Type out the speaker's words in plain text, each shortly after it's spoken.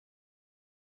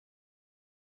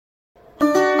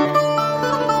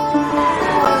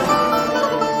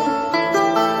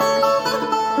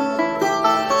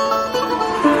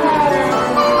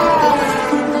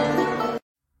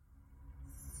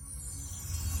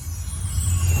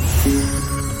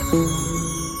Ora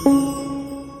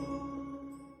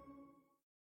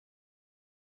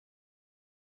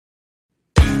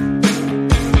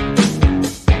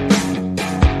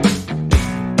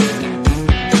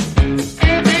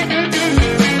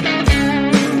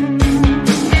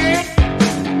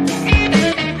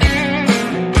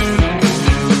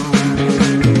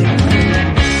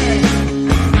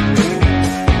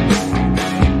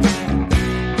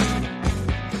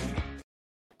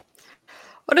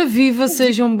viva,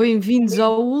 sejam bem-vindos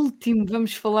ao último,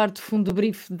 vamos falar de fundo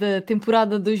brief da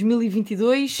temporada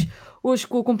 2022, hoje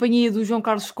com a companhia do João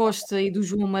Carlos Costa e do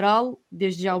João Amaral.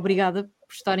 Desde já obrigada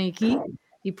por estarem aqui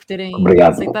e por terem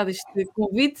Obrigado. aceitado este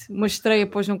convite, uma estreia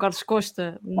para o João Carlos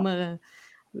Costa,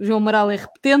 o João Amaral é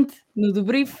repetente no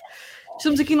debrief.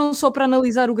 Estamos aqui não só para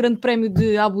analisar o Grande Prémio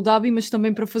de Abu Dhabi, mas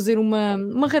também para fazer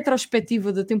uma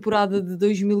retrospectiva da temporada de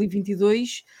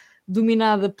 2022,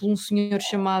 dominada por um senhor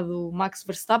chamado Max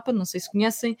Verstappen, não sei se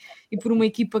conhecem, e por uma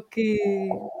equipa que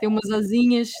tem umas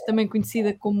asinhas, também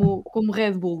conhecida como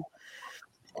Red Bull.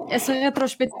 Essa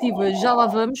retrospectiva já lá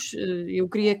vamos, eu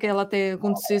queria que ela até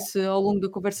acontecesse ao longo da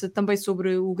conversa também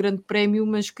sobre o Grande Prémio,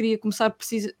 mas queria começar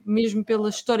mesmo pela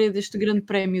história deste Grande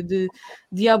Prémio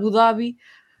de Abu Dhabi,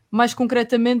 mais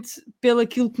concretamente pelo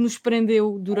aquilo que nos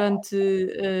prendeu durante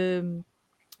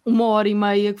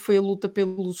 1h30, que foi a luta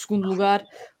pelo segundo lugar,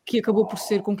 que acabou por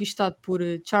ser conquistado por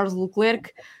Charles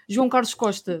Leclerc. João Carlos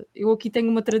Costa, eu aqui tenho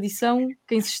uma tradição,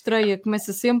 quem se estreia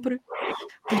começa sempre,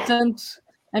 portanto,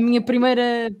 a minha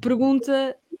primeira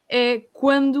pergunta é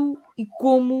quando e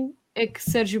como é que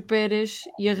Sérgio Pérez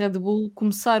e a Red Bull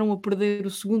começaram a perder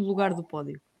o segundo lugar do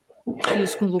pódio e o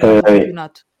segundo lugar do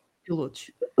campeonato de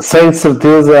pilotos? Sem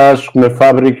certeza, acho que na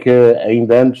fábrica,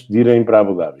 ainda antes de irem para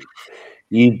Abu Dhabi.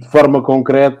 E de forma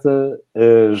concreta,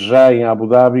 já em Abu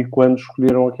Dhabi, quando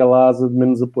escolheram aquela asa de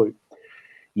menos apoio.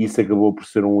 E isso acabou por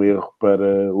ser um erro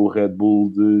para o Red Bull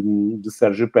de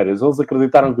Sérgio Pérez. Eles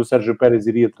acreditaram que o Sérgio Pérez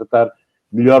iria tratar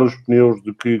melhor os pneus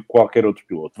do que qualquer outro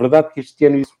piloto. Verdade que este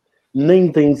ano isso nem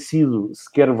tem sido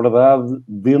sequer verdade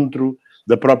dentro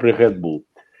da própria Red Bull.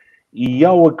 E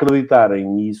ao acreditarem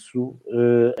nisso,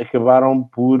 acabaram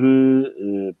por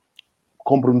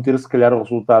comprometer, se calhar, o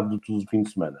resultado de todo o fim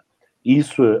de semana.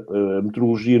 Isso, a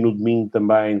meteorologia no domingo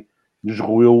também lhes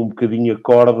roeu um bocadinho a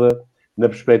corda, na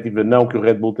perspectiva, não que o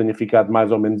Red Bull tenha ficado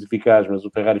mais ou menos eficaz, mas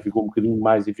o Ferrari ficou um bocadinho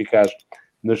mais eficaz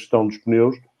na gestão dos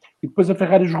pneus. E depois a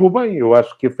Ferrari jogou bem. Eu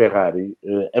acho que a Ferrari,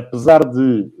 apesar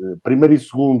de primeiro e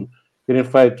segundo terem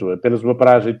feito apenas uma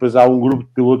paragem, e depois há um grupo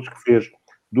de pilotos que fez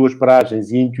 2 paragens,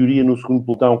 e em teoria no segundo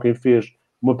pelotão quem fez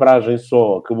uma paragem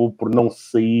só acabou por não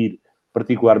sair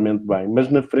particularmente bem. Mas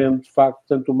na frente, de facto,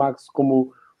 tanto o Max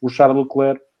como o Charles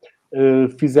Leclerc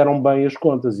fizeram bem as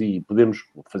contas, e podemos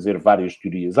fazer várias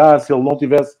teorias. Se ele não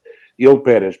tivesse,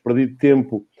 Pérez, perdido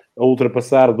tempo a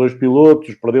ultrapassar 2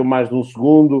 pilotos, perdeu mais de um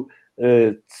segundo,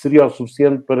 seria o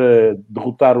suficiente para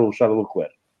derrotar o Charles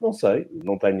Leclerc? Não sei,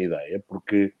 não tenho ideia,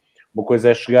 porque uma coisa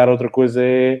é chegar, outra coisa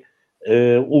é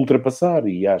ultrapassar,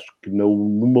 e acho que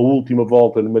numa última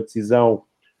volta, numa decisão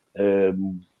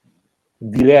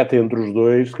direta entre os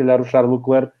dois, se calhar o Charles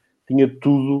Leclerc tinha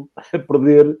tudo a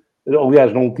perder.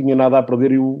 Aliás, não tinha nada a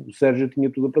perder e o Sérgio tinha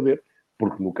tudo a perder,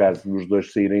 porque no caso dos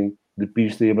dois saírem de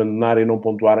pista e abandonarem e não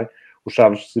pontuarem, o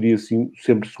Charles seria assim,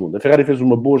 sempre segundo. A Ferrari fez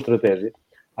uma boa estratégia,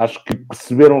 acho que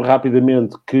perceberam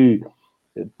rapidamente que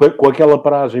com aquela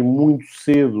paragem muito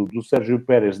cedo do Sérgio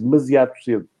Pérez, demasiado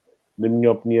cedo, na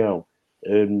minha opinião,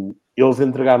 eles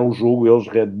entregaram o jogo, eles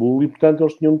Red Bull, e portanto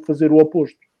eles tinham de fazer o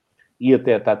oposto. E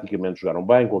até taticamente jogaram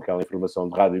bem, com aquela informação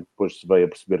de rádio, e depois se veio a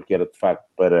perceber que era de facto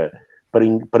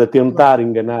para tentar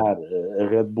enganar a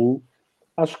Red Bull.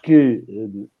 Acho que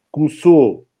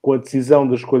começou com a decisão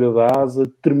da escolha da asa,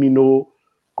 terminou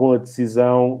com a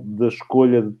decisão da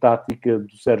escolha de tática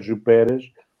do Sérgio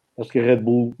Pérez. Acho que a Red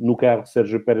Bull, no carro de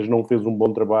Sérgio Pérez, não fez um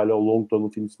bom trabalho ao longo de todo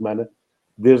o fim de semana,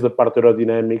 desde a parte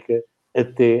aerodinâmica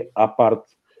até à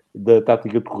parte da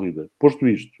tática de corrida. Posto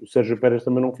isto, o Sérgio Pérez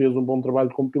também não fez um bom trabalho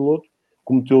como piloto,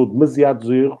 cometeu demasiados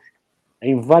erros,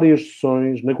 em várias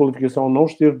sessões, na qualificação não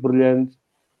esteve brilhante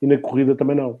e na corrida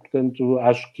também não. Portanto,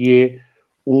 acho que é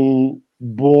um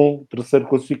bom terceiro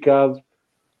classificado.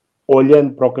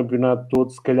 Olhando para o campeonato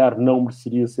todo, se calhar não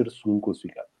mereceria ser segundo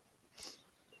classificado.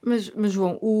 Mas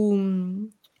João,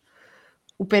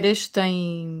 o Pérez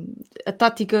tem... A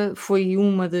tática foi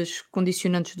uma das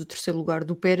condicionantes do terceiro lugar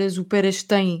do Pérez. O Pérez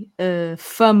tem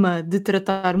fama de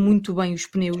tratar muito bem os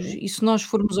pneus, e se nós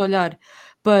formos olhar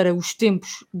para os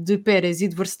tempos de Pérez e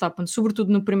de Verstappen,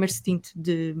 sobretudo no primeiro stint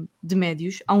de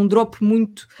médios, há um drop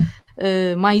muito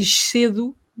mais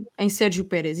cedo em Sérgio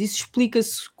Pérez. Isso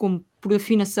explica-se como por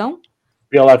afinação,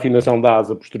 pela afinação da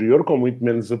asa posterior, com muito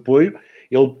menos apoio.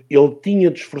 Ele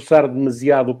tinha de esforçar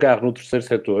demasiado o carro no terceiro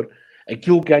setor.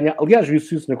 Aquilo que ganha, aliás,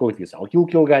 viu-se isso na qualificação. Aquilo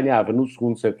que ele ganhava no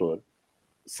segundo setor,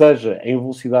 seja em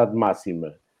velocidade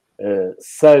máxima,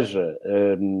 seja,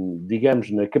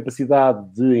 digamos, na capacidade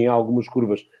de, em algumas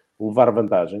curvas, levar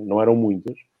vantagem, não eram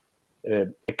muitas,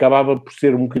 acabava por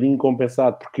ser um bocadinho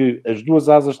compensado, porque as duas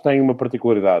asas têm uma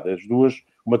particularidade. As duas,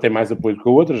 uma tem mais apoio do que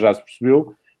a outra, já se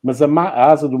percebeu, mas a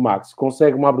asa do Max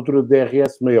consegue uma abertura de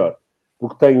DRS maior,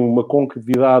 porque tem uma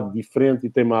concavidade diferente e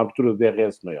tem uma abertura de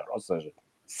DRS maior. Ou seja,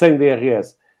 sem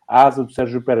DRS, a asa do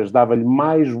Sérgio Pérez dava-lhe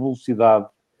mais velocidade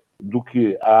do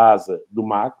que a asa do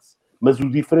Max, mas o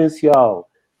diferencial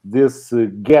desse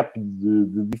gap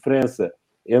de diferença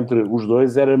entre os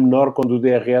dois era menor quando o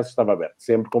DRS estava aberto,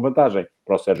 sempre com vantagem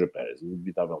para o Sérgio Pérez,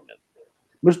 inevitavelmente.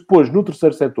 Mas depois, no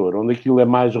terceiro setor, onde aquilo é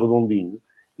mais redondinho,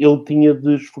 ele tinha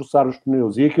de esforçar os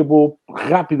pneus e acabou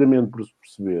rapidamente por se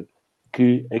perceber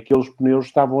que aqueles pneus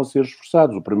estavam a ser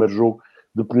esforçados. O primeiro jogo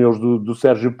de pneus do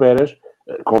Sérgio Pérez,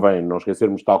 convém não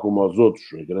esquecermos, tal como os outros,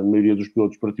 a grande maioria dos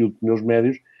pilotos partiu de pneus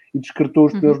médios e descartou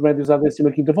os pneus médios à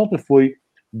 15ª volta. Foi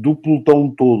do pelotão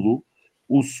todo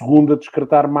o segundo a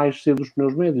descartar mais cedo os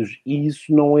pneus médios. E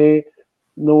isso não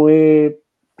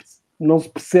se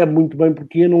percebe muito bem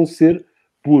porque, a não ser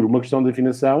por uma questão de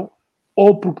afinação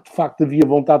ou porque, de facto, havia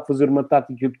vontade de fazer uma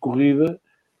tática de corrida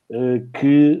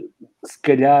que, se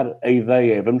calhar, a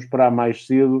ideia é vamos parar mais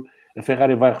cedo, a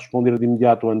Ferrari vai responder de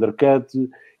imediato ao undercut,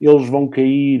 eles vão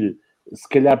cair, se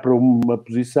calhar, para uma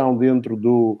posição dentro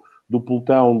do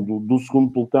pelotão, do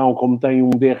segundo pelotão, como tem um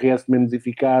DRS menos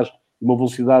eficaz, uma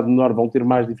velocidade menor, vão ter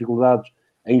mais dificuldades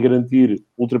em garantir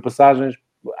ultrapassagens.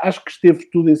 Acho que esteve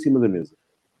tudo em cima da mesa.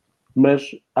 Mas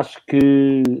acho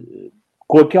que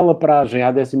com aquela paragem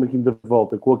à 15ª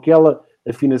volta, com aquela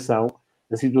afinação,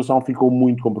 a situação ficou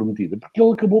muito comprometida. Porque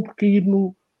ele acabou por cair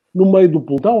no meio do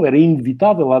pelotão. Era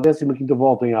inevitável à 15ª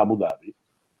volta em Abu Dhabi.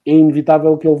 É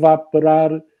inevitável que ele vá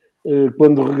parar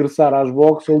quando regressar às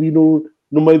boxes ali no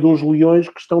meio de uns leões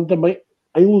que estão também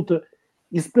em luta.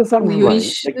 E se pensarmos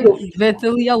Leões, bem...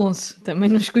 Vettel e Alonso, também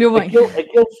não escolheu bem.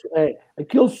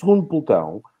 Aquele segundo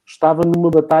pelotão estava numa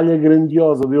batalha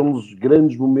grandiosa, deu uns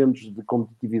grandes momentos de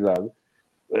competitividade,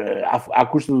 à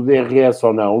custa do DRS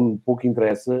ou não, pouco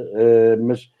interessa,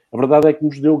 mas a verdade é que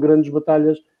nos deu grandes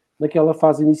batalhas naquela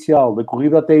fase inicial da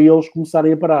corrida até eles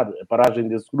começarem a parar. A paragem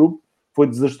desse grupo foi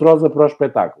desastrosa para o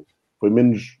espetáculo. Foi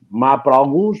menos má para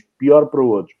alguns, pior para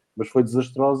outros, mas foi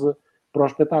desastrosa para o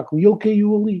espetáculo. E ele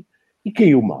caiu ali. E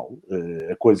caiu mal.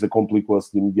 A coisa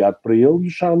complicou-se de imediato para ele e o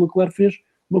Charles Leclerc fez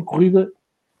uma corrida...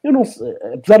 Eu não sei,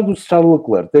 apesar do Charles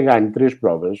Leclerc ter ganho 3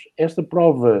 provas, esta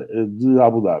prova de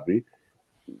Abu Dhabi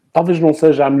talvez não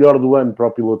seja a melhor do ano para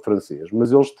o piloto francês,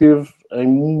 mas ele esteve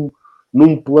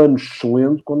num plano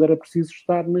excelente quando era preciso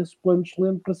estar nesse plano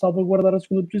excelente para salvaguardar a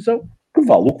segunda posição, que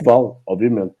vale o que vale,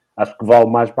 obviamente. Acho que vale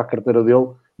mais para a carteira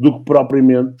dele do que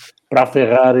propriamente para a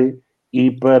Ferrari e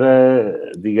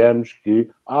para, digamos que,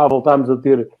 voltámos a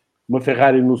ter uma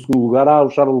Ferrari no segundo lugar, o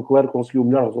Charles Leclerc conseguiu o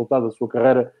melhor resultado da sua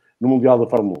carreira no Mundial da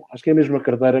Fórmula 1. Acho que é a mesma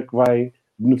carteira que vai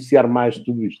beneficiar mais de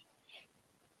tudo isto.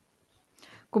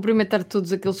 Cumprimentar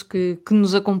todos aqueles que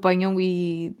nos acompanham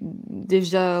e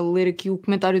desde já ler aqui o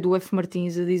comentário do F.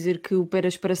 Martins a dizer que o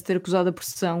Pérez parece ter acusado a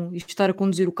pressão e estar a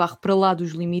conduzir o carro para lá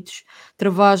dos limites,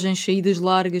 travagens, saídas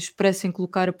largas, pressa em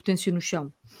colocar a potência no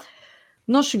chão.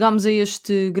 Nós chegámos a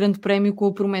este grande prémio com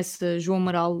a promessa, João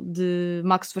Amaral, de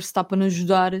Max Verstappen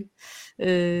ajudar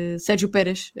Sérgio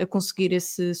Pérez a conseguir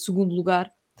esse segundo lugar.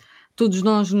 Todos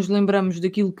nós nos lembramos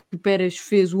daquilo que Pérez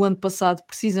fez o ano passado,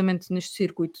 precisamente neste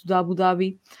circuito de Abu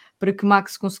Dhabi, para que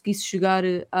Max conseguisse chegar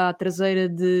à traseira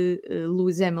de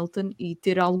Lewis Hamilton e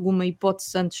ter alguma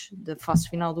hipótese antes da fase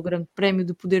final do Grande Prémio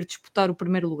de poder disputar o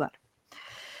primeiro lugar.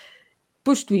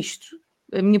 Posto isto,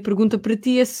 a minha pergunta para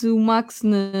ti é se o Max,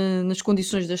 nas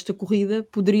condições desta corrida,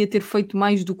 poderia ter feito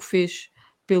mais do que fez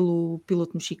pelo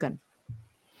piloto mexicano.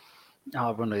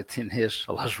 Boa noite, Inês.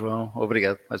 Olá, João.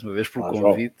 Obrigado mais uma vez pelo Olá,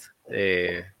 convite.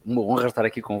 É uma honra estar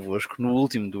aqui convosco no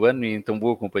último do ano e em tão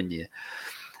boa companhia.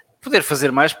 Poder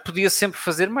fazer mais, podia sempre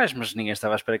fazer mais, mas ninguém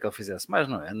estava à espera que ele fizesse mais,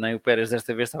 não é? Nem o Pérez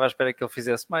desta vez estava à espera que ele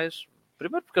fizesse mais.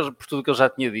 Primeiro por tudo o que ele já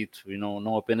tinha dito e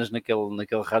não apenas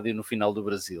naquele rádio no final do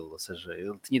Brasil. Ou seja,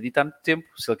 ele tinha dito há muito tempo,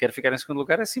 se ele quer ficar em segundo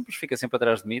lugar é simples, fica sempre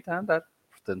atrás de mim e está a andar.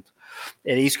 Portanto,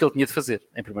 era isso que ele tinha de fazer,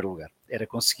 em primeiro lugar. Era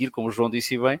conseguir, como o João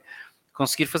disse bem,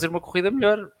 conseguir fazer uma corrida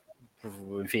melhor.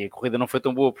 Enfim, a corrida não foi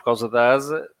tão boa por causa da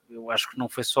asa, eu acho que não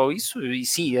foi só isso, e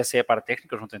sim, essa é a parte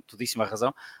técnica, o João tem todíssima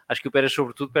razão. Acho que o Pérez,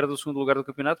 sobretudo, perde o segundo lugar do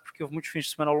campeonato porque houve muitos fins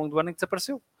de semana ao longo do ano em que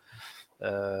desapareceu.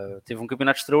 Teve um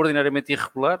campeonato extraordinariamente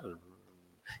irregular.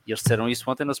 E eles disseram isso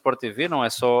ontem na Sport TV, não é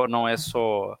só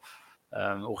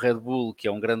o Red Bull, que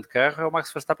é um grande carro, é o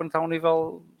Max Verstappen que está a um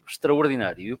nível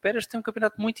extraordinário. E o Pérez tem um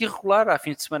campeonato muito irregular. Há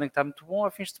fins de semana em que está muito bom,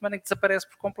 há fins de semana em que desaparece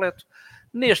por completo.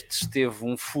 Neste esteve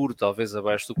um furo talvez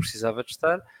abaixo do que precisava de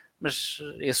estar, mas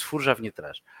esse furo já vinha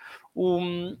atrás.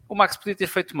 O Max podia ter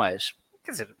feito mais.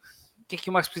 Quer dizer, o que é que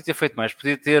o Max podia ter feito mais?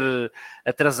 Podia ter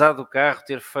atrasado o carro,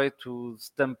 ter feito de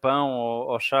tampão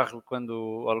ao Charles,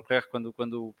 ao Leclerc,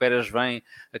 quando o Pérez vem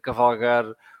a cavalgar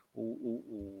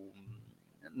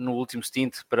no último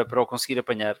stint para o conseguir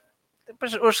apanhar.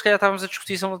 Depois, hoje se calhar estávamos a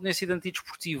discutir se não tinha sido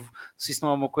antidesportivo, se isso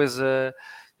não é uma coisa,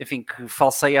 enfim, que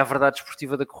falseia a verdade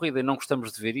desportiva da corrida, e não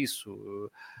gostamos de ver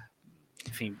isso.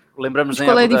 Enfim, lembramos... Mas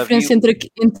qual é a diferença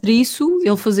entre isso,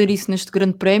 ele fazer isso neste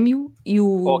grande prémio, e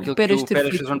o Pérez ter feito? O Pérez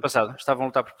fez no ano passado, estavam a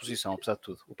lutar por posição, apesar de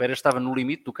tudo. O Pérez estava no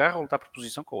limite do carro a lutar por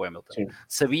posição com o Hamilton. Sim.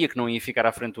 Sabia que não ia ficar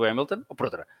à frente do Hamilton, ou por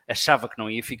outra, achava que não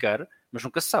ia ficar, mas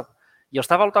nunca se sabe. E ele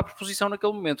estava a lutar por posição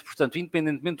naquele momento. Portanto,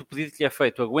 independentemente do pedido que lhe é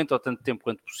feito, aguenta o tanto tempo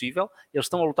quanto possível, eles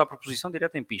estão a lutar por posição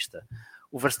direta em pista.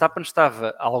 O Verstappen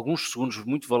estava a alguns segundos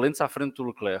muito valentes à frente do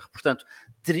Leclerc. Portanto,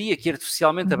 teria que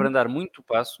artificialmente abrandar muito o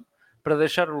passo para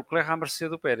deixar o Leclerc à mercê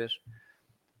do Pérez.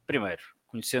 Primeiro,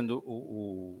 conhecendo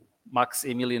o Max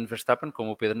Emilian Verstappen,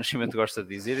 como o Pedro Nascimento gosta de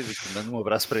dizer, e mando um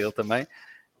abraço para ele também,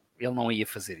 ele não ia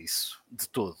fazer isso, de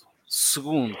todo.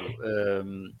 Segundo,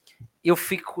 eu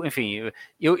fico, enfim,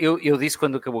 eu disse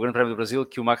quando acabou o Grande Prémio do Brasil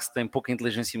que o Max tem pouca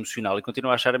inteligência emocional e continuo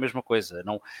a achar a mesma coisa.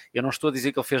 Eu não estou a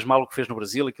dizer que ele fez mal o que fez no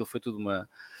Brasil, aquilo foi tudo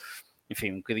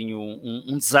um bocadinho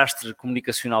um desastre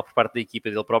comunicacional por parte da equipa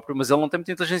dele próprio, mas ele não tem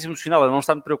muita inteligência emocional, ele não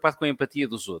está muito preocupado com a empatia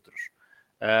dos outros.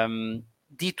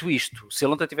 Dito isto, se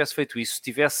ele ontem tivesse feito isso, se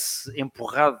tivesse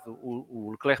empurrado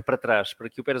o Leclerc para trás para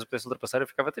que o Pérez o pudesse ultrapassar, eu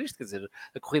ficava triste. Quer dizer,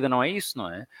 a corrida não é isso, não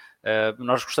é?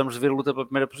 Nós gostamos de ver luta pela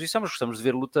primeira posição, mas gostamos de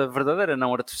ver luta verdadeira,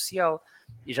 não artificial.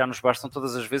 E já nos bastam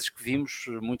todas as vezes que vimos,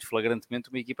 muito flagrantemente,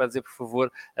 uma equipa a dizer, por favor,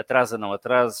 atrasa, não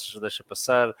atrases, deixa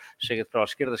passar, chega-te para a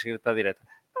esquerda, chega-te para a direita.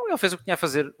 Não, ele fez o que tinha a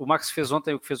fazer. O Max fez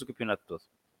ontem o que fez o campeonato todo.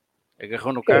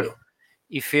 Agarrou no carro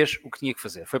e fez o que tinha que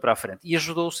fazer, foi para a frente e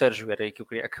ajudou o Sérgio, era aí que eu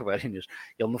queria acabar, Inês.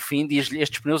 Ele no fim diz-lhe,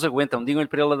 estes pneus aguentam, digam-lhe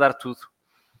para ele a dar tudo.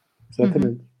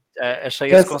 Exatamente. Achei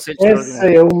esse conceito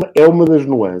extraordinário. Essa é uma das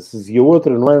nuances, e a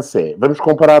outra nuance é, vamos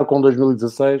comparar com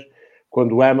 2016,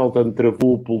 quando o Hamilton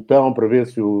travou o pelotão para ver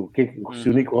se o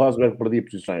Nico Rosberg perdia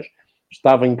posições.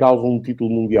 Estava em causa um título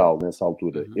mundial nessa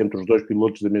altura, entre os dois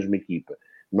pilotos da mesma equipa.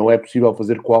 Não é possível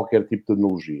fazer qualquer tipo de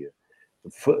analogia.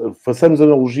 Façamos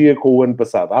analogia com o ano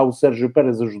passado. O Sérgio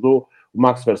Pérez ajudou, o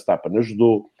Max Verstappen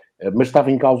ajudou, mas estava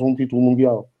em causa um título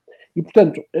mundial. E,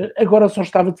 portanto, agora só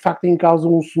estava de facto em causa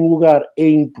um segundo lugar. É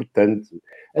importante.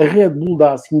 A Red Bull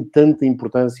dá assim tanta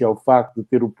importância ao facto de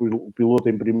ter o piloto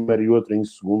em primeiro e outro em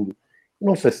segundo.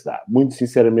 Não sei se dá. Muito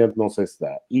sinceramente, não sei se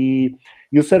dá. E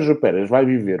o Sérgio Pérez vai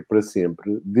viver para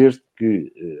sempre, desde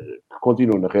que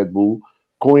continue na Red Bull,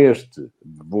 com este,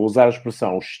 vou usar a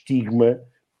expressão, estigma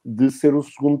de ser o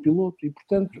segundo piloto. E,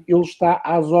 portanto, ele está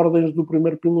às ordens do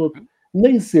primeiro piloto.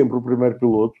 Nem sempre o primeiro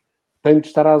piloto tem de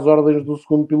estar às ordens do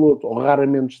segundo piloto, ou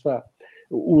raramente está.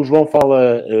 O João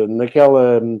fala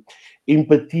naquela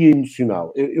empatia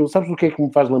emocional. Sabes o que é que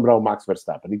me faz lembrar o Max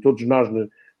Verstappen? E todos nós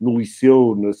no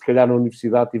liceu, se calhar na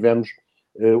universidade, tivemos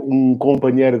um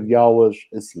companheiro de aulas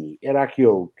assim. Era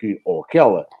aquele que, ou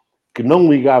aquela, que não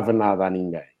ligava nada a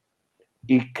ninguém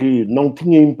e que não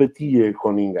tinha empatia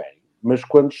com ninguém, mas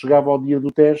quando chegava ao dia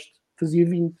do teste, fazia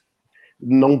 20.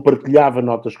 Não partilhava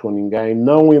notas com ninguém,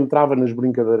 não entrava nas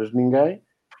brincadeiras de ninguém,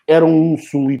 era um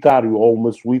solitário ou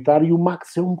uma solitária, e o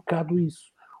Max é um bocado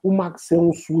isso. O Max é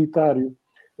um solitário.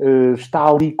 Está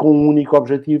ali com um único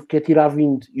objetivo, que é tirar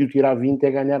 20, e o tirar 20 é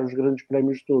ganhar os grandes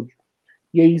prémios todos.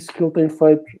 E é isso que ele tem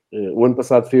feito. O ano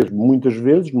passado fez muitas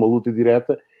vezes, numa luta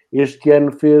direta, este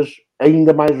ano fez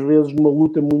ainda mais vezes numa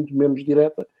luta muito menos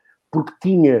direta, porque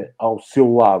tinha ao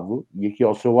seu lado, e aqui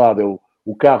ao seu lado é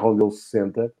o carro onde ele se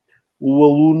senta, o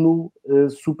aluno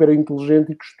super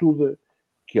inteligente e que estuda,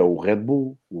 que é o Red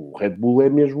Bull. O Red Bull é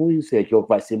mesmo isso, é aquele que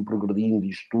vai sempre progredindo e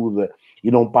estuda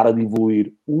e não para de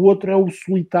evoluir. O outro é o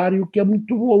solitário, que é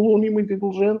muito bom aluno e muito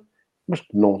inteligente, mas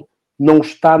que não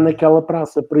está naquela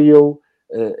praça. Para ele,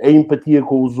 a empatia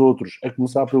com os outros, a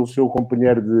começar pelo seu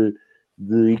companheiro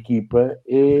de equipa,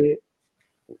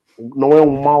 não é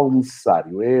um mal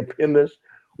necessário, é apenas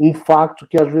um facto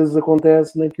que às vezes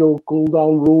acontece naquele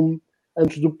cool-down room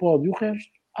antes do pódio. O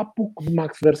resto, há pouco de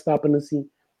Max Verstappen assim.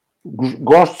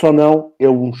 Gosto ou não, é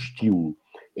um estilo.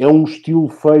 É um estilo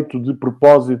feito de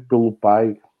propósito pelo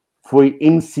pai. Foi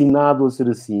ensinado a ser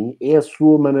assim. É a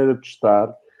sua maneira de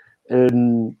estar.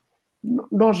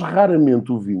 Nós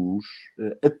raramente o vimos,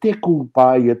 até com o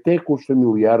pai, até com os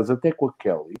familiares, até com a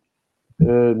Kelly,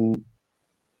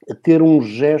 a ter um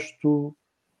gesto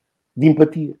de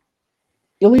empatia.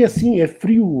 Ele é assim, é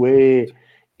frio,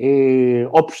 é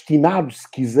obstinado, se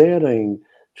quiserem,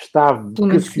 está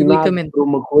vocacionado por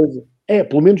uma coisa.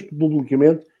 Pelo menos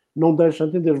publicamente, não deixa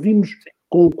entender. Vimos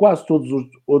com quase todos os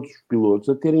outros pilotos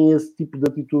a terem esse tipo de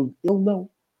atitude. Ele não.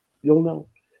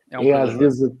 Às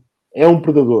vezes, é um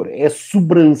predador, é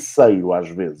sobranceiro às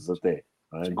vezes até.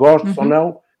 Gosto ou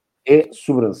não, é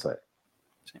sobranceiro.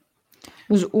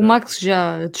 Mas o Max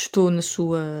já testou na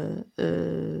sua...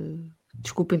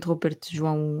 Desculpa interromper-te,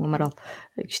 João Amaral.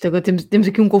 Isto agora temos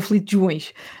aqui um conflito de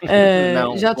Joões.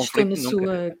 Não, já testou na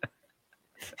sua...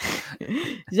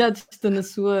 já testou na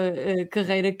sua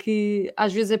carreira que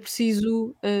às vezes é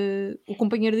preciso o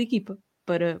companheiro de equipa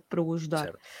para o ajudar.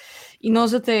 Certo. E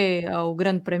nós até ao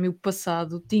grande prémio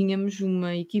passado tínhamos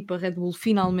uma equipa Red Bull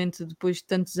finalmente, depois de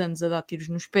tantos anos a dar tiros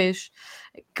nos pés,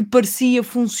 que parecia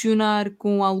funcionar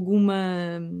com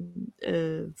alguma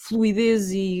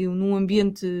fluidez e num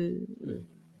ambiente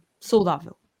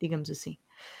saudável, digamos assim.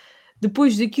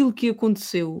 Depois daquilo que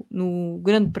aconteceu no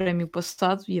grande prémio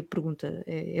passado, e a pergunta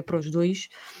é para os dois,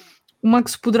 o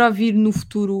Max poderá vir no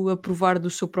futuro a provar do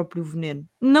seu próprio veneno?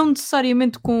 Não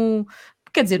necessariamente com...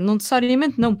 Quer dizer, não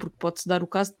necessariamente não, porque pode-se dar o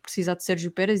caso de precisar de Sérgio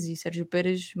Pérez e Sérgio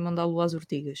Pérez mandá-lo às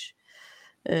ortigas.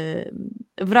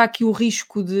 Haverá aqui o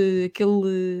risco de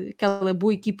aquela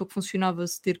boa equipa que funcionava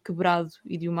se ter quebrado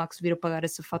e de o Max vir a pagar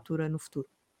essa fatura no futuro?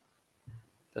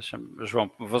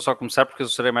 João, vou só começar porque eu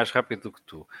serei mais rápido do que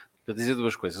tu. Para dizer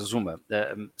duas coisas. Uma,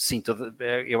 sim,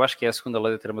 eu acho que é a segunda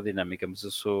lei da termodinâmica, mas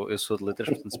eu sou de letras,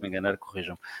 portanto, se me enganar,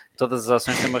 corrijam. Todas as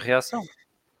ações têm uma reação,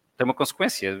 tem uma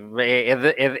consequência,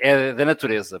 é da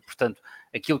natureza. Portanto,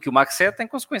 aquilo que o Max é tem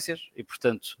consequências. E,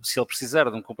 portanto, se ele precisar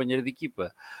de um companheiro de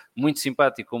equipa muito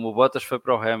simpático, como o Bottas foi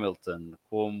para o Hamilton,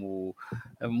 como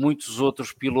muitos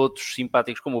outros pilotos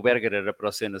simpáticos, como o Berger era para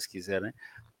o Senna, se quiserem,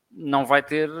 não vai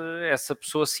ter essa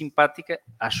pessoa simpática,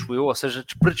 acho eu, ou seja,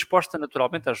 predisposta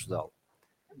naturalmente a ajudá-lo.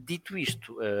 Dito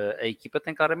isto, a equipa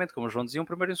tem claramente, como o João dizia, um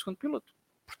primeiro e um segundo piloto.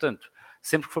 Portanto,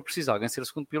 sempre que for preciso alguém ser o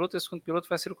segundo piloto, esse segundo piloto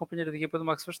vai ser o companheiro de equipa do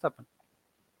Max Verstappen.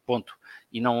 Ponto.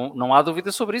 E não há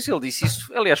dúvida sobre isso. Ele disse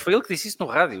isso, aliás, foi ele que disse isso no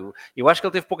rádio. Eu acho que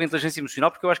ele teve pouca inteligência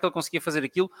emocional, porque eu acho que ele conseguia fazer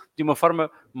aquilo de uma forma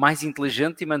mais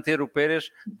inteligente e manter o Pérez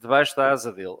debaixo da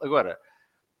asa dele. Agora,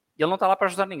 ele não está lá para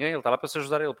ajudar ninguém, ele está lá para se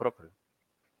ajudar a ele próprio.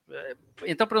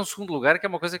 Então, para um segundo lugar, que é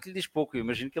uma coisa que lhe diz pouco, eu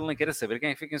imagino que ele nem queira saber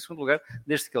quem fica em segundo lugar,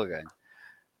 desde que ele ganhe.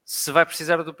 Se vai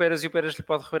precisar do Pérez e o Pérez lhe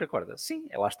pode roer a corda, sim,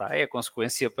 lá está, é a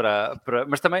consequência para...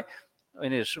 Mas também,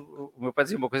 Inês, o meu pai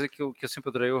dizia uma coisa que eu sempre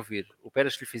adorei ouvir: o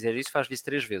Pérez, se lhe fizer isso, faz-lhe isso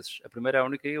 3 vezes, a primeira, a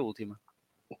única e a última,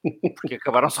 porque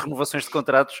acabaram-se renovações de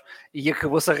contratos e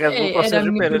acabou-se a Red Bull para o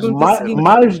Sérgio Pérez.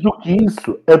 Mais do que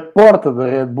isso, a porta da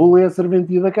Red Bull é a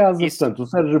serventia da casa. Isso. Portanto, o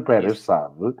Sérgio Pérez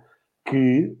sabe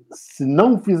que se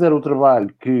não fizer o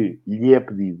trabalho que lhe é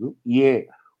pedido, e é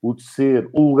o de ser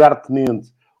o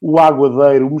lugar-tenente, o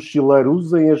aguadeiro, o mochileiro,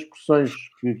 usem as expressões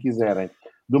que quiserem,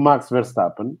 do Max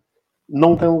Verstappen,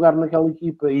 não tem lugar naquela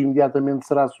equipa e imediatamente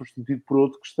será substituído por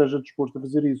outro que esteja disposto a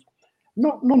fazer isso.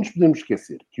 Não nos podemos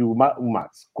esquecer que o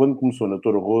Max, quando começou na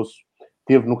Toro Rosso,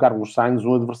 teve no Carlos Sainz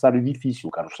um adversário difícil.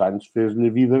 O Carlos Sainz fez-lhe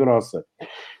a vida grossa.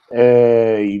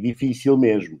 E difícil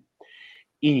mesmo.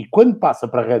 E quando passa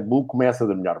para a Red Bull, começa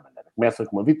da melhor maneira. Começa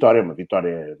com uma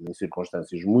vitória em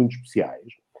circunstâncias muito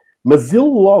especiais, mas ele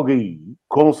logo aí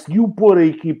conseguiu pôr a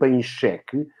equipa em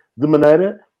xeque, de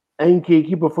maneira em que a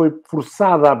equipa foi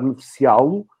forçada a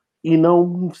beneficiá-lo e não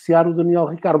beneficiar o Daniel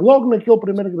Ricciardo. Logo naquele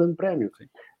primeiro grande prémio.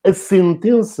 A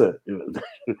sentença,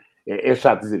 é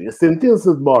chato dizer, a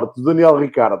sentença de morte do Daniel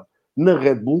Ricciardo na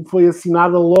Red Bull foi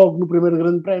assinada logo no primeiro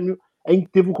grande prémio, em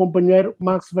que teve o companheiro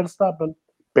Max Verstappen.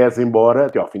 Pese embora,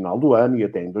 até ao final do ano e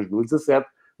até em 2017,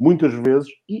 muitas vezes,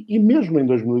 e mesmo em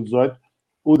 2018,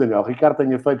 o Daniel Ricciardo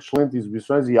tenha feito excelentes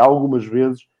exibições e algumas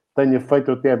vezes tenha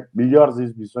feito até melhores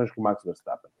exibições que o Max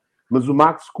Verstappen. Mas o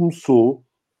Max começou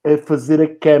a fazer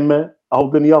a cama ao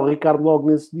Daniel Ricciardo logo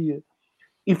nesse dia.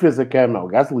 E fez a cama ao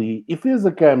Gasly, e fez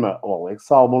a cama ao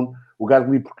Alex Albon. O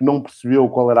Gasly porque não percebeu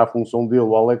qual era a função dele,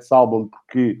 o Alex Albon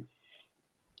porque,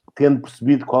 tendo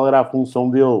percebido qual era a função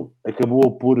dele,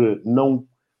 acabou por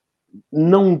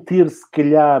não ter, se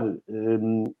calhar,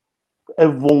 a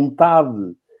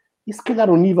vontade e, se calhar,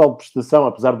 o nível de prestação,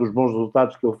 apesar dos bons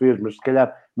resultados que ele fez, mas, se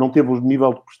calhar, não teve o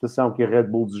nível de prestação que a Red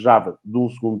Bull desejava de um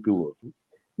segundo piloto.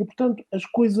 E, portanto, as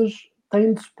coisas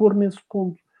têm de se pôr nesse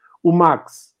ponto. O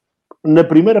Max, na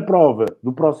primeira prova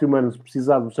do próximo ano, se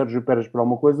precisar do Sérgio Pérez para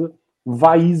alguma coisa,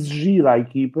 vai exigir à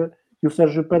equipa que o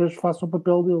Sérgio Pérez faça o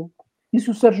papel dele. E se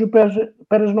o Sérgio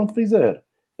Pérez não fizer?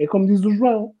 É como diz o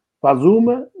João, faz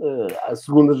uma, a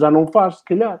segunda já não faz, se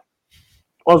calhar.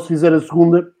 Ou se fizer a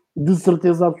segunda, de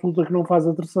certeza absoluta que não faz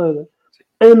a terceira.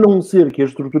 A não ser que a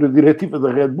estrutura diretiva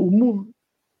da Red Bull mude.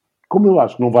 Como eu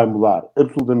acho que não vai mudar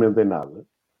absolutamente em nada,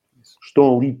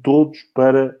 estão ali todos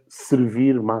para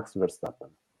servir Max Verstappen.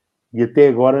 E até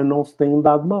agora não se têm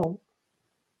dado mal.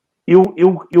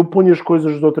 Eu ponho as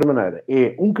coisas de outra maneira.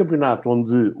 É um campeonato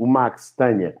onde o Max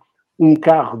tenha um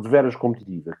carro de veras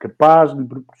competitiva, capaz de lhe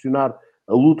proporcionar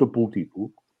a luta pelo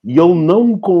título, e ele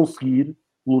não conseguir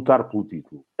lutar pelo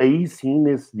título. Aí sim,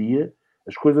 nesse dia,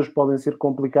 as coisas podem ser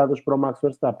complicadas para o Max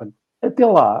Verstappen. Até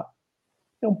lá,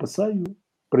 é um passeio.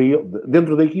 Para ele,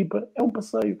 dentro da equipa, é um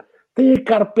passeio. Tem a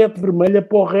carpete vermelha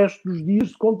para o resto dos dias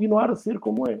de continuar a ser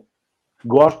como é.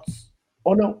 Goste-se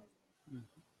ou não.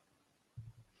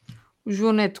 O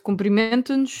João Neto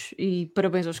cumprimenta-nos e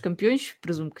parabéns aos campeões.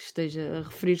 Presumo que esteja a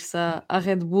referir-se à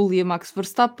Red Bull e a Max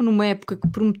Verstappen, numa época que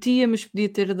prometia, mas podia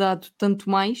ter dado tanto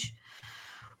mais.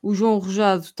 O João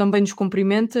Rojado também nos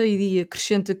cumprimenta e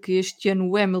acrescenta que este ano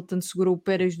o Hamilton segurou o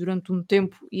Pérez durante um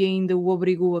tempo e ainda o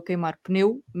obrigou a queimar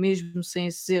pneu. Mesmo sem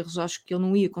esses erros, acho que ele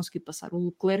não ia conseguir passar o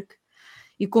Leclerc.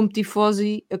 E como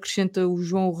tifosi, acrescenta o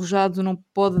João Rojado, não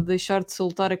pode deixar de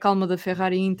salutar a calma da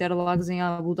Ferrari em Interlagos em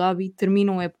Abu Dhabi.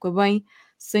 Terminam a época bem,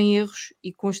 sem erros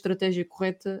e com a estratégia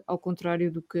correta, ao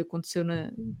contrário do que aconteceu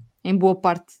em boa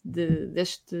parte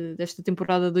desta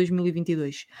temporada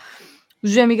 2022. O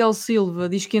José Miguel Silva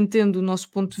diz que entende o nosso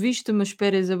ponto de vista, mas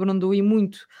Pérez abrandou e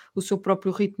muito o seu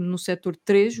próprio ritmo no setor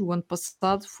 3, o ano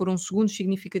passado. Foram segundos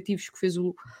significativos que fez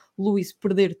o Lewis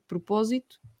perder de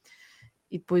propósito.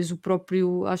 E depois o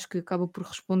próprio, acho que acaba por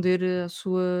responder à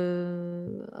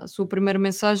sua primeira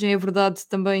mensagem. É verdade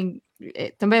também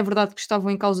é verdade que estavam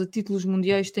em causa títulos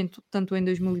mundiais, tanto em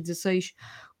 2016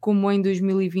 como em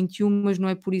 2021, mas não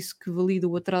é por isso que valida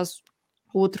o atraso.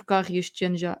 O outro carro e este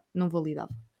ano já não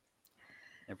validava.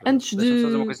 Antes Deixa-me só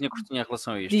dizer uma coisinha curtinha em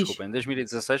relação a isto. Diz. Desculpa, em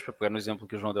 2016, para pegar no exemplo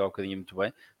que o João deu há bocadinho muito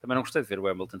bem, também não gostei de ver o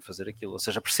Hamilton fazer aquilo. Ou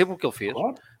seja, percebo o que ele fez.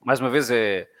 Mais uma vez,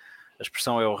 a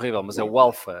expressão é horrível, mas é o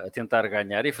alfa a tentar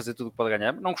ganhar e a fazer tudo o que pode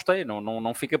ganhar. Não gostei,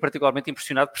 não fica particularmente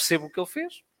impressionado. Percebo o que ele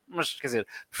fez, mas quer dizer,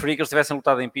 preferia que eles tivessem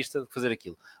lutado em pista do que fazer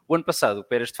aquilo. O ano passado, o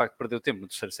Pérez de facto perdeu tempo no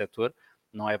terceiro setor.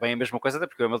 Não é bem a mesma coisa, até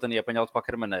porque o Hamilton ia apanhá-lo de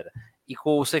qualquer maneira. E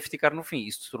com o safety car no fim,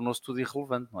 isso tornou-se tudo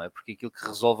irrelevante, não é? Porque aquilo que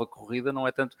resolve a corrida não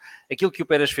é tanto... Aquilo que o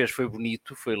Pérez fez foi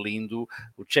bonito, foi lindo,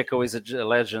 o Checo is a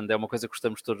legend é uma coisa que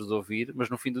gostamos todos de ouvir, mas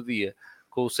no fim do dia,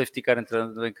 com o safety car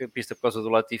entrando em pista por causa do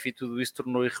Latifi, tudo isso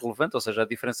tornou irrelevante, ou seja, a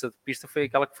diferença de pista foi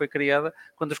aquela que foi criada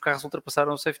quando os carros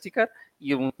ultrapassaram o safety car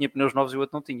e um tinha pneus novos e o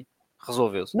outro não tinha.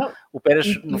 Resolveu-se. O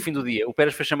Pérez, no fim do dia, o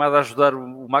Pérez foi chamado a ajudar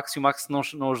o Max e o Max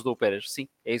não ajudou o Pérez. Sim,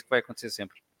 é isso que vai acontecer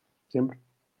sempre. Sempre.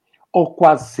 Ou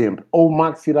quase sempre. Ou o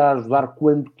Max irá ajudar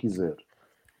quando quiser.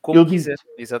 Como quiser,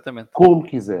 exatamente. Como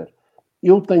quiser.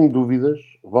 Eu tenho dúvidas,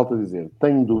 volto a dizer,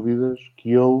 tenho dúvidas que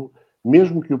ele,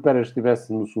 mesmo que o Pérez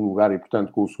estivesse no segundo lugar e,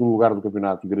 portanto, com o segundo lugar do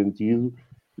campeonato garantido,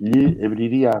 lhe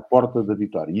abriria a porta da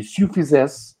vitória. E se o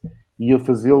fizesse, ia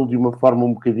fazê-lo de uma forma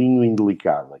um bocadinho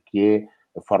indelicada, que é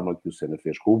a forma que o Senna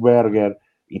fez com o Berger,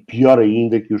 e pior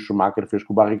ainda que o Schumacher fez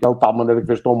com o Barrichello, de tal maneira que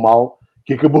fez tão mal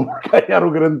que acabou por ganhar o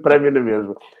grande prémio na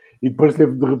mesma. E depois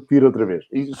teve de repetir outra vez.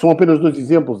 E são apenas 2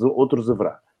 exemplos, outros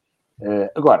haverá.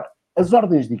 Agora, as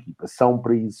ordens de equipa são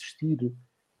para existir.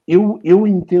 Eu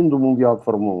entendo o Mundial de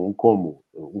Fórmula 1 como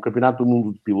um campeonato do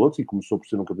mundo de pilotos, e começou por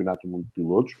ser um campeonato do mundo de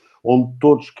pilotos, onde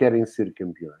todos querem ser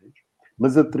campeões,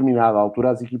 mas a determinada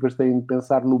altura as equipas têm de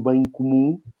pensar no bem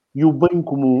comum, e o bem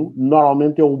comum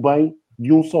normalmente é o bem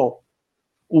de um só.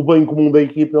 O bem comum da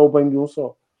equipa é o bem de um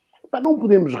só. Não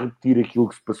podemos repetir aquilo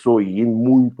que se passou e indo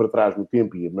muito para trás no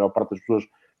tempo, e a maior parte das pessoas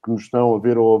que nos estão a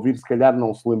ver ou a ouvir, se calhar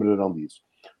não se lembrarão disso.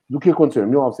 Do que aconteceu em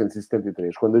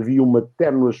 1973, quando havia uma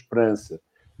térnua esperança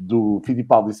do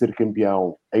Fittipaldi ser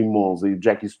campeão em Monza e o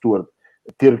Jackie Stewart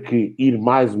ter que ir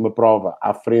mais uma prova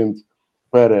à frente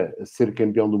para ser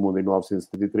campeão do mundo em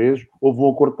 1973, houve um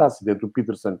acordo tácito entre o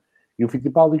Peterson e o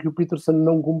Fittipaldi que o Peterson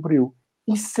não cumpriu.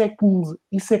 Isso é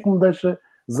que me deixa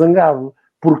zangado,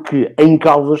 porque em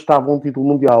causa estava um título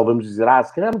mundial. Vamos dizer,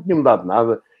 se calhar não tinha mudado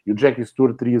nada e o Jackie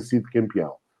Stewart teria sido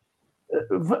campeão.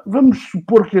 Vamos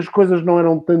supor que as coisas não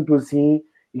eram tanto assim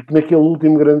e que naquele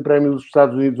último grande prémio dos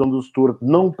Estados Unidos, onde o Stewart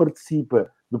não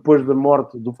participa depois da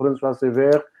morte do François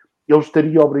Sévère, ele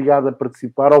estaria obrigado a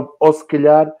participar ou se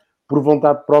calhar, por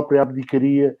vontade própria,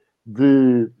 abdicaria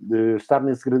de estar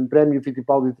nesse grande prémio e o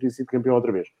Fittipaldi teria sido campeão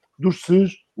outra vez. Dos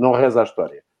SES, não reza a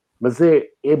história. Mas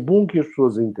é bom que as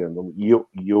pessoas entendam, e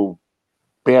eu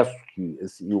peço que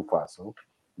assim o façam.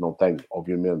 Não tenho,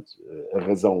 obviamente, a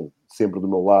razão sempre do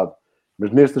meu lado,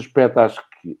 mas neste aspecto acho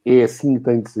que é assim que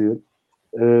tem de ser.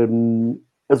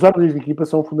 As ordens de equipa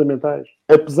são fundamentais,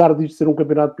 apesar disto ser um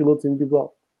campeonato de pilotos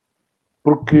individual.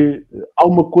 Porque há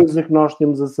uma coisa que nós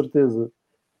temos a certeza.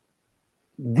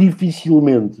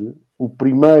 Dificilmente o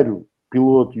primeiro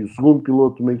piloto e o segundo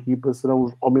piloto de uma equipa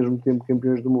serão ao mesmo tempo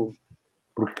campeões do mundo.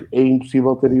 Porque é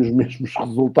impossível terem os mesmos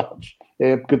resultados a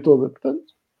época toda. Portanto,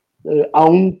 há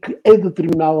um que a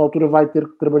determinada altura vai ter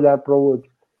que trabalhar para o outro.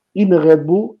 E na Red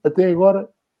Bull, até agora,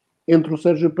 entre o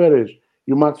Sérgio Pérez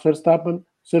e o Max Verstappen, o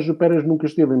Sérgio Pérez nunca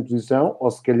esteve em posição, ou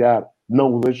se calhar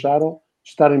não o deixaram, de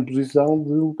estar em posição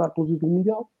de lutar pelo título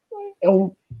mundial.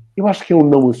 Eu acho que é um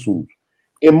não assunto.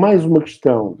 É mais uma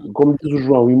questão, como diz o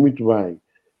João, e muito bem,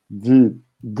 de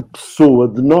pessoa,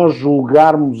 de nós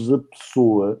julgarmos a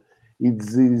pessoa e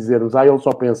dizermos, ele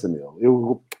só pensa nele.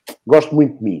 Eu gosto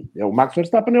muito de mim. É o Max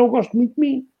Verstappen, eu gosto muito de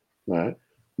mim. Não é?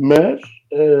 Mas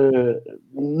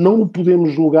não o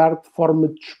podemos julgar de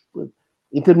forma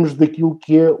em termos daquilo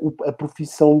que é a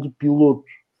profissão de piloto.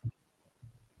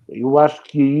 Eu acho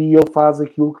que aí ele faz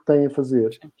aquilo que tem a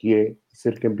fazer, que é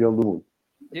ser campeão do mundo.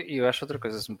 Eu acho outra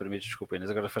coisa, se me permites, desculpem, mas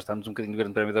agora afastámos um bocadinho do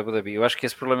Grande Prémio da Abu Dhabi. Eu acho que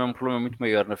esse problema é um problema muito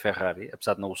maior na Ferrari,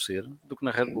 apesar de não o ser, do que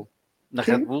na Red Bull. Na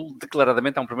Red Bull,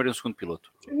 declaradamente, há um primeiro e um segundo piloto.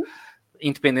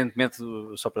 Independentemente,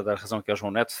 só para dar razão aqui ao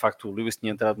João Neto, de facto o Lewis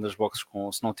tinha entrado nas boxes,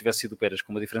 se não tivesse sido o Pérez,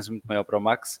 com uma diferença muito maior para o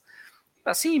Max.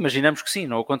 Sim, imaginamos que sim,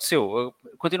 não aconteceu. Eu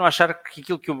continuo a achar que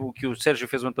aquilo que o Sérgio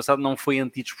fez o ano passado não foi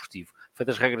antidesportivo, foi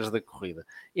das regras da corrida.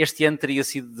 Este ano teria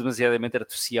sido demasiadamente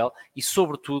artificial e,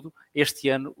 sobretudo, este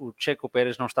ano o Checo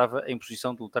Pérez não estava em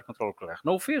posição de lutar contra o Leclerc.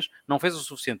 Não o fez, não fez o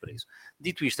suficiente para isso.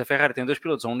 Dito isto, a Ferrari tem dois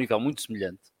pilotos a um nível muito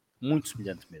semelhante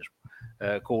mesmo.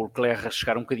 Com o Leclerc a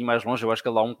chegar um bocadinho mais longe, eu acho que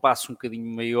ele dá um passo um bocadinho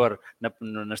maior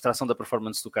na extração da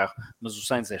performance do carro, mas o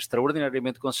Sainz é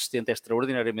extraordinariamente consistente, é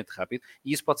extraordinariamente rápido,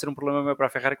 e isso pode ser um problema maior para a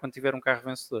Ferrari quando tiver um carro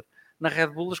vencedor. Na Red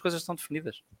Bull as coisas estão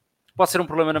definidas. Pode ser um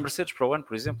problema na Mercedes para o ano,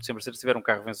 por exemplo, se a Mercedes tiver um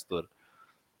carro vencedor.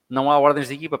 Não há ordens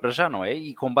de equipa para já, não é?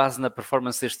 E com base na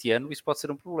performance deste ano, isso pode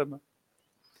ser um problema.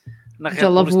 Na Red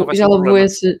Bull isso não vai ser um problema.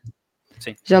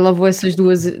 Já lavou essas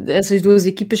duas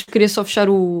equipas. Queria só fechar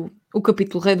o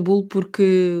capítulo Red Bull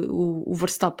porque o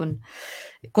Verstappen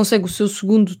consegue o seu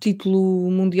segundo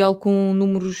título mundial com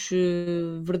números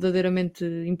verdadeiramente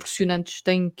impressionantes.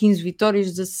 Tem 15 vitórias,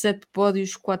 17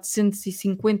 pódios,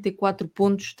 454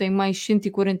 pontos, tem mais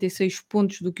 146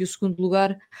 pontos do que o segundo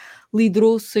lugar,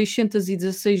 liderou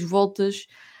 616 voltas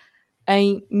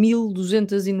em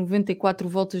 1294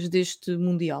 voltas deste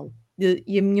Mundial.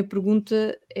 E a minha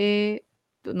pergunta é,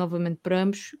 novamente para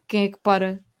ambos, quem é que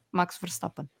para Max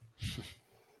Verstappen?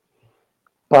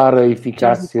 Para a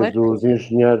eficácia dos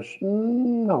engenheiros,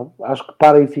 não. Acho que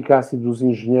para a eficácia dos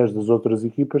engenheiros das outras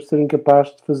equipas serem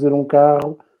capazes de fazer um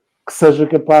carro que seja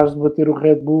capaz de bater o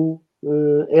Red Bull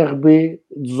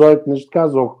RB18, neste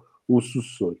caso, ou o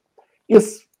sucessor.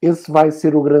 Esse vai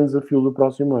ser o grande desafio do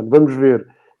próximo ano. Vamos ver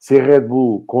se a Red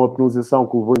Bull, com a penalização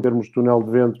que levou em termos de túnel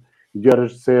de vento e de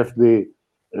horas de CFD,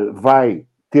 vai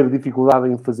ter dificuldade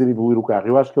em fazer evoluir o carro.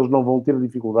 Eu acho que eles não vão ter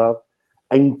dificuldade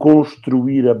em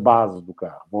construir a base do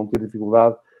carro. Vão ter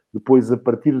dificuldade depois, a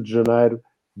partir de janeiro,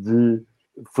 de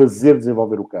fazer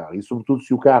desenvolver o carro. E, sobretudo,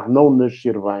 se o carro não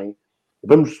nascer bem,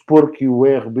 vamos supor que o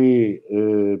RB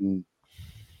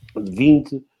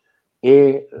 20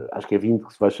 acho que é 20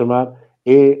 que se vai chamar,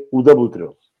 é o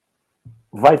W13.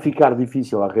 Vai ficar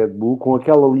difícil à Red Bull, com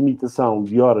aquela limitação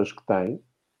de horas que tem,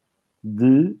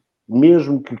 de,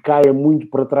 mesmo que caia muito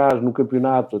para trás no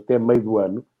campeonato até meio do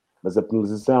ano, mas a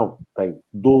penalização tem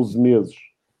 12 meses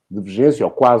de vigência,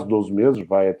 ou quase 12 meses,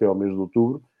 vai até ao mês de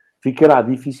outubro, ficará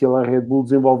difícil a Red Bull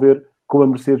desenvolver, como a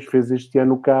Mercedes fez este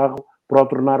ano, o carro para o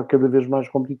tornar cada vez mais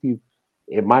competitivo.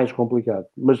 É mais complicado.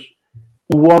 Mas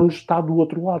o ónus está do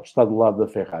outro lado, está do lado da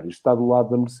Ferrari, está do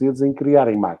lado da Mercedes, em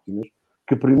criarem máquinas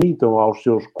que permitam aos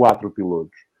seus 4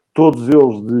 pilotos, todos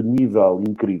eles de nível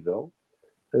incrível,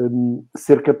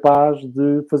 ser capaz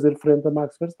de fazer frente a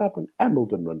Max Verstappen.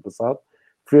 Hamilton, no ano passado,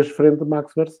 fez frente a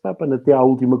Max Verstappen até à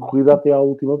última corrida, até à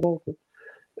última volta.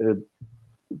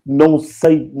 Não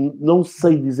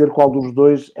sei dizer qual dos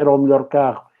dois era o melhor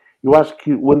carro. Eu acho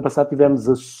que o ano passado tivemos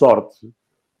a sorte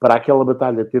para aquela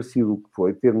batalha ter sido o que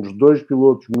foi, termos 2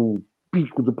 pilotos num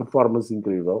pico de performance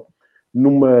incrível,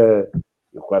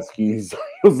 eu quase quis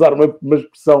usar uma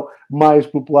expressão mais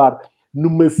popular,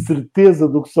 numa certeza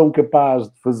do que são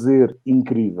capazes de fazer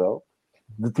incrível,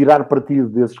 de tirar partido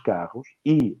desses carros,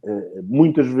 e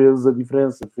muitas vezes a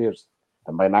diferença fez-se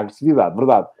também na agressividade,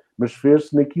 verdade, mas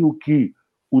fez-se naquilo que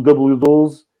o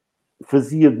W12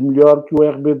 fazia de melhor que o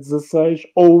RB16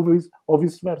 ou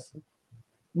vice-versa.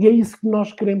 E é isso que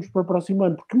nós queremos para o próximo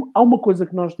ano, porque há uma coisa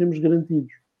que nós temos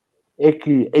garantidos, é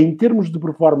que, em termos de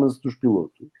performance dos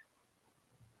pilotos,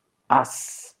 há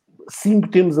 5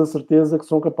 temos a certeza que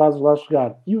são capazes de lá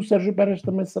chegar. E o Sérgio Pérez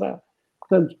também será.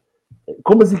 Portanto,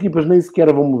 como as equipas nem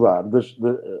sequer vão mudar,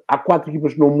 há 4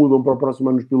 equipas que não mudam para o próximo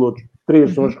ano os pilotos,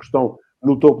 3 são as que estão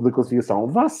no topo da classificação.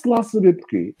 Vá-se lá saber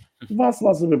porquê.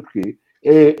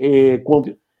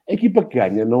 A equipa que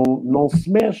ganha não se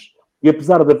mexe. E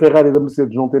apesar da Ferrari e da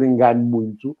Mercedes não terem ganho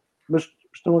muito, mas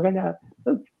estão a ganhar.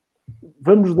 Portanto,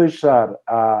 vamos deixar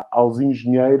aos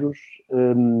engenheiros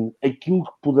aquilo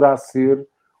que poderá ser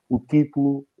o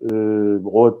título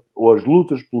ou as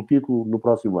lutas pelo título no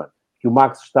próximo ano. Que o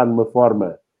Max está numa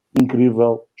forma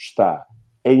incrível, está.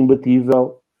 É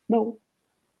imbatível? Não.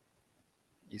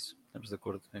 Isso, estamos de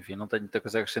acordo. Enfim, não tenho muita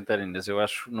coisa a acrescentar ainda. Eu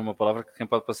acho, numa palavra, que quem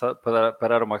pode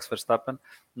parar o Max Verstappen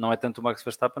não é tanto o Max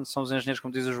Verstappen, são os engenheiros,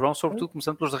 como diz o João, sobretudo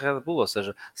começando pelos da Red Bull. Ou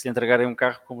seja, se lhe entregarem um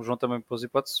carro, como o João também pôs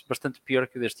hipótese, bastante pior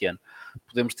que o deste ano.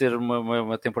 Podemos ter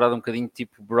uma temporada um bocadinho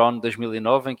tipo Brown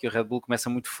 2009, em que o Red Bull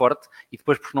começa muito forte e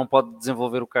depois, porque não pode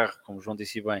desenvolver o carro, como o João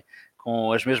disse bem,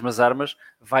 com as mesmas armas,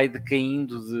 vai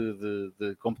decaindo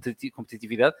de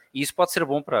competitividade, e isso pode ser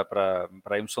bom para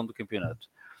a emoção do campeonato.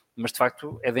 Mas de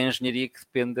facto é da engenharia que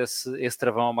depende esse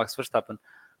travão ao Max Verstappen,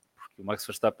 porque o Max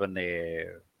Verstappen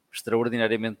é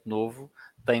extraordinariamente novo,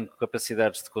 tem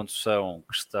capacidades de condução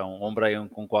que ombreiam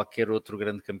com qualquer outro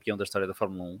grande campeão da história da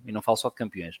Fórmula 1, e não falo só de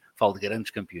campeões, falo de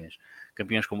grandes campeões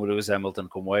como o Lewis Hamilton,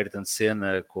 como o Ayrton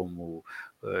Senna, como,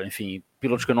 enfim,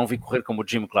 pilotos que eu não vi correr, como o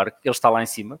Jim Clark. Ele está lá em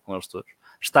cima, com eles todos,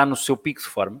 está no seu pico de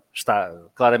forma, está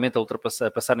claramente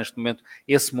a passar neste momento,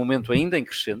 esse momento ainda em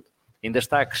crescente, ainda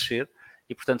está a crescer,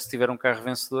 e portanto, se tiver um carro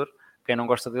vencedor, quem não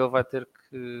gosta dele vai ter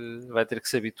que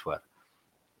se habituar.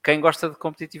 Quem gosta de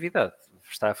competitividade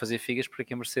está a fazer figas para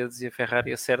que a Mercedes e a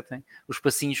Ferrari acertem os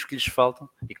passinhos que lhes faltam,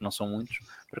 e que não são muitos,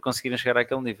 para conseguirem chegar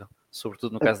àquele nível.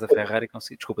 Sobretudo no caso da Ferrari.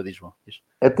 Desculpa, diz, João.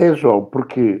 Até, João,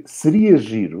 porque seria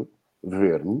giro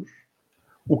vermos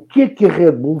o que é que a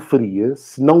Red Bull faria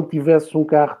se não tivesse um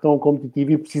carro tão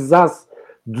competitivo e precisasse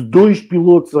de 2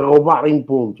 pilotos a roubarem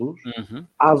pontos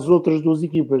às outras 2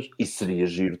 equipas. E seria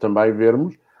giro também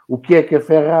vermos o que é que a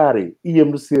Ferrari e a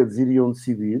Mercedes iriam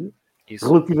decidir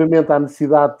relativamente à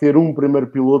necessidade de ter um primeiro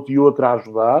piloto e outro a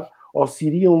ajudar, ou se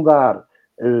iriam dar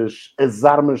as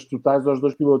armas totais aos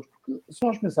 2 pilotos. Porque, se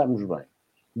nós pensarmos bem,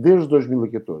 desde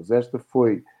 2014, esta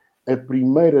foi a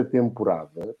primeira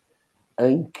temporada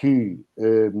em que,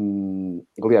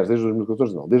 aliás, desde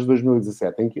 2014 não, desde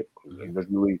 2017, em que em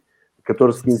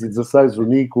 2014, 15 e 16, o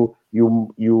Nico e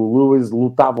o Lewis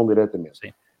lutavam diretamente.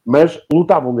 Sim. Mas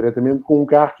lutavam diretamente com um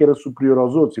carro que era superior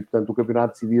aos outros e, portanto, o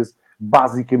campeonato decidia-se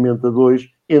basicamente a 2,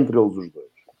 entre eles os 2.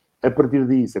 A partir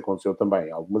disso aconteceu também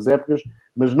em algumas épocas,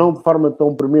 mas não de forma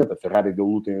tão premente. A Ferrari deu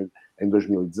luta em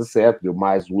 2017, deu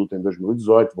mais luta em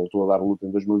 2018, voltou a dar luta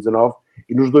em 2019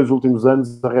 e nos 2 últimos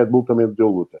anos a Red Bull também deu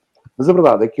luta. Mas a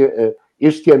verdade é que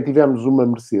este ano tivemos uma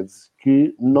Mercedes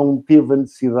que não teve a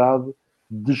necessidade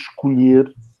de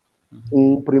escolher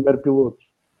um primeiro piloto.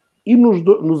 E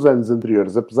nos anos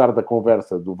anteriores, apesar da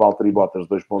conversa do Valtteri Bottas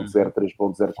 2.0,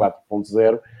 3.0,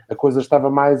 4.0, a coisa estava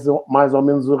mais ou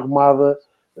menos arrumada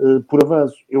por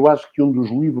avanço. Eu acho que um dos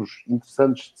livros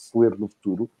interessantes de se ler no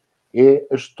futuro é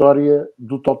a história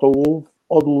do Toto Wolff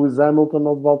ou do Lewis Hamilton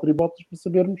ou do Valtteri Bottas, para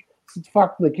sabermos se de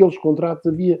facto naqueles contratos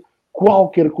havia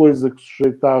qualquer coisa que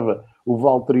sujeitava o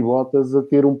Valtteri Bottas a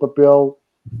ter um papel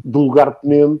de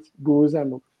lugartenente do Lewis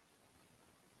Hamilton.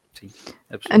 Sim,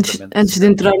 antes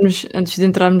de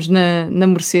entrarmos na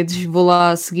Mercedes, vou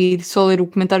lá a seguir só ler o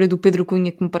comentário do Pedro Cunha,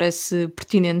 que me parece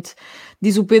pertinente.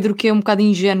 Diz o Pedro que é um bocado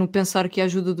ingênuo pensar que a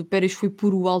ajuda do Pérez foi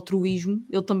puro altruísmo.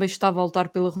 Ele também estava a lutar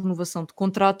pela renovação de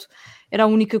contrato, era a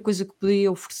única coisa que podia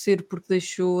oferecer, porque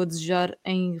deixou a desejar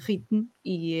em ritmo,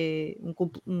 e é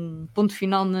um ponto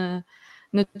final na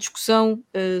discussão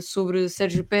sobre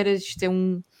Sérgio Pérez. Isto é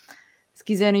se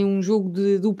quiserem, um jogo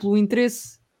de duplo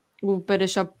interesse. O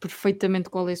Pérez sabe perfeitamente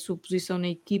qual é a sua posição na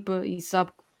equipa e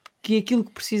sabe que aquilo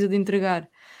que precisa de entregar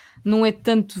não é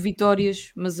tanto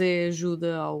vitórias, mas é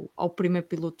ajuda ao primeiro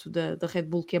piloto da Red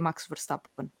Bull, que é Max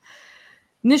Verstappen.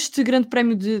 Neste grande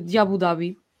prémio de Abu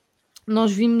Dhabi,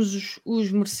 nós vimos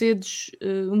os Mercedes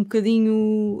um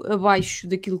bocadinho abaixo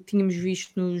daquilo que tínhamos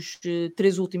visto nos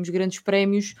 3 últimos grandes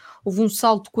prémios. Houve um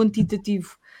salto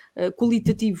qualitativo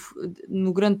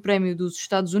no Grande Prémio dos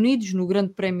Estados Unidos, no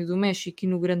Grande Prémio do México e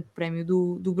no Grande Prémio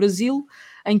do Brasil,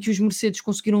 em que os Mercedes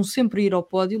conseguiram sempre ir ao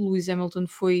pódio. Lewis Hamilton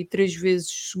foi 3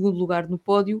 vezes segundo lugar no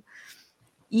pódio,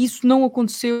 e isso não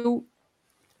aconteceu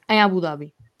em Abu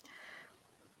Dhabi.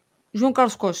 João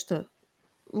Carlos Costa,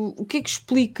 o que é que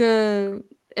explica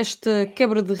esta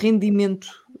quebra de rendimento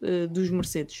dos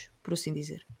Mercedes, por assim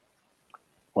dizer?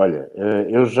 Olha,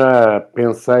 eu já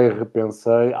pensei,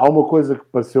 repensei. Há uma coisa que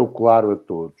pareceu claro a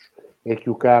todos, é que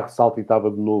o carro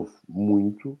saltitava de novo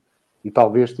muito e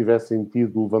talvez tivessem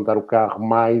tido de levantar o carro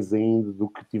mais ainda do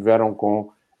que tiveram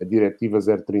com a Diretiva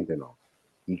 039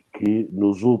 e que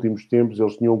nos últimos tempos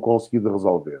eles tinham conseguido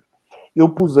resolver. Eu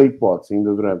pus a hipótese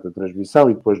ainda durante a transmissão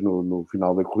e depois no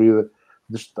final da corrida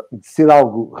de ser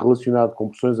algo relacionado com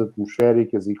pressões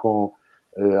atmosféricas e com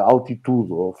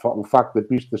altitude, ou o facto da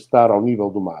pista estar ao nível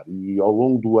do mar. E ao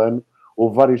longo do ano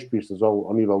houve várias pistas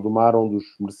ao nível do mar onde os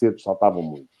Mercedes saltavam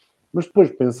muito. Mas depois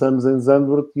pensamos em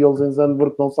Zandvoort e eles em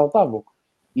Zandvoort não saltavam.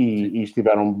 E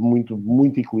estiveram muito,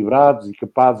 muito equilibrados e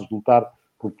capazes de lutar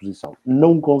por posição.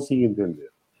 Não consigo entender.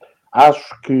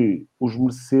 Acho que os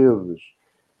Mercedes...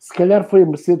 Se calhar foi a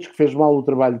Mercedes que fez mal o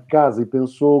trabalho de casa e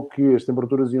pensou que as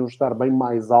temperaturas iam estar bem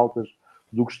mais altas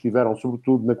do que estiveram,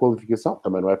 sobretudo na qualificação,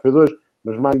 também no F2,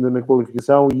 mas mais ainda na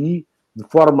qualificação e de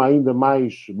forma ainda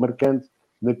mais marcante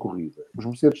na corrida. Os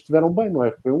Mercedes estiveram bem no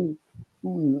FP1,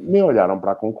 nem olharam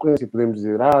para a concorrência, podemos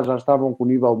dizer, já estavam com o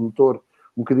nível de motor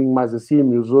um bocadinho mais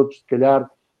acima e os outros, se calhar,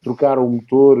 trocaram o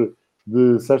motor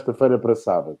de sexta-feira para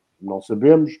sábado. Não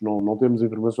sabemos, não temos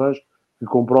informações que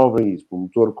comprovem isso, o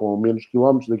motor com menos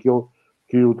quilómetros daquele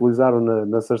que utilizaram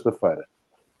na sexta-feira.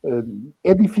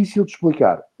 É difícil de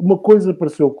explicar. Uma coisa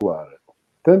pareceu clara.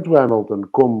 Tanto Hamilton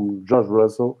como George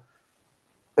Russell,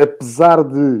 apesar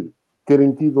de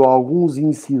terem tido alguns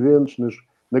incidentes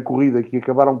na corrida que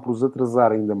acabaram por os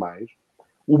atrasar ainda mais,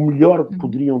 o melhor que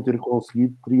poderiam ter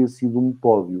conseguido teria sido um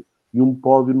pódio. E um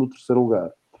pódio no terceiro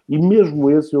lugar. E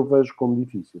mesmo esse eu vejo como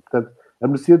difícil. Portanto, a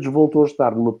Mercedes voltou a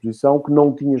estar numa posição que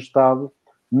não tinha estado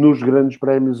nos grandes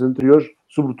prémios anteriores,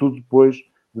 sobretudo depois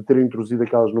de ter introduzido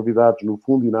aquelas novidades no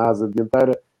fundo e na asa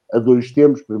dianteira a 2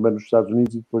 tempos, primeiro nos Estados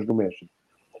Unidos e depois no México.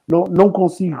 Não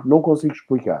consigo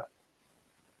explicar.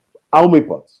 Há uma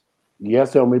hipótese. E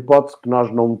essa é uma hipótese que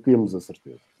nós não temos a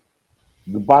certeza.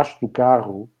 Debaixo do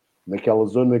carro, naquela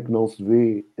zona que não se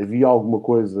vê, havia alguma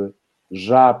coisa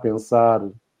já a pensar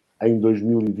em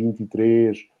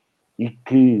 2023 e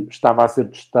que estava a ser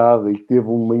testada e que teve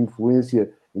uma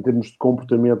influência em termos de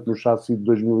comportamento no chassi de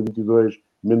 2022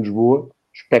 menos boa,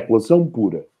 especulação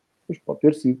pura. Mas pode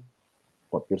ter sido.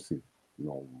 Pode ter sido.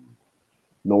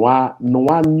 Não há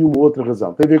nenhuma outra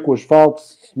razão. Tem a ver com o asfalto,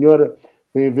 senhora,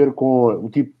 tem a ver com o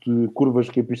tipo de curvas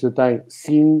que a pista tem,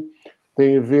 sim,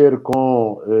 tem a ver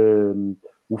com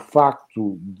o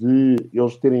facto de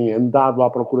eles terem andado à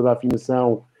procura da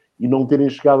afinação e não terem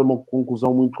chegado a uma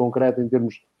conclusão muito concreta em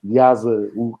termos de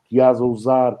asa, o que asa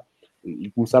usar,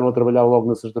 e começaram a trabalhar logo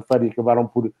na sexta-feira e acabaram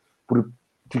por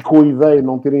ficou a ideia de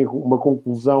não terem uma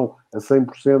conclusão a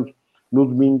 100% no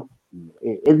domingo.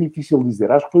 É difícil dizer.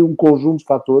 Acho que foi um conjunto de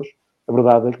fatores. A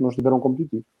verdade é que não estiveram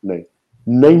competitivos.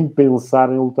 Nem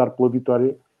pensar em lutar pela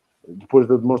vitória depois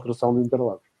da demonstração de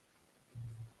Interlagos.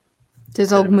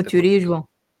 Tens alguma teoria, João?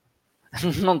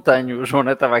 Não tenho. O João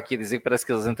Neto estava aqui a dizer que parece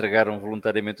que eles entregaram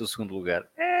voluntariamente o segundo lugar.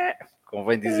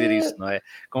 Convém dizer isso, não é?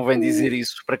 Convém dizer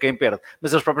isso para quem perde.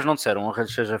 Mas eles próprios não disseram, honra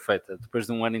lhes seja feita. Depois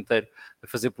de um ano inteiro a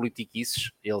fazer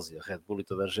politiquices, eles e a Red Bull e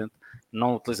toda a gente,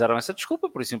 não utilizaram essa desculpa,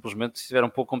 por simplesmente estiveram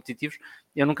pouco competitivos.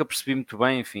 Eu nunca percebi muito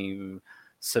bem, enfim,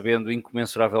 sabendo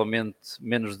incomensuravelmente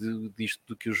menos disto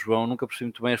do que o João, nunca percebi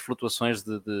muito bem as flutuações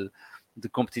de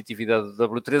competitividade do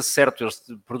W13, certo, eles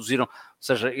produziram, ou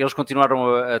seja, eles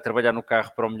continuaram a trabalhar no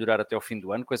carro para o melhorar até ao fim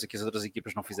do ano, coisa que as outras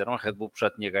equipas não fizeram. A Red Bull já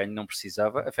tinha ganho, não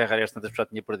precisava, a Ferrari às tantas já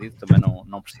tinha perdido, também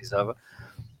não precisava,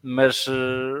 mas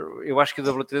eu acho que o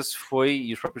W13 foi,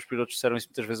 e os próprios pilotos disseram isso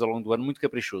muitas vezes ao longo do ano, muito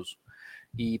caprichoso,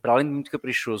 e para além de muito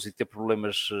caprichoso e ter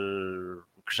problemas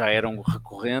que já eram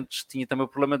recorrentes, tinha também o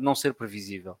problema de não ser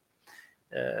previsível.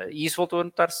 E isso voltou a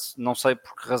notar-se, não sei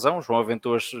por que razão. O João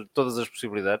aventou todas as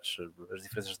possibilidades, as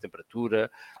diferenças de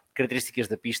temperatura, características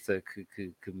da pista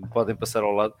que me podem passar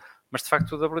ao lado, mas de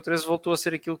facto o W13 voltou a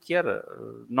ser aquilo que era.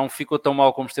 Não ficou tão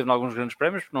mal como esteve em alguns grandes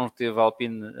prémios, porque não teve a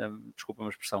Alpine, desculpa a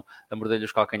expressão, a morder-lhe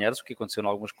os calcanhares, o que aconteceu em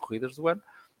algumas corridas do ano,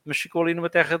 mas ficou ali numa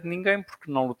terra de ninguém, porque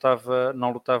não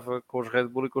lutava com os Red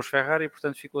Bull e com os Ferrari, e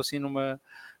portanto ficou assim numa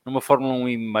Fórmula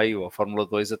 1,5 ou Fórmula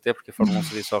 2 até, porque a Fórmula 1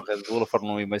 seria só a Red Bull, a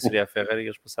Fórmula 1,5 seria a Ferrari e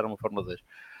eles passaram uma Fórmula 2.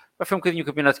 Mas foi um bocadinho o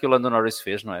campeonato que o Lando Norris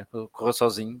fez, não é? Correu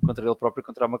sozinho contra ele próprio e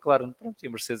contra a McLaren. Pronto, e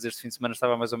a Mercedes este fim de semana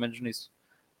estava mais ou menos nisso.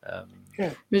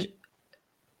 Mas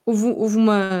houve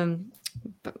uma...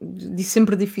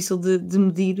 sempre difícil de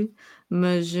medir,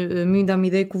 mas a mim dá-me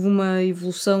ideia que houve uma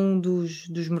evolução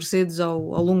dos Mercedes ao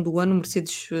longo do ano. O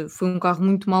Mercedes foi um carro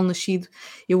muito mal nascido.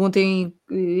 Eu ontem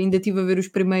ainda estive a ver os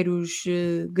primeiros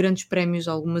grandes prémios,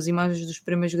 algumas imagens dos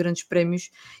primeiros grandes prémios,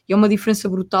 e é uma diferença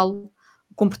brutal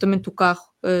o comportamento do carro,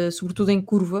 sobretudo em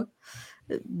curva.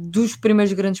 dos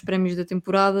primeiros grandes prémios da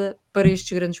temporada para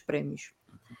estes grandes prémios.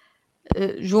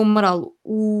 João Amaral,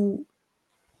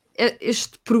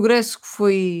 este progresso que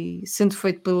foi sendo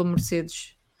feito pela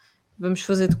Mercedes, vamos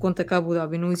fazer de conta que a Abu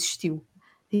Dhabi não existiu,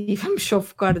 e vamos só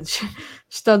focar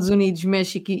Estados Unidos,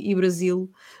 México e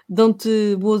Brasil,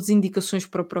 dão-te boas indicações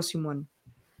para o próximo ano,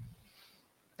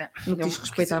 no que diz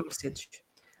respeito à Mercedes.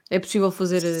 É possível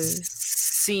fazer...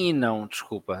 Sim e não,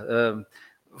 desculpa.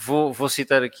 Vou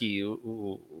citar aqui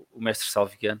o mestre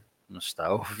Salviano, nos está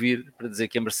a ouvir, para dizer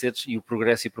que a Mercedes e o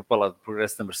progresso e propalado, o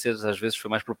progresso da Mercedes às vezes foi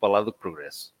mais propalado do que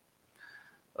progresso.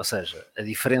 Ou seja, a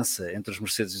diferença entre os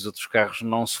Mercedes e os outros carros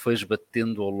não se foi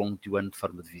esbatendo ao longo do ano de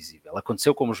forma divisível.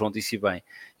 Aconteceu, como o João disse bem,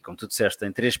 e como tu disseste,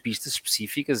 em 3 pistas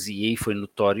específicas, e aí foi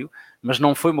notório, mas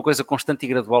não foi uma coisa constante e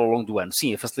gradual ao longo do ano.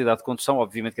 Sim, a facilidade de condução,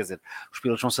 obviamente, quer dizer, os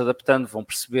pilotos vão se adaptando, vão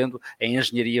percebendo, a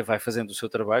engenharia vai fazendo o seu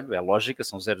trabalho, é lógica,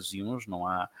 são zeros e uns, não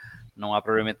há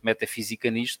propriamente metafísica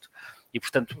nisto, e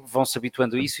portanto vão-se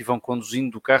habituando a isso e vão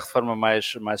conduzindo o carro de forma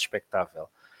mais expectável.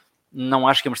 Não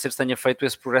acho que a Mercedes tenha feito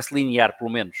esse progresso linear, pelo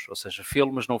menos. Ou seja,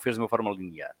 fez-lo, mas não o fez de uma forma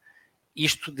linear.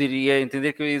 Isto diria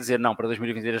entender que eu ia dizer, não, para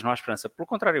 2023 não há esperança. Pelo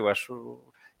contrário,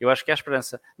 eu acho que há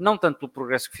esperança. Não tanto pelo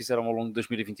progresso que fizeram ao longo de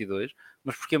 2022,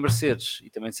 mas porque a Mercedes, e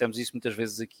também dissemos isso muitas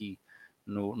vezes aqui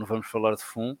no Vamos Falar de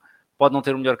FUN, pode não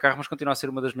ter o melhor carro, mas continua a ser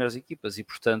uma das melhores equipas. E,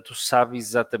 portanto, sabe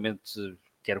exatamente,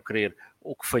 quero crer,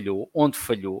 o que falhou, onde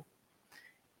falhou,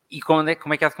 e como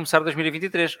é que há de começar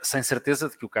 2023? Sem certeza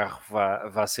de que o carro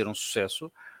vá ser um sucesso,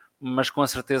 mas com a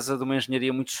certeza de uma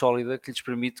engenharia muito sólida que lhes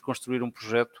permite construir um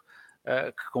projeto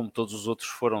que, como todos os outros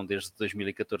foram desde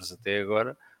 2014 até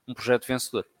agora, um projeto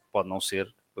vencedor. Pode não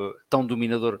ser tão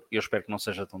dominador, eu espero que não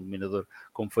seja tão dominador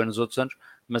como foi nos outros anos,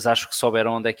 mas acho que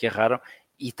souberam onde é que erraram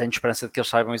e tenho esperança de que eles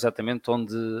saibam exatamente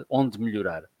onde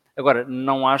melhorar. Agora,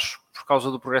 não acho por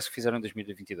causa do progresso que fizeram em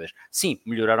 2022. Sim,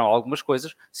 melhoraram algumas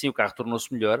coisas, sim, o carro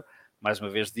tornou-se melhor, mais uma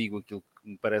vez digo aquilo que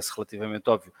me parece relativamente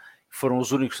óbvio, foram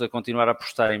os únicos a continuar a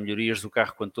apostar em melhorias do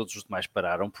carro quando todos os demais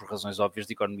pararam, por razões óbvias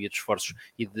de economia de esforços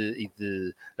e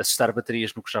de assestar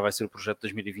baterias no que já vai ser o projeto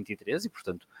de 2023 e,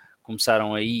 portanto,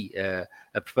 começaram aí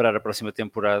a preparar a próxima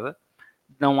temporada.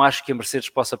 Não acho que a Mercedes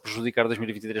possa prejudicar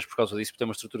 2023 por causa disso, porque tem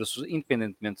uma estrutura,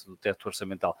 independentemente do teto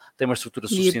orçamental, tem uma estrutura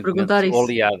suficientemente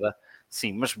oleada.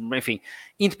 Sim, mas enfim,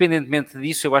 independentemente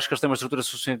disso, eu acho que eles têm uma estrutura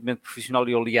suficientemente profissional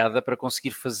e oleada para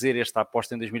conseguir fazer esta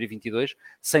aposta em 2022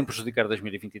 sem prejudicar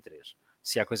 2023.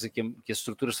 Se há coisa que as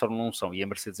estruturas de Fórmula 1 são, e a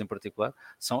Mercedes em particular,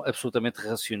 são absolutamente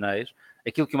racionais.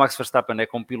 Aquilo que o Max Verstappen é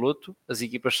como piloto, as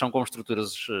equipas são como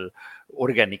estruturas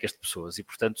orgânicas de pessoas e,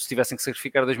 portanto, se tivessem que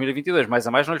sacrificar 2022 mais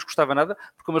a mais, não lhes custava nada,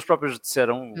 porque como eles próprios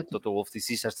disseram, o Toto Wolff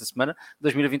disse isso esta semana,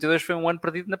 2022 foi um ano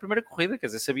perdido na primeira corrida, quer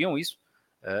dizer, sabiam isso,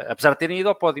 apesar de terem ido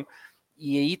ao pódio.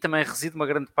 E aí também reside uma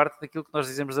grande parte daquilo que nós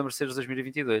dizemos da Mercedes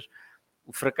 2022.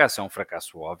 O fracasso é um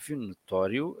fracasso óbvio,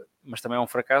 notório, mas também é um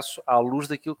fracasso à luz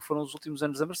daquilo que foram os últimos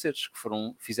anos da Mercedes, que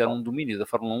fizeram um domínio da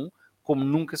Fórmula 1 como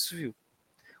nunca se viu.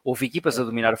 Houve equipas a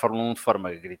dominar a Fórmula 1 de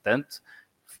forma gritante.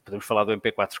 Podemos falar do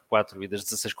MP44 e das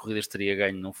 16 corridas que teria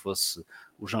ganho não fosse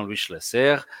o Jean-Louis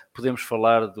Schlesser. Podemos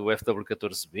falar do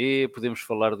FW14B, podemos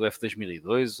falar do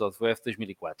F2002 ou do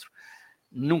F2004.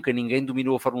 Nunca ninguém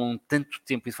dominou a Fórmula 1 tanto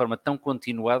tempo e de forma tão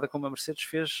continuada como a Mercedes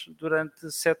fez durante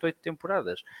 7, 8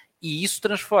 temporadas. E isso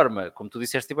transforma, como tu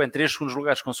disseste bem, 3 segundos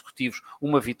lugares consecutivos,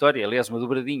 uma vitória, aliás, uma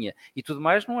dobradinha e tudo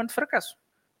mais, num ano de fracasso.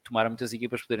 Tomara muitas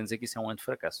equipas poderem dizer que isso é um ano de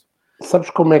fracasso. Sabes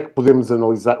como é que podemos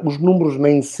analisar? Os números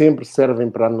nem sempre servem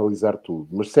para analisar tudo,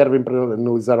 mas servem para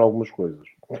analisar algumas coisas.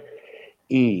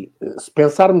 E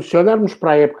se olharmos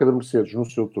para a época da Mercedes no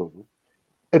seu todo,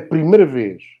 a primeira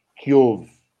vez que houve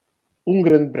um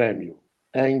grande prémio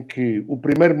em que o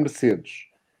primeiro Mercedes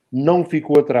não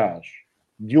ficou atrás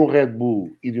de um Red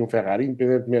Bull e de um Ferrari,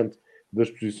 independentemente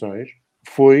das posições,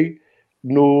 foi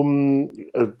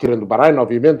tirando o Bahrein,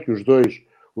 obviamente, que os dois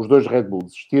Red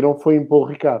Bulls existiram, foi em Paul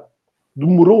Ricard.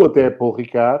 Demorou até a Paul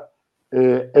Ricard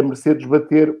a Mercedes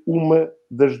bater uma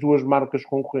das duas marcas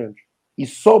concorrentes. E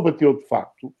só bateu, de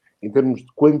facto, em termos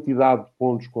de quantidade de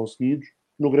pontos conseguidos,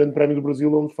 no Grande Prémio do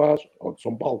Brasil, ou de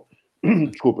São Paulo,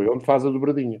 desculpa, onde faz a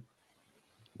dobradinha.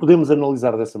 Podemos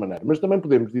analisar dessa maneira, mas também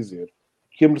podemos dizer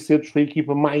que a Mercedes foi a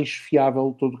equipa mais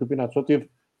fiável de todo o campeonato. Só teve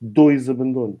 2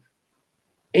 abandonos.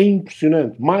 É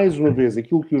impressionante. Mais uma vez,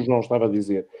 aquilo que o João estava a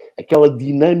dizer, aquela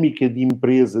dinâmica de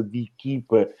empresa, de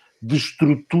equipa, de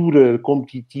estrutura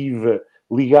competitiva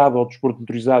ligada ao desporto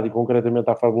motorizado e concretamente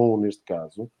à Fórmula 1 neste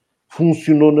caso,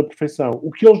 funcionou na perfeição.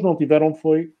 O que eles não tiveram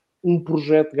foi um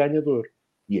projeto ganhador.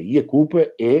 E aí a culpa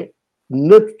é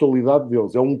na totalidade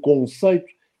deles. É um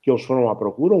conceito que eles foram à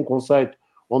procura, um conceito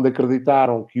onde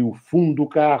acreditaram que o fundo do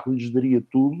carro lhes daria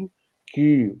tudo,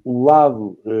 que o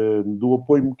lado do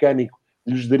apoio mecânico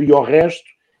lhes daria o resto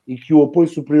e que o apoio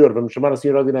superior, vamos chamar assim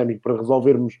aerodinâmico, para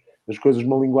resolvermos as coisas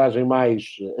numa linguagem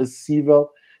mais acessível,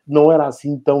 não era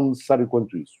assim tão necessário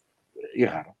quanto isso.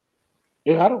 Erraram.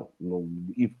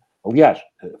 Aliás,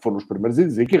 foram os primeiros a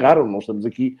dizer que erraram. Não estamos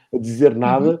aqui a dizer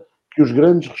nada que os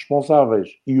grandes responsáveis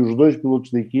e os 2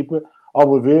 pilotos da equipa,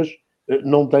 alguma vez,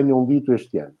 não tenham dito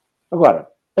este ano. Agora,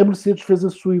 a Mercedes fez a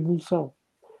sua evolução.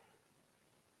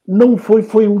 Não foi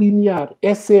linear.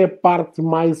 Essa é a parte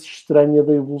mais estranha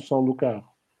da evolução do carro.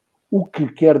 O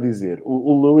que quer dizer?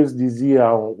 O Lewis dizia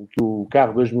que o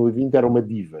carro 2020 era uma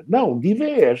diva. Não, diva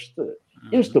é esta.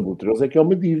 Este Abutre é que é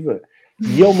uma diva.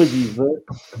 E é uma diva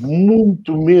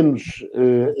muito menos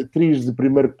atriz de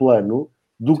primeiro plano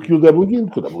do que o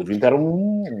W20, porque o W20 era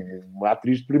uma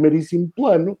atriz de primeiríssimo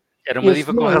plano. Era uma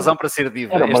diva com razão para ser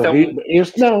diva.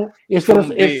 Este não. Este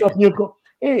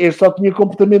só tinha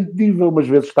comportamento de diva. Umas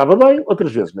vezes estava bem,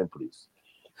 outras vezes nem por isso.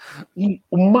 E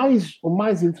o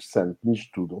mais interessante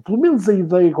nisto tudo, ou pelo menos a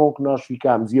ideia com que nós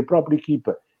ficámos, e a própria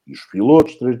equipa e os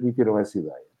pilotos transmitiram essa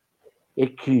ideia, é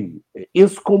que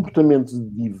esse comportamento de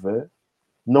diva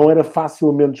não era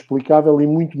facilmente explicável e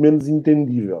muito menos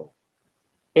entendível.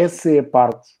 Essa é a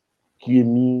parte que a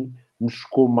mim me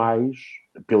chocou mais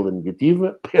pela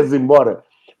negativa, pese embora,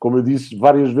 como eu disse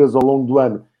várias vezes ao longo do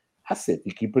ano, há 7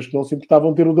 equipas que não se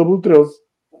importavam ter o W13.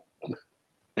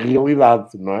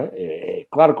 Realidade, não é? É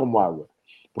claro como água.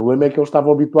 O problema é que eles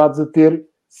estavam habituados a ter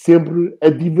sempre a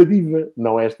diva,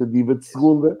 não esta diva de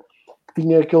segunda, que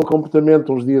tinha aquele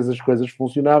comportamento, uns dias as coisas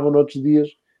funcionavam, noutros dias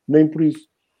nem por isso.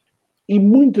 E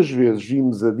muitas vezes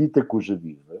vimos a dita cuja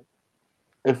diva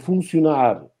a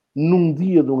funcionar num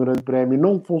dia de um grande prémio,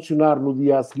 não funcionar no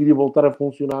dia a seguir e voltar a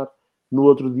funcionar no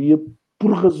outro dia,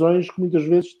 por razões que muitas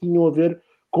vezes tinham a ver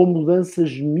com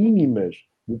mudanças mínimas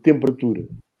de temperatura.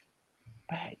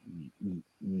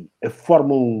 E a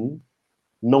Fórmula 1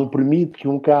 não permite que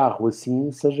um carro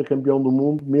assim seja campeão do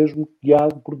mundo, mesmo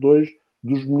guiado por 2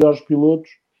 dos melhores pilotos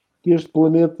que este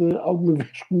planeta alguma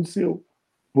vez conheceu.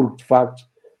 Porque, de facto,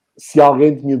 se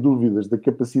alguém tinha dúvidas da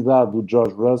capacidade do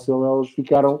George Russell, elas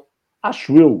ficaram,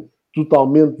 acho eu,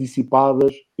 totalmente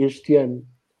dissipadas este ano.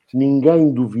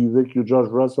 Ninguém duvida que o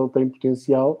George Russell tem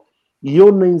potencial e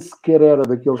eu nem sequer era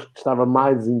daqueles que estava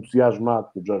mais entusiasmado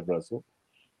com o George Russell.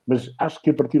 Mas acho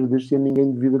que a partir deste ano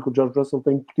ninguém duvida que o George Russell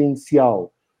tem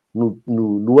potencial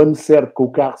no ano certo, com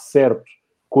o carro certo,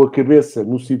 com a cabeça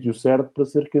no sítio certo para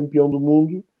ser campeão do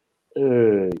mundo.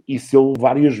 E se ele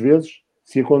várias vezes,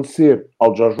 se acontecer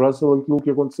ao George Russell aquilo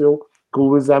que aconteceu com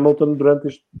o Lewis Hamilton durante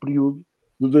este período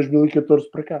de 2014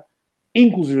 para cá.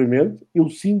 Inclusivamente, eu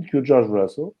sinto que o George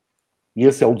Russell, e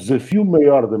esse é o desafio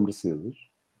maior da Mercedes,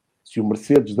 se o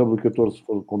Mercedes W14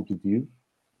 for competitivo,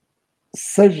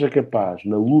 seja capaz,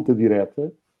 na luta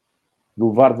direta, de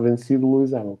levar de vencido o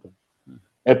Lewis Hamilton.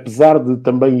 Apesar de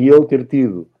também ele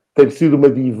ter sido uma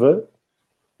diva,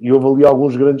 e houve ali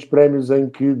alguns grandes prémios em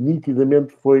que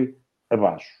nitidamente foi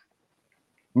abaixo.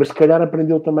 Mas se calhar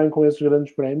aprendeu também com esses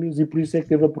grandes prémios e por isso é que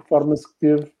teve a performance que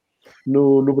teve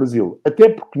no Brasil. Até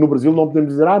porque no Brasil não podemos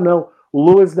dizer, não, o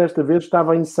Lewis desta vez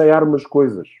estava a ensaiar umas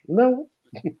coisas. Não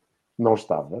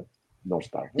estava.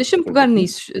 Deixa-me pegar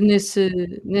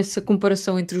nessa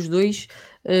comparação entre os dois,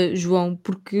 João,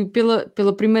 porque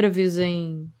pela primeira vez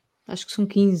em, acho que são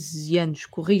 15 anos,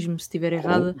 corrijo-me se estiver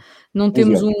errada, não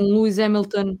temos um Lewis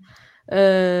Hamilton,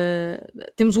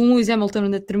 temos um Lewis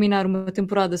Hamilton a terminar uma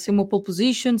temporada sem uma pole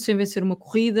position, sem vencer uma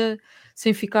corrida,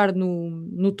 sem ficar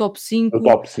no top 5. No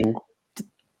top 5.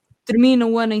 Termina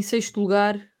o ano em 6º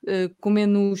lugar, com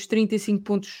menos 35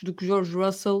 pontos do que George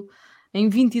Russell. Em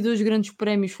 22 grandes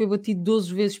prémios foi batido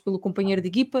 12 vezes pelo companheiro de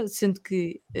equipa, sendo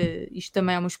que isto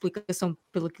também é uma explicação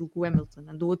pelo aquilo que o Hamilton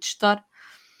andou a testar.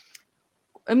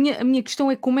 A minha questão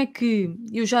é como é que,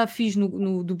 eu já fiz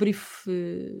no debrief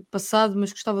passado,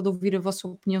 mas gostava de ouvir a vossa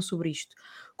opinião sobre isto.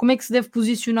 Como é que se deve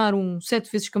posicionar um 7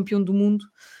 vezes campeão do mundo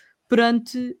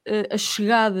perante a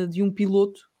chegada de um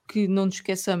piloto que, não nos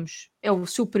esqueçamos, é o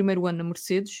seu primeiro ano na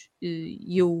Mercedes,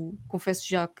 e eu confesso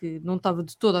já que não estava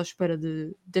de toda à espera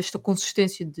desta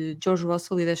consistência de George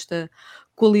Russell e desta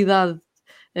qualidade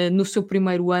no seu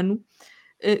primeiro ano.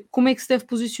 Como é que se deve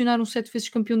posicionar um 7 vezes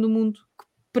campeão do mundo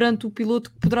perante o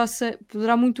piloto que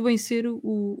poderá muito bem ser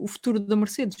o futuro da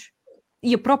Mercedes?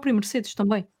 E a própria Mercedes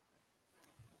também.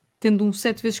 Tendo um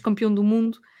 7 vezes campeão do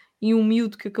mundo e um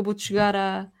miúdo que acabou de chegar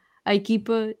à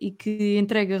equipa e que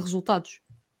entrega resultados.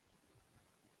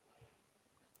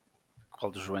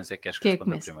 Qual dos Joões é que queres que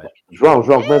responda primeiro? João,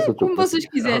 começa tu. Como vocês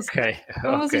quiserem.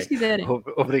 Como vocês quiserem.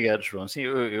 Obrigado, João. Sim,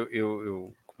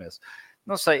 eu começo.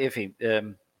 Não sei, enfim,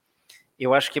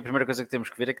 Eu acho que a primeira coisa que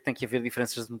temos que ver é que tem que haver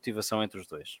diferenças de motivação entre os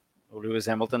dois. O Lewis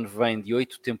Hamilton vem de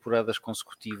 8 temporadas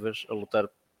consecutivas a lutar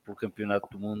pelo campeonato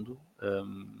do mundo,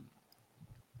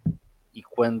 e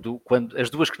quando as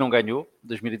duas que não ganhou,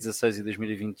 2016 e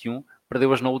 2021,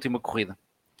 perdeu-as na última corrida.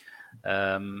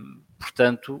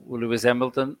 Portanto, o Lewis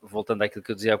Hamilton, voltando àquilo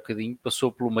que eu dizia há bocadinho,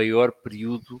 passou pelo maior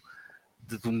período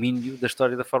de domínio da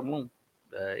história da Fórmula 1.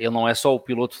 Ele não é só o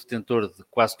piloto detentor de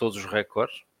quase todos os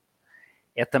recordes,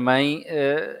 é também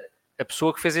a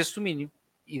pessoa que fez esse domínio.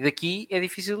 E daqui é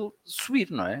difícil subir,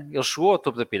 não é? Ele chegou ao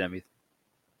topo da pirâmide.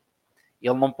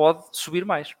 Ele não pode subir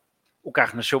mais. O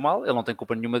carro nasceu mal, ele não tem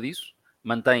culpa nenhuma disso,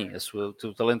 mantém o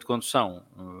seu talento de condução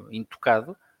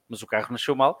intocado, mas o carro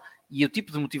nasceu mal e o tipo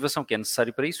de motivação que é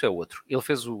necessário para isso é outro. Ele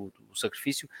fez o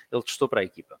sacrifício, ele testou para a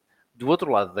equipa. Do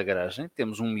outro lado da garagem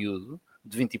temos um miúdo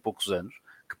de 20 e poucos anos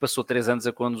que passou 3 anos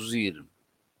a conduzir,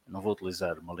 não vou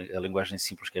utilizar a linguagem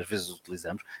simples que às vezes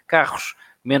utilizamos, carros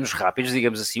menos rápidos,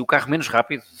 digamos assim, o carro menos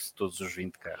rápido de todos os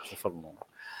 20 carros da Fórmula 1.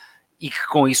 E que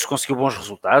com isso conseguiu bons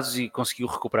resultados e conseguiu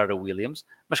recuperar a Williams,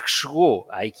 mas que chegou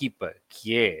à equipa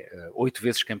que é 8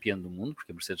 vezes campeã do mundo,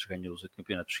 porque a Mercedes ganhou os 8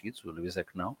 campeonatos seguidos, o Lewis é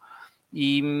que não,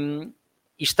 e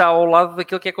está ao lado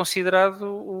daquilo que é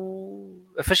considerado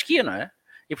a fasquia, não é?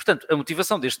 E, portanto, a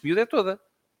motivação deste miúdo é toda.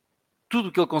 Tudo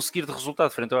o que ele conseguir de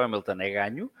resultado frente ao Hamilton é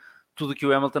ganho, tudo o que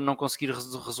o Hamilton não conseguir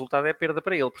de resultado é perda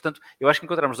para ele. Portanto, eu acho que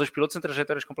encontramos dois pilotos em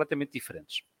trajetórias completamente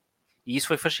diferentes. E isso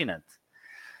foi fascinante.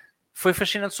 Foi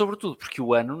fascinante sobretudo porque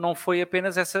o ano não foi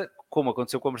apenas essa, como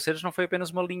aconteceu com a Mercedes, não foi apenas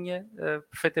uma linha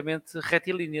perfeitamente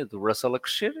retilínea, do Russell a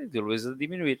crescer e do Lewis a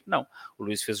diminuir. Não, o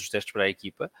Lewis fez os testes para a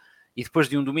equipa e depois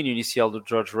de um domínio inicial do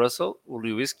George Russell, o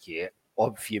Lewis, que é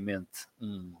obviamente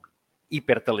um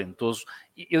hiper talentoso,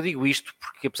 eu digo isto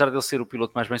porque apesar de ele ser o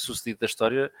piloto mais bem sucedido da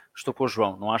história, estou com o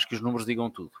João, não acho que os números digam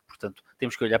tudo, portanto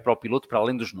temos que olhar para o piloto para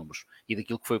além dos números e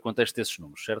daquilo que foi o contexto desses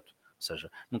números, certo? Ou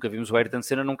seja, nunca vimos o Ayrton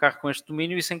Senna num carro com este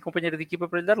domínio e sem companheiro de equipa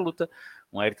para lhe dar luta.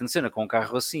 Um Ayrton Senna com um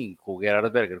carro assim, com o Gerhard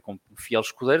Berger como fiel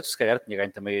escudeiro, se calhar tinha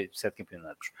ganho também 7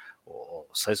 campeonatos, ou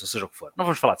 6, ou seja o que for. Não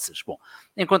vamos falar de 6. Bom,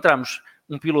 encontramos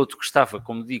um piloto que estava,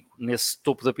 como digo, nesse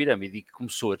topo da pirâmide e que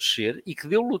começou a descer e que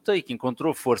deu luta e que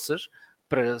encontrou forças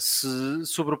para se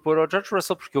sobrepor ao George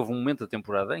Russell, porque houve um momento da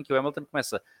temporada em que o Hamilton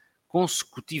começa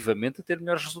consecutivamente a ter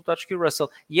melhores resultados que o Russell.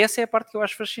 E essa é a parte que eu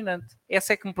acho fascinante.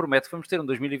 Essa é que me promete que vamos ter um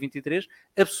 2023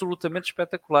 absolutamente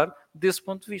espetacular desse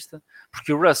ponto de vista.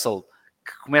 Porque o Russell,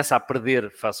 que começa a perder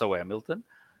face ao Hamilton,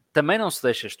 também não se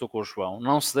deixa, estou com o João,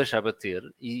 não se deixa abater.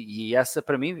 E essa,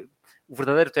 para mim, o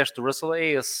verdadeiro teste do Russell é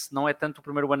esse. Não é tanto o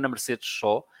primeiro ano na Mercedes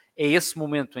só, é esse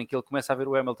momento em que ele começa a ver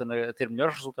o Hamilton a ter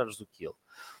melhores resultados do que ele.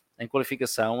 Em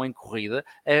qualificação, em corrida,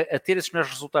 a ter esses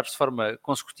melhores resultados de forma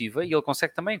consecutiva e ele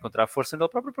consegue também encontrar força nele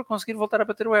próprio para conseguir voltar a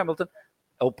bater o Hamilton,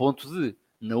 ao ponto de,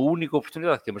 na única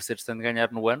oportunidade que a Mercedes tem de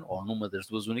ganhar no ano, ou numa das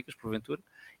duas únicas, porventura,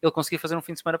 ele conseguir fazer um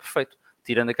fim de semana perfeito,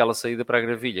 tirando aquela saída para a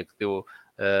gravilha que deu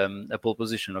a pole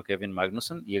position ao Kevin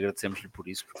Magnussen, e agradecemos-lhe por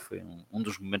isso, porque foi um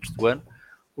dos momentos do ano.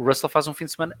 O Russell faz um fim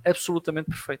de semana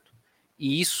absolutamente perfeito.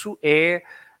 E isso é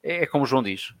como o João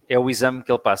diz, é o exame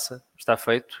que ele passa, está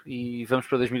feito e vamos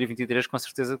para 2023 com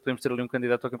certeza que podemos ter ali um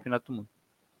candidato ao Campeonato do Mundo.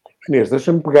 Inês,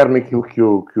 deixa-me pegar naquilo que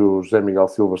o José Miguel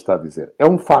Silva está a dizer. É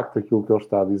um facto aquilo que ele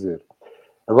está a dizer.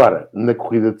 Agora, na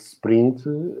corrida de sprint,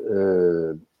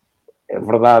 é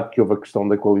verdade que houve a questão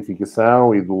da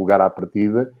qualificação e do lugar à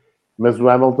partida, mas o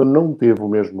Hamilton não teve o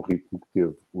mesmo ritmo que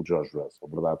teve o George Russell,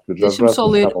 verdade? Porque o George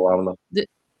Russell estava lá ou não?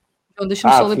 Então,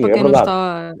 deixa-me só ler para quem não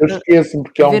está... Eu esqueço-me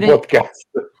porque há um podcast.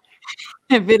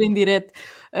 A ver em direto.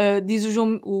 Diz o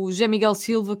José Miguel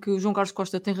Silva que o João Carlos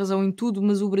Costa tem razão em tudo,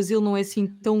 mas o Brasil não é assim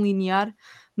tão linear,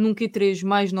 num Q3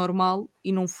 mais normal,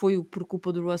 e não foi por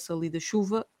culpa do Russell e da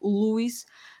chuva. O Lewis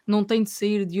não tem de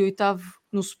sair de 8º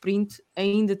no sprint,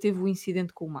 ainda teve o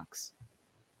incidente com o Max.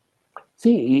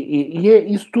 Sim,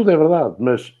 isso tudo é verdade,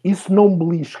 mas isso não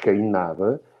belisca em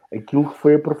nada aquilo que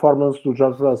foi a performance do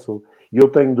George Russell. E eu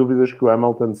tenho dúvidas que o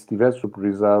Hamilton se tivesse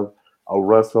superiorizado ao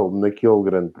Russell naquele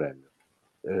grande prémio.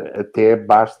 Até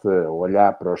basta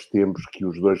olhar para os tempos que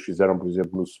os dois fizeram, por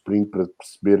exemplo, no sprint, para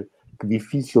perceber que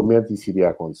dificilmente isso iria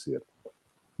acontecer.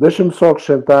 Deixa-me só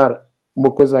acrescentar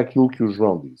uma coisa àquilo que o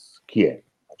João disse, que é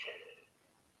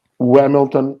o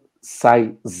Hamilton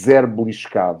sai zero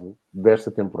beliscado desta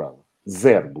temporada.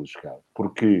 Zero beliscado.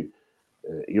 Porque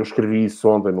eu escrevi isso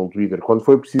ontem num Twitter, quando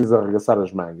foi preciso arregaçar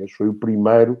as mangas, foi o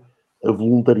primeiro a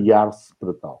voluntariar-se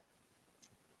para tal.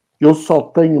 Eu só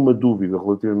tenho uma dúvida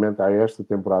relativamente a esta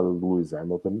temporada de Lewis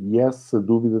Hamilton, e essa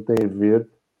dúvida tem a ver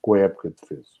com a época de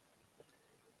defesa.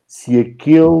 Se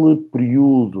aquele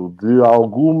período de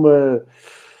alguma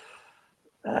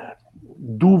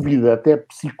dúvida até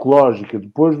psicológica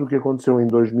depois do que aconteceu em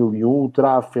 2001 o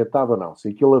terá afetado ou não. Se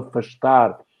aquele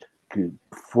afastar que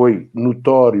foi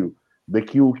notório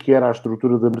daquilo que era a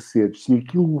estrutura da Mercedes, se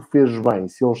aquilo o fez bem,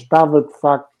 se ele estava de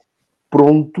facto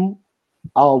pronto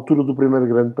à altura do primeiro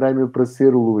grande prémio para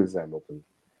ser o Lewis Hamilton.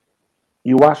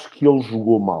 Eu acho que ele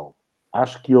jogou mal.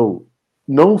 Acho que ele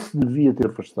não se devia ter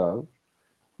afastado.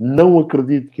 Não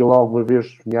acredito que ele alguma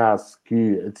vez sonhasse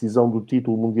que a decisão do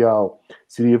título mundial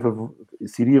se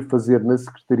iria fazer na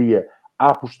Secretaria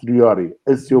a posteriori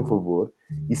a seu favor.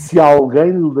 E se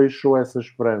alguém lhe deixou essa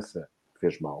esperança,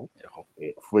 fez mal.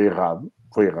 Foi errado.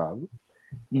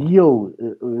 E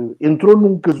ele entrou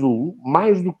num casulo,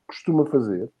 mais do que costuma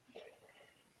fazer,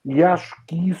 e acho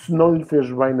que isso não lhe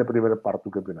fez bem na primeira parte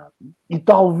do campeonato. E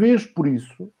talvez por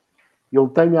isso ele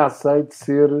tenha aceito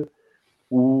ser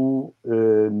o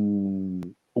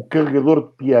carregador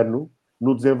de piano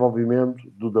no desenvolvimento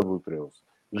do W13,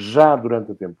 já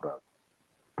durante a temporada.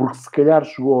 Porque se calhar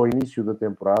chegou ao início da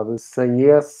temporada sem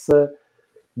essa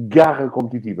garra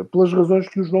competitiva, pelas razões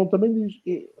que o João também diz.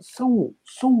 São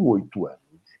 8 anos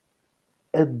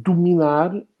a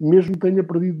dominar, mesmo que tenha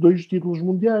perdido 2 títulos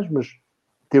mundiais, mas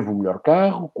teve o melhor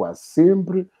carro, quase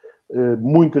sempre,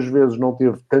 muitas vezes não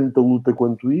teve tanta luta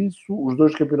quanto isso. Os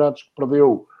 2 campeonatos que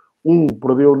perdeu,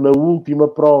 perdeu na última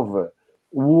prova,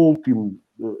 o último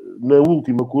na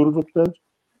última curva, portanto,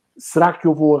 será que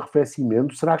houve um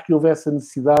arrefecimento? Será que houve essa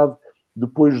necessidade,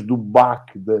 depois do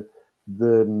baque,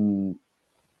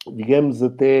 digamos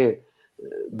até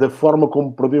da forma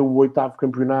como perdeu o 8º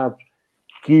campeonato,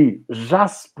 que já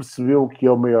se percebeu que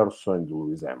é o maior sonho do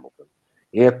Lewis Hamilton?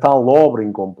 É a tal obra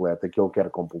incompleta que ele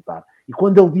quer completar. E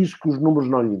quando ele diz que os números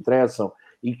não lhe interessam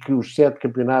e que os 7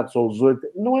 campeonatos ou os 8...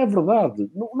 Não é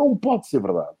verdade. Não pode ser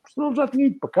verdade. Porque senão ele já tinha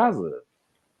ido para casa.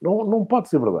 Não pode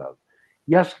ser verdade.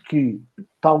 E acho que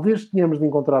talvez tenhamos de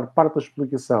encontrar parte da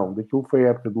explicação daquilo que foi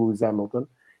a época do Lewis Hamilton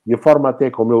e a forma até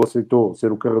como ele aceitou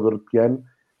ser o carregador de piano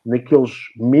naqueles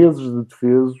meses de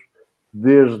defeso,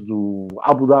 desde o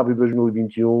Abu Dhabi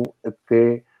 2021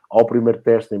 até ao primeiro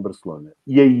teste em Barcelona.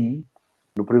 E aí,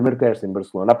 no primeiro teste em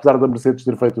Barcelona, apesar da Mercedes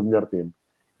ter feito o melhor tempo,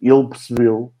 ele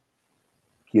percebeu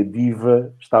que a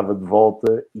diva estava de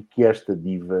volta e que esta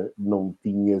diva não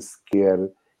tinha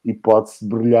sequer hipótese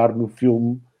de brilhar no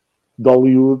filme de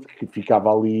Hollywood, que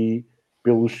ficava ali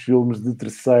pelos filmes de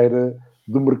terceira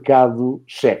do mercado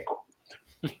checo.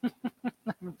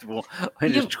 Muito bom.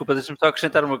 Olha, desculpa, deixa-me só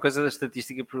acrescentar uma coisa da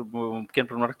estatística, um pequeno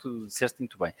pormenor que tu disseste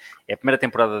muito bem. É a primeira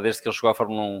temporada desde que ele chegou à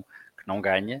Fórmula 1 que não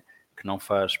ganha, que não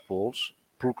faz poles,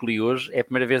 porque li hoje, é a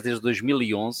primeira vez desde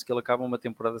 2011 que ele acaba uma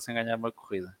temporada sem ganhar uma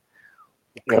corrida.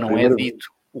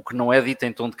 O que não é dito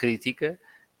em tom de crítica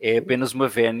é apenas uma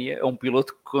vénia a um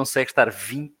piloto que consegue estar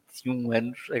 21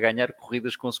 anos a ganhar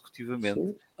corridas consecutivamente,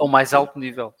 sim, ao mais alto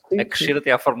nível, sim, a crescer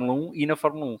até à Fórmula 1 e na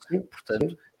Fórmula 1. Sim,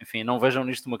 portanto, enfim, não vejam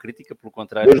nisto uma crítica, pelo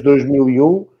contrário. Desde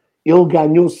 2001, ele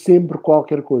ganhou sempre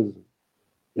qualquer coisa.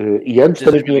 E antes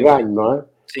também tinha ganho, não é?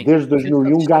 Sim. Desde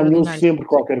 2001 ganhou sempre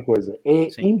qualquer coisa. É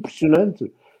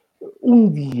impressionante.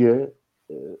 Um dia,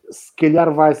 se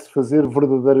calhar vai-se fazer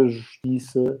verdadeira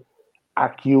justiça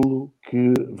àquilo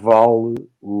que vale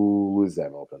o Lewis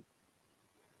Hamilton.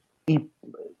 E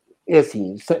é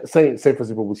assim, sem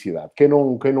fazer publicidade. Quem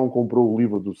não comprou o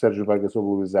livro do Sérgio Veiga sobre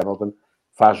o Lewis Hamilton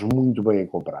faz muito bem em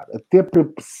comprar. Até para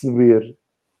perceber,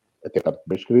 até está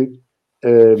bem escrito.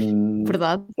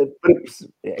 Verdade.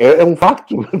 É um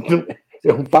facto.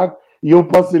 É um facto. E eu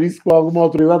posso dizer isso com alguma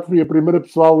autoridade. Fui a primeira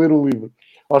pessoa a ler o livro.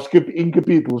 Em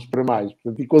capítulos, para mais.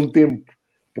 Portanto, e com tempo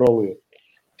para o ler.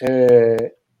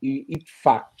 E de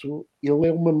facto, ele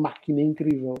é uma máquina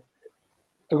incrível.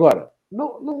 Agora,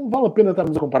 não vale a pena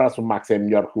estarmos a comparar se o Max é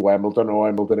melhor que o Hamilton ou o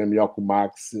Hamilton é melhor que o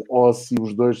Max, ou se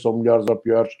os dois são melhores ou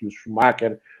piores que o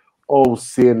Schumacher, ou o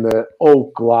Senna, ou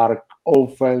o Clark, ou o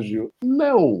Fangio.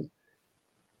 Não!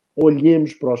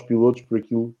 Olhemos para os pilotos por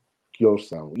aquilo que eles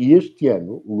são. E este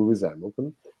ano, o Lewis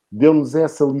Hamilton deu-nos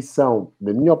essa lição,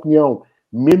 na minha opinião,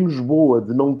 menos boa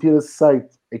de não ter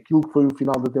aceito aquilo que foi o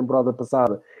final da temporada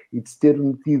passada e de se ter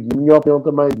metido, na minha opinião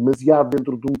também, demasiado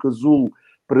dentro de um casulo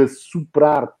para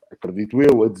superar, acredito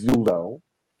eu, a desilusão,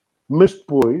 mas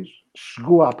depois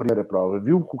chegou à primeira prova,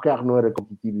 viu que o carro não era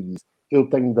competitivo e disse: eu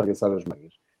tenho de arregaçar as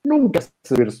mangas. Não quero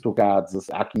saber se estou cá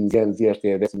há 15 anos e esta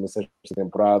é a 16ª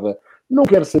temporada. Não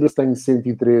quero saber se tenho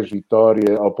 103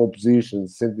 vitórias ou pole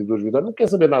positions, 102 vitórias. Não quero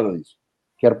saber nada disso.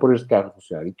 Quero pôr este carro a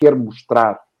funcionar e quero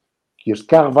mostrar que este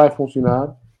carro vai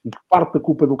funcionar e que parte da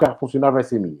culpa do carro funcionar vai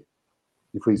ser minha.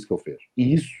 E foi isso que ele fez.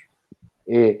 E isso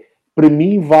é... Para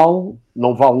mim,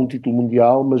 não vale um título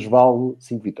mundial, mas vale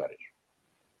 5 vitórias.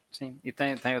 Sim, e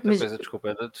tem outra coisa,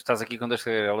 desculpa, tu estás aqui com 2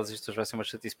 tagarelas e isto vai ser uma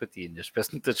chatice para ti, Inês,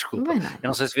 peço muita desculpa. Eu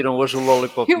não sei se viram hoje o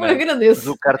Lollipop Eu Man, agradeço.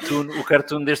 mas o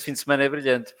cartoon deste fim de semana é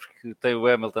brilhante, porque tem o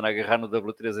Hamilton a agarrar no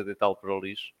W13 a deitá-lo para o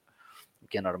lixo, o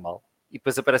que é normal. E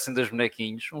depois aparecem 2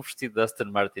 bonequinhos, um vestido de Aston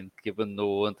Martin, que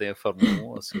abandonou ontem a Fórmula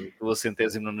 1, o seu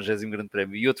 290º Grande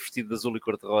Prémio, e outro vestido de azul e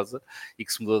cor-de-rosa, e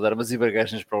que se mudou a dar umas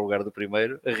bagagens para o lugar do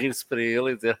primeiro, a rir-se para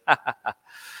ele e dizer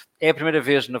é a primeira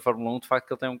vez na Fórmula 1, de facto,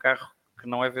 que ele tem um carro que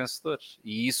não é vencedor.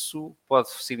 E isso pode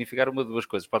significar uma de duas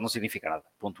coisas. Pode não significar nada,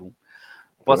 ponto 1.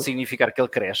 Pode significar que ele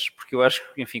cresce, porque eu acho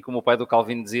que, enfim, como o pai do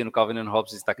Calvin dizia no Calvin and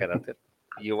Hobbes, isso está caráter.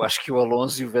 E eu acho que o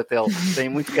Alonso e o Vettel têm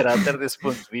muito caráter desse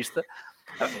ponto de vista.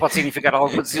 Pode significar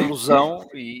alguma desilusão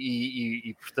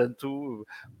e portanto,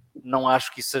 não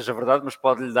acho que isso seja verdade, mas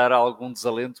pode-lhe dar algum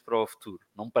desalento para o futuro.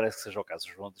 Não me parece que seja o caso.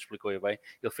 O João explicou bem.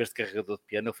 Ele fez de carregador de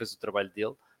piano, ele fez o trabalho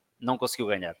dele, não conseguiu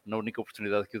ganhar. Na única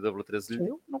oportunidade que o W13 lhe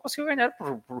deu, não conseguiu ganhar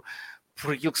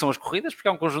por aquilo que são as corridas, porque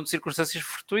há um conjunto de circunstâncias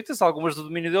fortuitas, algumas do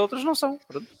domínio de outras não são.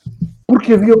 Pronto.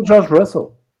 Porque havia o George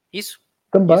Russell. Isso.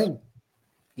 Também.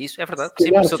 Isso é verdade.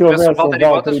 Se calhar, se houvesse o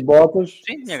Valtteri Bottas,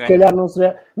 se calhar não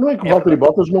seria... Não é que o Valtteri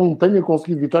Bottas não tenha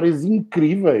conseguido vitórias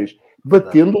incríveis,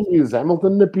 batendo o Lewis Hamilton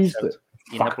na pista.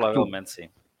 Inapelavelmente, sim.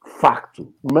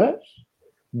 Facto. Mas,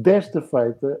 desta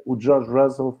feita, o George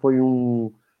Russell foi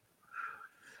um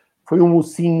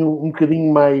mocinho um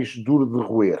bocadinho mais duro de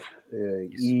roer.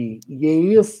 E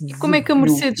é esse desafio. Como é que a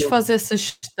Mercedes faz essa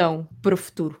gestão para o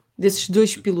futuro desses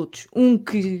 2 pilotos? Um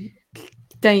que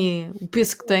tem o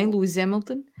peso que tem, Lewis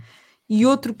Hamilton, e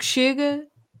outro que chega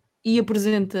e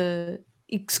apresenta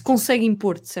e que se consegue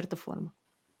impor de certa forma.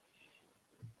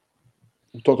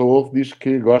 O Toto Wolff diz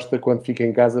que gosta quando fica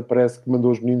em casa, parece que mandou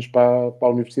os meninos para a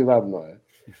universidade, não é?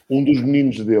 Um dos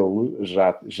meninos dele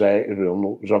já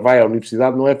vai à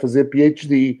universidade, não é fazer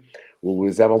PhD. O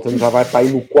Lewis Hamilton já vai para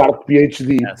aí no 4º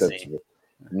PhD. Portanto,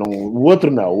 o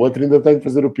outro ainda tem que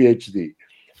fazer o PhD.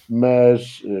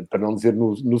 Mas, para não dizer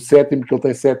no 7º, porque ele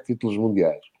tem 7 títulos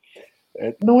mundiais.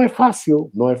 Não é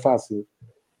fácil.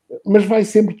 Mas vai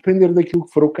sempre depender daquilo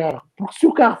que for o carro. Porque se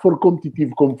o carro for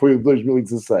competitivo, como foi o de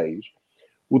 2016,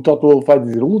 o Toto Wolff vai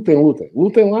dizer,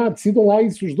 lutem lá, decidam lá,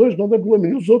 e se os dois não têm problema,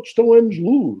 e os outros estão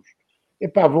anos-luz.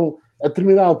 A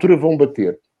determinada altura vão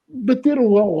bater. Bateram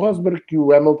o Rosberg e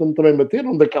o Hamilton também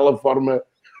bateram, daquela forma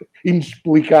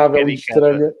inexplicável e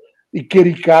estranha, e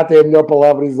caricata é a melhor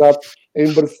palavra exata,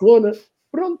 em Barcelona.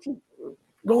 Pronto.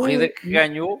 Corrida que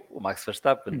ganhou o Max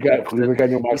Verstappen. A corrida que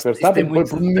ganhou o Max Verstappen foi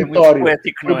premonitório. Tem muito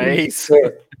poético, não é isso?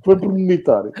 Foi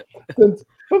premonitório. Portanto,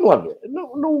 vamos lá ver.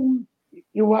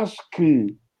 Eu acho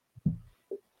que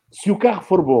se o carro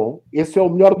for bom, esse é o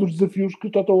melhor dos desafios que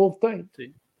o Toto Wolff tem.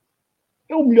 Sim.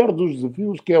 É o melhor dos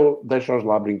desafios, que é deixa-os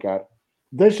lá brincar.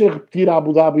 Deixa repetir a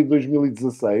Abu Dhabi de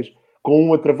 2016, com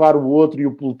um a travar o outro e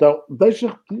o pelotão. Deixa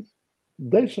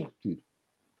repetir.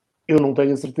 Eu não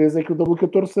tenho a certeza que o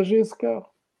W14 seja esse carro.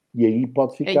 E aí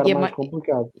pode ficar mais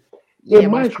complicado. É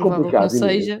mais complicado. Não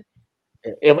seja.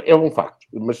 É um facto.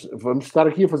 Mas vamos estar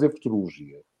aqui a fazer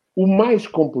futurologia. O mais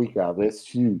complicado é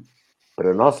se,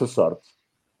 para a nossa sorte,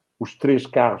 os 3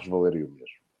 carros valerem o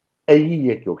mesmo. Aí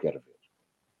é que eu quero ver.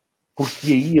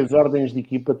 Porque aí as ordens de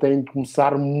equipa têm de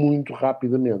começar muito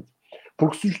rapidamente.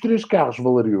 Porque se os 3 carros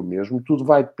valerem o mesmo, tudo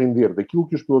vai depender daquilo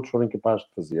que os pilotos forem capazes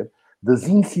de fazer, das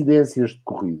incidências de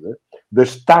corrida,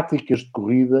 das táticas de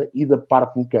corrida e da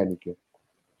parte mecânica.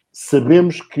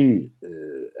 Sabemos que,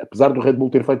 apesar do Red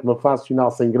Bull ter feito uma fase final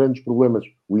sem grandes problemas,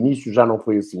 o início já não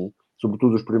foi assim,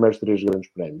 sobretudo os primeiros 3 grandes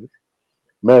prémios,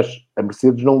 mas a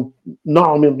Mercedes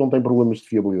normalmente não tem problemas de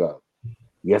fiabilidade.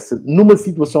 E numa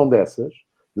situação dessas,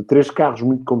 de 3 carros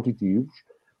muito competitivos,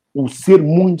 o ser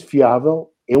muito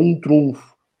fiável é um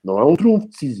trunfo. Não é um trunfo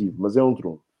decisivo, mas é um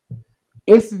trunfo.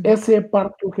 Essa é a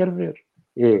parte que eu quero ver.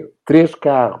 É 3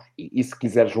 carros, e se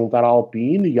quiser juntar a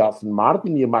Alpine e a Aston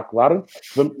Martin e a McLaren,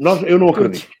 eu não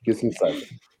acredito que assim seja.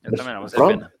 Eu também não, mas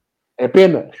pronto, é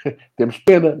pena. É pena. Temos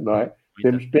pena, não é?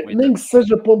 Temos pena. Nem que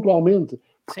seja pontualmente.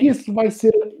 Porque isso vai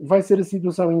ser a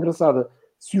situação engraçada.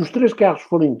 Se os 3 carros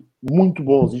forem muito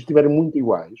bons e estiverem muito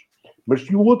iguais, mas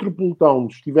se o outro pelotão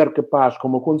estiver capaz,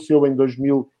 como aconteceu em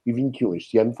 2021,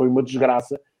 este ano foi uma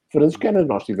desgraça franciscana.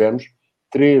 Nós tivemos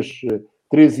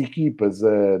 3 equipas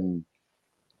a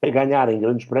ganharem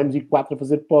grandes prémios e 4 a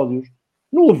fazer pódios.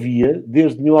 Não havia,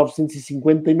 desde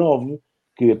 1959,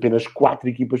 que apenas 4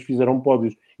 equipas fizeram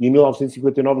pódios. E em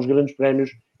 1959 os grandes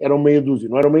prémios eram meia dúzia.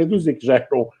 Não eram meia dúzia, que já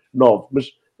eram 9,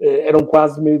 mas eram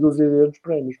quase meia dúzia de grandes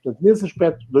prémios. Portanto, nesse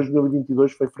aspecto,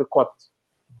 2022 foi fracote.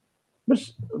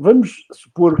 Mas vamos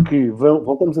supor que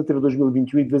voltamos a ter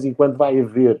 2021 e de vez em quando vai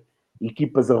haver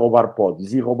equipas a roubar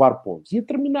pódios e roubar pontos. E a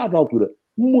determinada altura,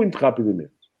 muito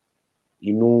rapidamente,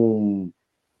 e num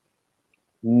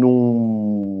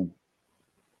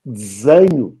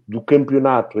desenho do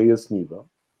campeonato a esse nível,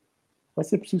 vai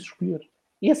ser preciso escolher.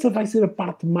 E essa vai ser a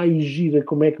parte mais gira,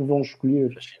 como é que vão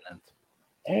escolher. Fascinante.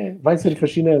 Vai ser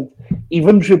fascinante. E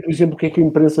vamos ver, por exemplo, o que é que a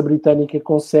imprensa britânica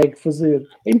consegue fazer.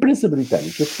 A imprensa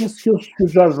britânica esqueceu-se que o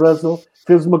George Russell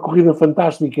fez uma corrida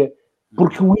fantástica,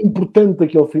 porque o importante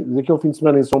daquele fim de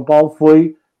semana em São Paulo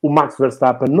foi o Max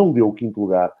Verstappen não deu o 5º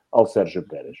lugar ao Sérgio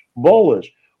Pérez.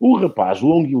 Bolas! O rapaz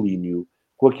longilíneo,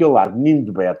 com aquele ar menino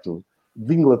de Beto,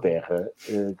 de Inglaterra,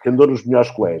 que andou nos melhores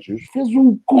colégios, fez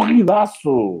um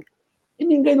corridaço. E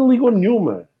ninguém lhe ligou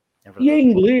nenhuma. E é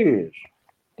inglês.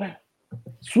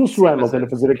 Se fosse o Hamilton a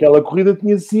fazer aquela corrida,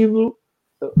 tinha sido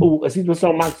a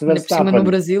situação Max Verstappen no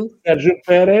Brasil. Sérgio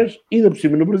Pérez, ainda por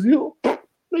cima no Brasil,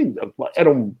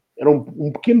 era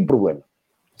um pequeno problema.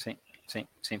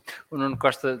 Sim. O Nuno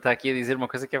Costa está aqui a dizer uma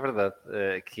coisa que é verdade,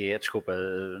 que é, desculpa,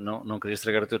 não queria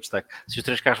estragar o teu destaque. Se os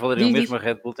 3 carros valeriam mesmo, a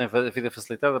Red Bull tem a vida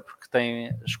facilitada porque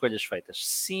tem escolhas feitas.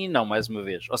 Sim, não, mais uma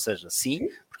vez. Ou seja, sim,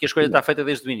 porque a escolha está feita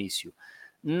desde o início.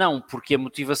 Não, porque a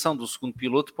motivação do segundo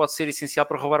piloto pode ser essencial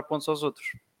para roubar pontos aos outros.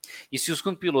 E se o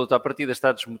segundo piloto, à partida,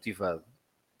 está desmotivado,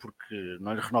 porque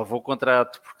não lhe renovou o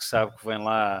contrato, porque sabe que vem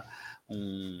lá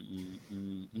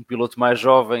um piloto mais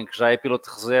jovem, que já é piloto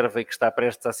de reserva e que está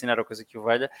prestes a assinar a coisa que o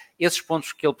valha, esses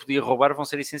pontos que ele podia roubar vão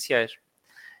ser essenciais.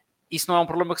 Isso não é um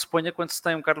problema que se ponha quando se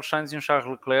tem um Carlos Sainz e um Charles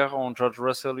Leclerc, ou um George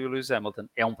Russell e o Lewis Hamilton.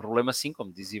 É um problema, sim,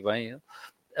 como dizia bem,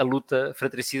 a luta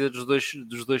fratricida dos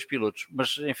dois pilotos.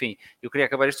 Mas, enfim, eu queria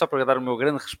acabar isto só para dar o meu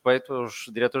grande respeito aos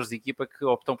diretores de equipa que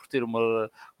optam por ter uma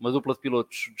dupla de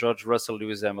pilotos, George Russell,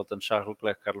 Lewis Hamilton, Charles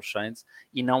Leclerc, Carlos Sainz,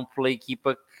 e não pela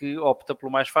equipa que opta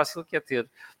pelo mais fácil, que é ter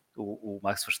o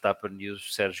Max Verstappen e o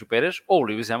Sérgio Pérez, ou o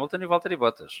Lewis Hamilton e o Valtteri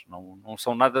Bottas. Não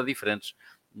são nada diferentes.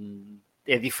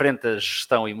 É diferente a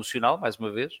gestão emocional, mais uma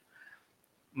vez,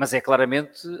 mas é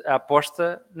claramente a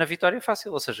aposta na vitória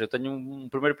fácil. Ou seja, eu tenho um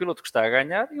primeiro piloto que está a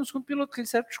ganhar e um segundo piloto que lhe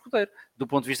serve de escudeiro. Do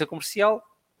ponto de vista comercial,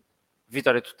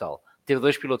 vitória total. Ter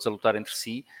 2 pilotos a lutar entre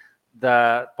si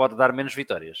pode dar menos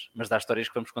vitórias, mas dá histórias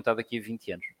que vamos contar daqui a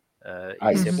 20 anos.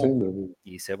 Isso é bom.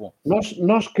 E isso é bom.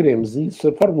 Nós queremos isso.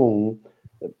 A Fórmula 1...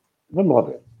 Vamos lá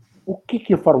ver. O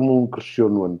que a Fórmula 1 cresceu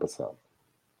no ano passado?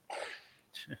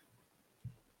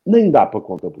 Nem dá para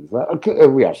contabilizar.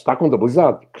 Aliás, está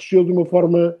contabilizado. Cresceu de uma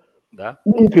forma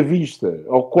nunca vista,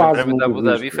 ou quase nunca vista. O Abu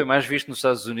Dhabi foi mais visto nos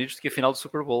Estados Unidos do que a final do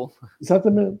Super Bowl.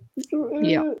 Exatamente.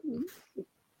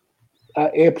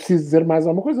 É preciso dizer mais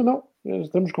alguma coisa? Não.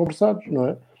 Estamos conversados, não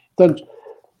é? Portanto,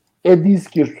 é disso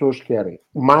que as pessoas querem.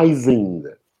 Mais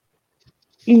ainda.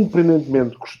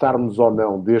 Independentemente de gostarmos ou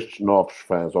não destes novos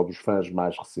fãs, ou dos fãs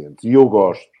mais recentes, e eu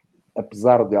gosto,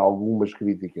 apesar de algumas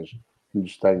críticas que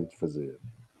lhes tenho de fazer,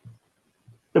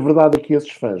 a verdade é que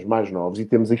esses fãs mais novos, e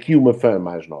temos aqui uma fã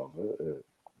mais nova,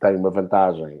 tem uma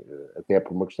vantagem, até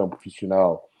por uma questão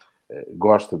profissional,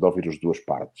 gosta de ouvir as duas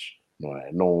partes, não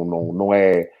é?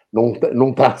 Não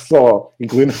está só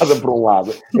inclinada para um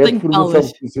lado, é de formação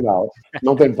profissional,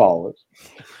 não tem palas.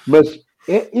 Mas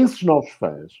esses novos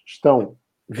fãs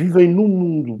vivem num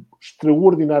mundo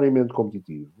extraordinariamente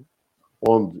competitivo,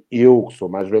 onde eu, que sou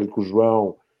mais velho que o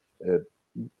João,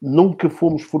 nunca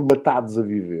fomos formatados a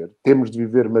viver. Temos de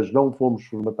viver, mas não fomos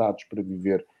formatados para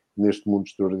viver neste mundo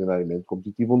extraordinariamente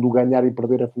competitivo, onde o ganhar e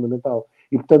perder é fundamental.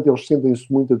 E, portanto, eles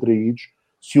sentem-se muito atraídos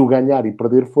se o ganhar e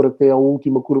perder for até a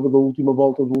última curva da última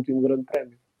volta do último grande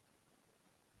prémio.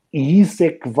 E isso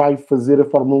é que vai fazer a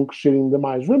Fórmula 1 crescer ainda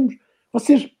mais.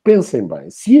 Vocês pensem bem,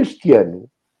 se este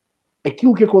ano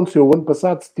aquilo que aconteceu o ano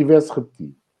passado se tivesse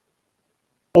repetido,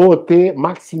 ou até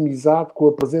maximizado com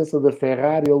a presença da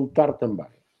Ferrari a lutar também.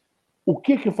 O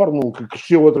que é que a Fórmula 1, que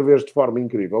cresceu outra vez de forma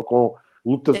incrível, com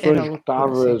lotações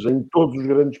esgotadas em todos os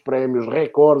grandes prémios,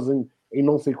 recordes em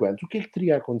não sei quantos, o que é que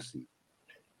teria acontecido?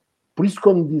 Por isso,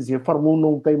 quando dizem a Fórmula 1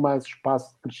 não tem mais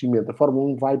espaço de crescimento, a Fórmula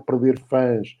 1 vai perder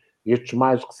fãs, estes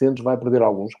mais recentes vai perder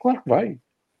alguns, claro que vai,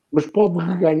 mas pode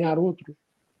reganhar outros.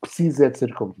 Precisa de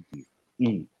ser competitivo.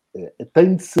 E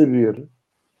tem de saber...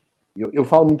 Eu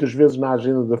falo muitas vezes na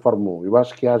agenda da Fórmula 1. Eu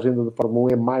acho que a agenda da Fórmula 1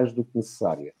 é mais do que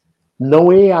necessária.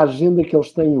 Não é a agenda que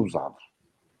eles têm usado.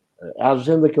 A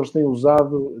agenda que eles têm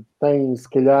usado tem, se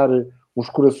calhar, uns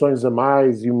corações a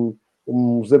mais e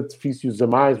uns artifícios a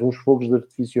mais, uns fogos de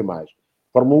artifício a mais.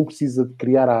 A Fórmula 1 precisa de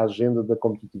criar a agenda da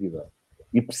competitividade.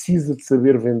 E precisa de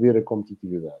saber vender a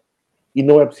competitividade. E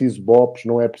não é preciso bops,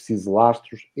 não é preciso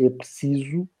lastros, é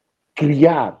preciso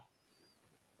criar,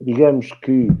 digamos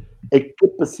que, a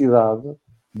capacidade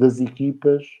das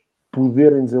equipas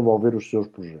poderem desenvolver os seus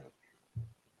projetos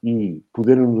e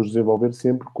poderem nos desenvolver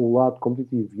sempre com o lado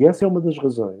competitivo. E essa é uma das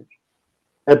razões,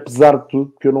 apesar de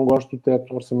tudo, que eu não gosto do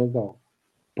teto orçamental.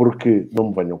 Porque, não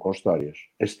me venham com histórias,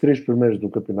 as 3 primeiras do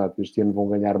campeonato deste ano vão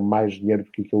ganhar mais dinheiro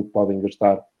do que aquilo que podem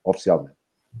gastar oficialmente.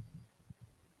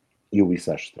 E eu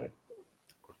isso acho estranho.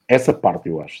 Essa parte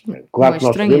eu acho estranho. Claro que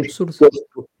nós sabemos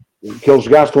que eles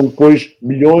gastam depois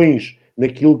milhões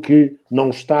naquilo que não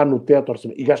está no teto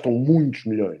orçamental. E gastam muitos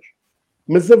milhões.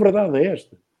 Mas a verdade é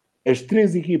esta. As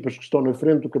 3 equipas que estão na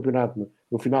frente do campeonato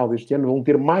no final deste ano vão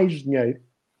ter mais dinheiro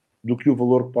do que o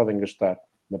valor que podem gastar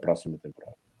na próxima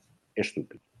temporada. É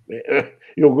estúpido.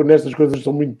 Eu nestas coisas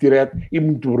sou muito direto e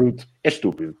muito bruto. É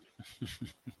estúpido.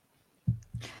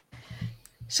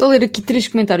 Só ler aqui 3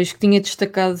 comentários que tinha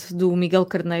destacado do Miguel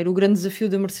Carneiro. O grande desafio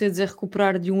da Mercedes é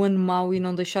recuperar de um ano mau e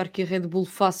não deixar que a Red Bull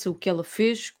faça o que ela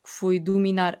fez, que foi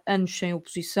dominar anos sem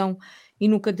oposição e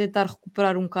nunca tentar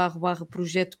recuperar um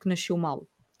carro/projeto que nasceu mal.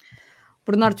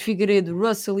 Bernardo Figueiredo,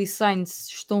 Russell e Sainz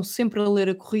estão sempre a ler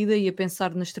a corrida e a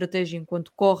pensar na estratégia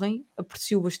enquanto correm.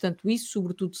 Aprecio bastante isso,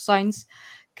 sobretudo Sainz,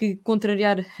 que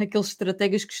contrariar aqueles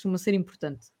estrategas costuma ser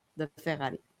importante, da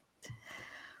Ferrari.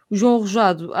 O João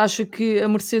Rojado acha que a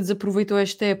Mercedes aproveitou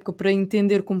esta época para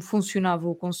entender como funcionava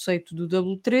o conceito do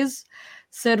W13,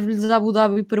 serve-lhes a Abu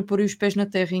Dhabi para pôr os pés na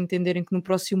terra e entenderem que no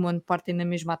próximo ano partem na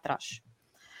mesma atrás.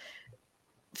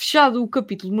 Fechado o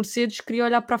capítulo Mercedes, queria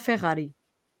olhar para a Ferrari.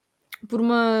 De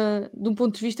um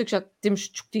ponto de vista que já temos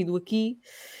discutido aqui,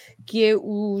 que é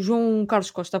o João Carlos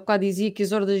Costa, há bocado dizia que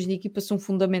as ordens de equipa são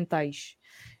fundamentais.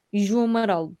 E João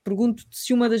Amaral, pergunto-te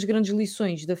se uma das grandes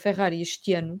lições da Ferrari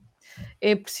este ano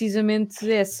é precisamente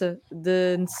essa,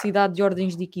 da necessidade de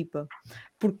ordens de equipa.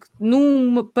 Porque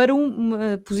para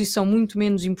uma posição muito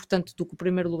menos importante do que o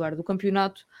primeiro lugar do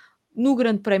campeonato, no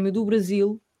Grande Prémio do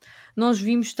Brasil, nós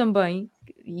vimos também,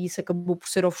 e isso acabou por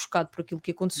ser ofuscado por aquilo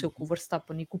que aconteceu com o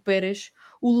Verstappen e com o Pérez,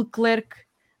 o Leclerc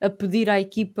a pedir à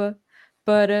equipa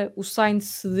para o Sainz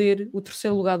ceder o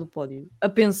 3º lugar do pódio, a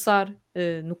pensar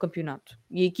no campeonato.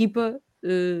 E a equipa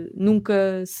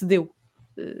nunca cedeu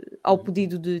ao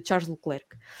pedido de Charles Leclerc.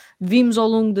 Vimos ao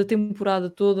longo da temporada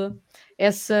toda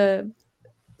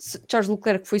Charles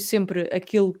Leclerc foi sempre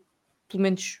aquele, pelo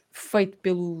menos feito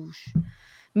pelos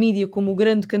mídia, como o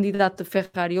grande candidato da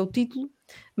Ferrari ao título,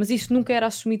 mas isso nunca era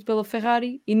assumido pela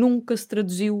Ferrari e nunca se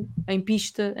traduziu em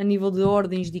pista a nível de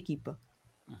ordens de equipa.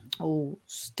 Ou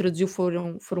se traduziu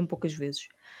foram poucas vezes.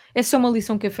 Essa é uma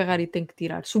lição que a Ferrari tem que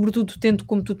tirar, sobretudo tendo,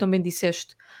 como tu também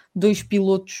disseste, 2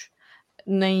 pilotos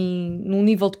num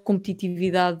nível de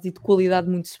competitividade e de qualidade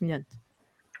muito semelhante.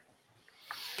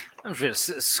 Vamos ver,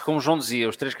 se como o João dizia,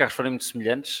 os 3 carros forem muito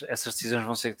semelhantes, essas decisões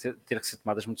vão ter que ser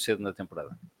tomadas muito cedo na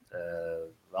temporada.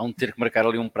 Vão ter que marcar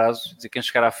ali um prazo, dizer quem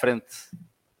chegar à frente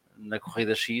na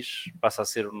corrida X passa a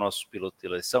ser o nosso piloto de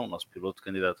eleição, o nosso piloto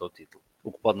candidato ao título,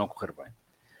 o que pode não correr bem.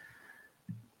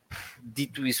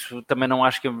 Dito isso, também não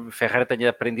acho que a Ferrari tenha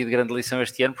aprendido grande lição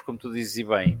este ano, porque como tu dizes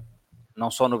bem, não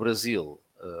só no Brasil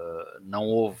não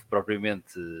houve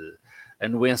propriamente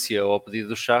anuência ao pedido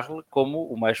do Charles, como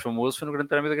o mais famoso foi no Grande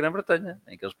Prémio da Grã-Bretanha,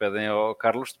 em que eles pedem ao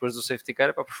Carlos, depois do safety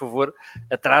car, por favor,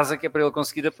 atrasa, que é para ele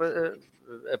conseguir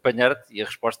apanhar-te, e a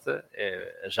resposta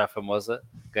é a já famosa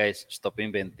guys, stop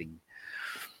inventing.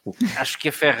 Acho que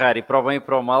a Ferrari, para o bem e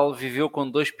para o mal, viveu com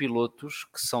 2 pilotos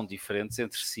que são diferentes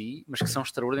entre si, mas que são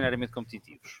extraordinariamente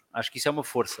competitivos. Acho que isso é uma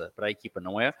força para a equipa,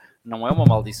 não é uma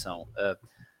maldição.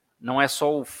 Não é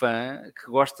só o fã que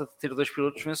gosta de ter 2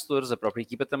 pilotos vencedores, a própria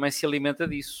equipa também se alimenta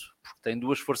disso, porque tem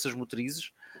 2 forças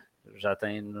motrizes, já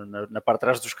tem na parte de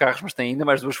trás dos carros, mas tem ainda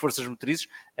mais 2 forças motrizes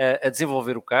a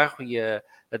desenvolver o carro e a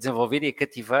desenvolver e a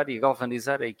cativar e a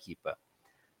galvanizar a equipa.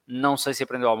 Não sei se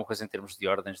aprendeu alguma coisa em termos de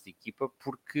ordens de equipa,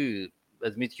 porque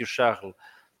admito que o Charles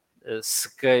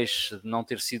se queixe de não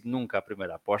ter sido nunca a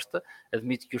primeira aposta,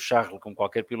 admito que o Charles, como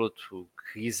qualquer piloto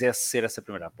que quisesse ser essa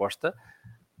primeira aposta,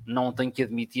 não tenho que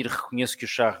admitir, reconheço que o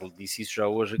Charles, disse isso já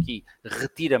hoje aqui,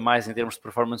 retira mais em termos de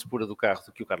performance pura do carro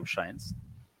do que o Carlos Sainz.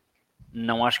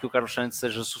 Não acho que o Carlos Sainz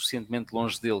seja suficientemente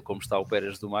longe dele, como está o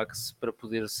Pérez do Max, para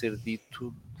poder ser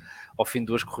dito ao fim de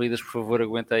 2 corridas, por favor,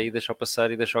 aguenta aí, deixa-o passar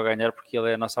e deixa-o ganhar, porque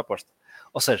ele é a nossa aposta.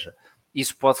 Ou seja,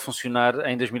 isso pode funcionar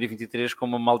em 2023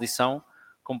 como uma maldição,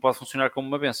 como pode funcionar como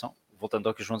uma benção. Voltando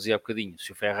ao que o João dizia há bocadinho,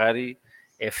 se o Ferrari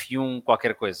F1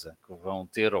 qualquer coisa que vão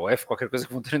ter, ou F qualquer coisa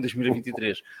que vão ter em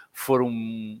 2023, for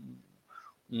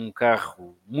um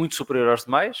carro muito superior aos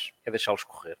demais, é deixá-los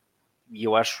correr. E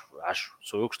eu acho,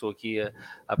 sou eu que estou aqui a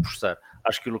apostar.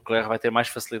 Acho que o Leclerc vai ter mais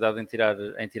facilidade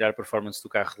em tirar performance do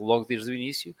carro logo desde o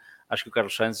início. Acho que o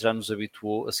Carlos Sainz já nos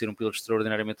habituou a ser um piloto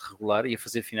extraordinariamente regular e a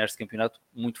fazer finais de campeonato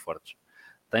muito fortes.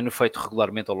 Tem-no feito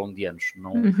regularmente ao longo de anos.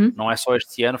 Não é só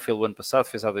este ano, fez o ano passado,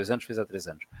 fez há 2 anos, fez há 3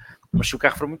 anos. Mas se o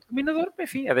carro for muito dominador,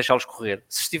 enfim, é deixá-los correr.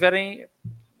 Se estiverem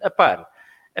a par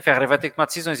A Ferrari vai ter que tomar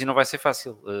decisões e não vai ser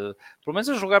fácil. Pelo menos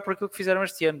a julgar por aquilo que fizeram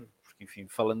este ano. Porque, enfim,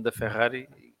 falando da Ferrari,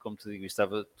 como te digo,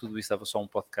 tudo isso estava só um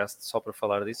podcast só para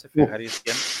falar disso. A Ferrari este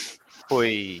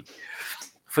ano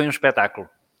foi um espetáculo,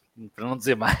 para não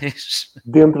dizer mais.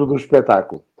 Dentro do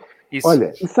espetáculo. Isso.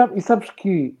 Olha, e sabes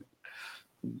que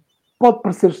pode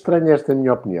parecer estranha esta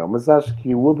minha opinião, mas acho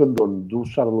que o abandono do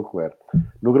Charles Leclerc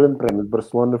no Grande Prémio de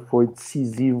Barcelona foi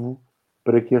decisivo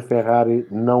para que a Ferrari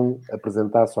não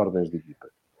apresentasse ordens de equipa.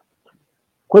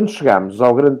 Quando chegámos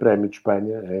ao Grande Prémio de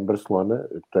Espanha, em Barcelona,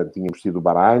 portanto, tínhamos tido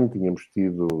Bahrein, tínhamos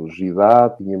tido Jeddah,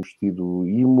 tínhamos tido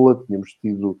Imola, tínhamos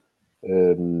tido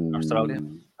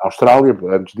Austrália,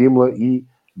 antes de Imola, e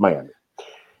Miami.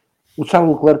 O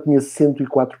Charles Leclerc tinha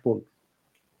 104 pontos.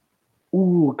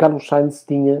 O Carlos Sainz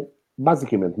tinha,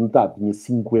 basicamente, metade, tinha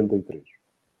 53.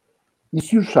 E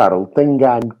se o Charles tem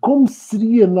ganho, como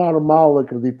seria normal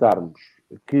acreditarmos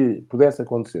que pudesse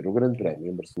acontecer o Grande Prémio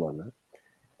em Barcelona,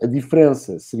 a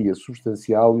diferença seria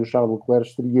substancial e o Charles Leclerc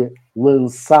seria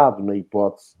lançado na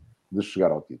hipótese de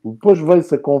chegar ao título. Depois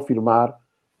veio-se a confirmar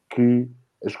que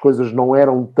as coisas não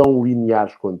eram tão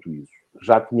lineares quanto isso.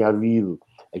 Já tinha havido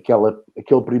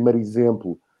aquele primeiro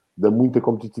exemplo da muita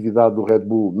competitividade do Red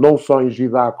Bull, não só em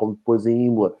Jeddah, como depois em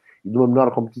Imola, e de uma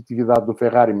menor competitividade do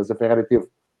Ferrari, mas a Ferrari teve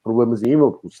problemas em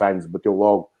Imola, porque o Sainz bateu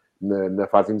logo na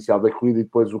fase inicial da corrida e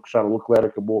depois o Charles Leclerc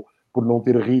acabou por não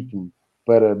ter ritmo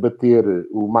para bater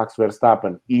o Max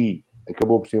Verstappen e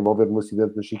acabou por se envolver num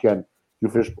acidente na chicane, que o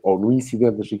fez, ou no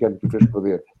incidente da chicane que o fez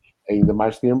perder ainda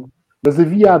mais tempo. Mas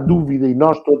havia a dúvida, e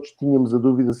nós todos tínhamos a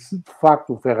dúvida, se de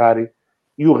facto o Ferrari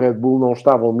e o Red Bull não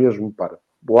estavam mesmo para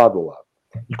lado a lado.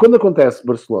 E quando acontece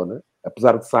Barcelona,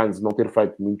 apesar de Sainz não ter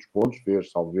feito muitos pontos, fez,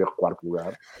 salvo erro, 4º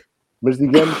lugar, mas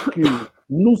digamos que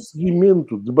no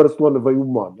seguimento de Barcelona veio o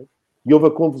Mónaco, e houve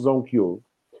a confusão que houve,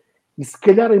 e se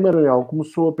calhar em Maranhão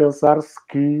começou a pensar-se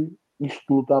que isto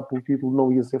de lutar pelo título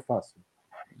não ia ser fácil.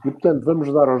 E, portanto,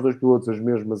 vamos dar aos dois pilotos as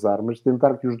mesmas armas,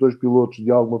 tentar que os dois pilotos, de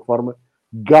alguma forma,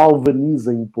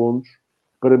 galvanizem pontos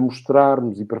para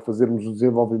mostrarmos e para fazermos o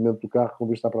desenvolvimento do carro com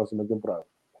vista à próxima temporada.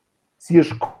 Se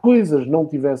as coisas não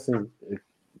tivessem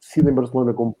sido em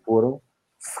Barcelona como foram,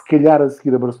 se calhar a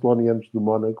seguir a Barcelona e antes do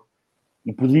Mónaco,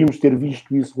 e podíamos ter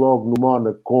visto isso logo no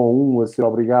Mónaco, com um a ser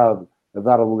obrigado a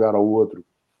dar lugar ao outro,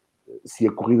 se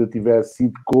a corrida tivesse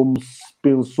sido como se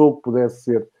pensou que pudesse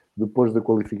ser depois da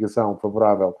qualificação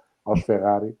favorável aos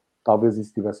Ferrari, talvez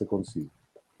isso tivesse acontecido.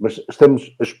 Mas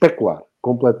estamos a especular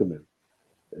completamente.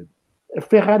 A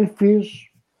Ferrari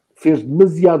fez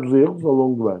demasiados erros ao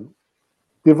longo do ano.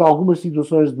 Teve algumas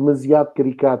situações demasiado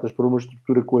caricatas para uma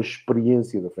estrutura com a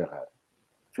experiência da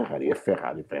Ferrari. A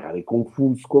Ferrari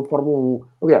confunde-se com a Fórmula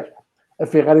 1. Aliás, a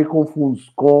Ferrari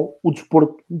confunde-se com o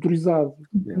desporto motorizado.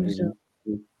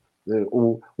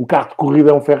 Um carro de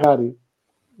corrida é um Ferrari.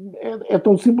 É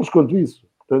tão simples quanto isso.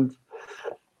 Portanto,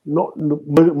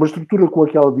 uma estrutura com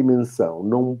aquela dimensão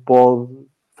não pode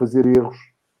fazer erros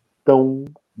tão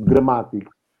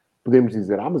dramáticos. Podemos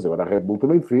dizer, mas agora a Red Bull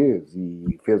também fez,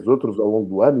 e fez outros ao longo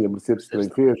do ano, e a Mercedes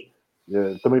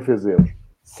também fez erros.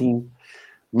 Sim,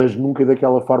 mas nunca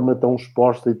daquela forma tão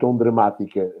exposta e tão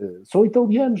dramática. São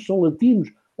italianos, são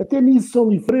latinos, até nisso são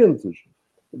diferentes.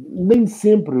 Nem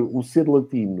sempre o ser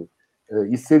latino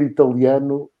e ser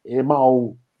italiano é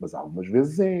mau, mas algumas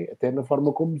vezes é, até na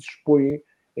forma como se expõem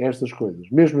a estas coisas.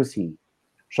 Mesmo assim,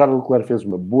 Charles Leclerc fez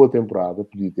uma boa temporada,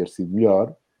 podia ter sido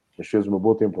melhor, mas fez uma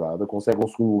boa temporada, consegue um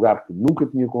segundo lugar que nunca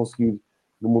tinha conseguido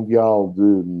no Mundial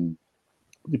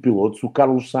de Pilotos. O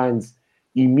Carlos Sainz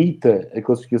imita a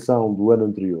classificação do ano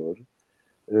anterior,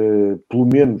 pelo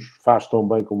menos faz tão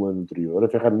bem como o ano anterior. A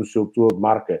Ferrari no seu todo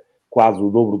marca quase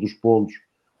o dobro dos pontos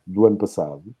do ano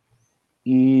passado.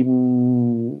 E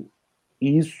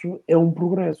isso é um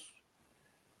progresso.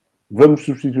 Vamos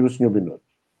substituir o Sr. Binotto?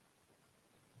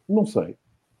 Não sei.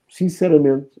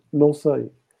 Sinceramente, não sei.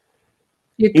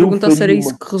 E a pergunta será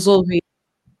isso que resolvi.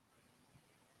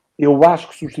 Eu acho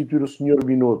que substituir o Sr.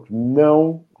 Binotto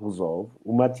não resolve.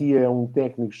 O Mattia é um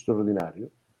técnico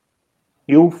extraordinário.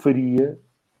 Eu faria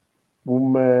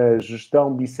uma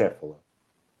gestão bicéfala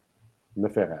na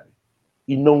Ferrari.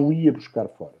 E não ia buscar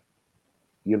fora.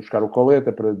 Ia buscar o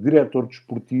Coletta para diretor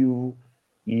desportivo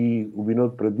e o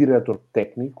Binotto para diretor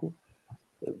técnico.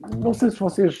 Não sei se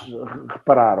vocês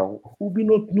repararam, o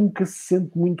Binotto nunca se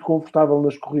sente muito confortável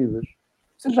nas corridas.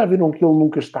 Vocês já viram que ele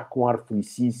nunca está com ar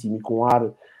felicíssimo e com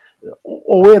ar...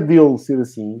 Ou é dele ser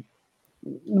assim,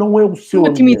 não é o seu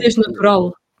uma timidez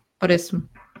natural, parece-me.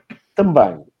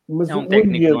 Também. Mas é um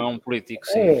técnico, não é um político,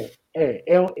 sim.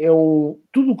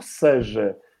 Tudo o que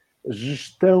seja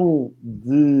gestão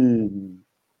de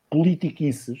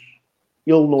politiquices,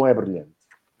 ele não é brilhante.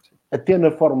 até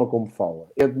na forma como fala.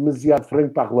 É demasiado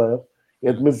franco-parleur,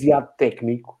 é demasiado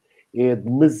técnico, é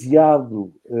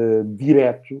demasiado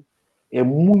direto, é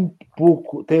muito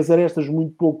pouco, tem as arestas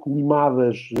muito pouco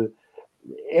limadas,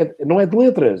 não é de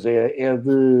letras, é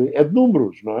de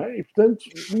números, não é? E, portanto,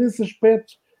 nesse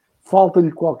aspecto,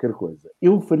 falta-lhe qualquer coisa.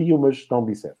 Eu faria uma gestão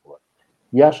bicéfala.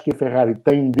 E acho que a Ferrari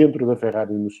tem dentro da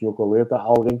Ferrari, no Sr. Colheita,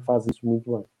 alguém que faz isso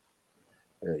muito bem.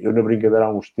 Eu, na brincadeira,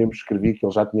 há uns tempos, escrevi que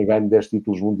ele já tinha ganho 10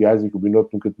 títulos mundiais e que o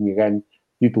Binotto nunca tinha ganho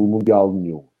título mundial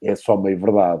nenhum. É só meio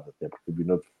verdade, até porque o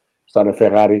Binotto está na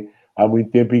Ferrari há muito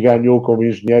tempo e ganhou como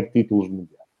engenheiro títulos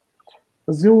mundiais.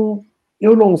 Mas eu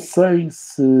não sei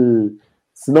se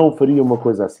não faria uma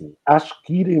coisa assim. Acho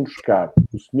que irem buscar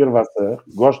o Sr. Vasseur,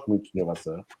 gosto muito do Sr.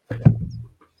 Vasseur,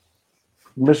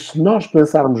 mas se nós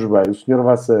pensarmos bem, o Sr.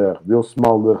 Vasseur deu-se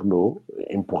mal da Renault,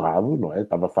 empurrado, não é?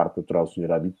 Estava farto de aturar o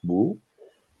Sr. Abitbull,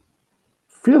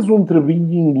 fez um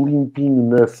trabalhinho limpinho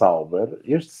na Sauber.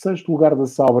 Este 6º lugar da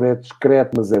Sauber é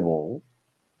discreto, mas é bom.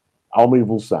 Há uma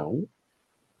evolução.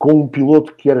 Com um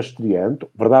piloto que era estreante,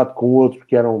 verdade, com outro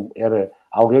que era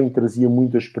alguém que trazia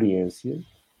muita experiência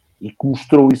e que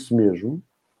mostrou isso mesmo.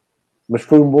 Mas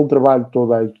foi um bom trabalho de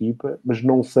toda a equipa, mas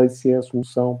não sei se é a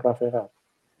solução para a Ferrari.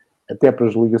 Até para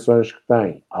as ligações que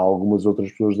tem, há algumas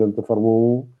outras pessoas dentro da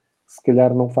Fórmula 1 que se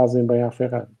calhar não fazem bem à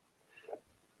Ferrari.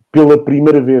 Pela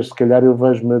primeira vez, se calhar eu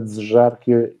vejo-me a desejar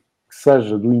que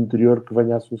seja do interior que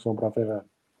venha a solução para a Ferrari.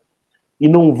 E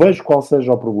não vejo qual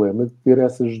seja o problema de ter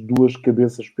essas duas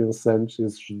cabeças pensantes,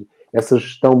 essa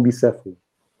gestão bicéfala.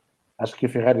 Acho que a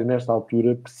Ferrari, nesta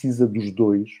altura, precisa dos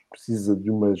dois, precisa de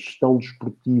uma gestão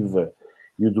desportiva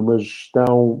e de uma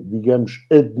gestão, digamos,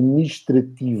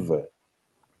 administrativa,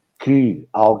 que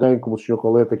alguém como o Sr.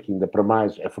 Colheita, que ainda para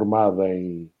mais é formado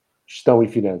em gestão e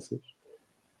finanças,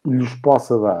 lhes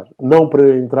possa dar, não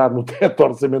para entrar no teto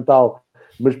orçamental,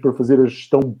 mas para fazer a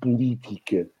gestão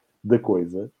política da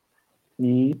coisa,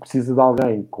 e precisa de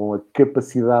alguém com a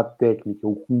capacidade técnica,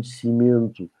 o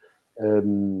conhecimento,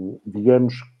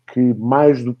 digamos que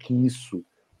mais do que isso,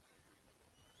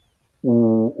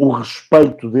 o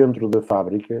respeito dentro da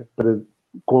fábrica para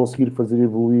conseguir fazer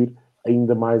evoluir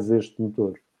ainda mais este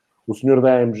motor. O senhor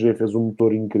da AMG fez um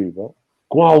motor incrível,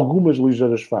 com algumas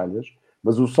ligeiras falhas,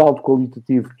 mas o salto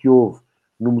qualitativo que houve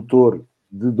no motor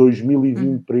de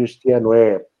 2020 para este ano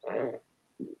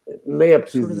nem é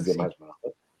preciso dizer mais nada.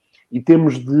 E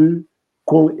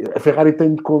a Ferrari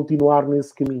tem de continuar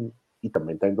nesse caminho. E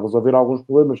também tem de resolver alguns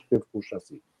problemas que teve com o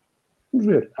chassi. Vamos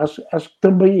ver. Acho que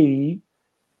também aí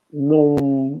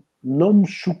não me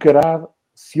chocará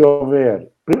se houver...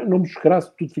 Primeiro, não me chocará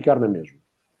se tudo ficar na mesma.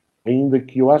 Ainda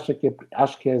que eu acho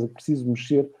que é preciso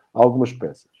mexer algumas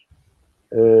peças.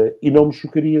 E não me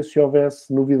chocaria se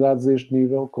houvesse novidades a este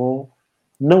nível com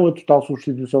não a total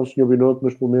substituição do Sr. Binotto,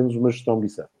 mas pelo menos uma gestão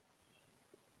bicéfala.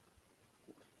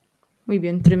 Muito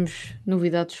bem, teremos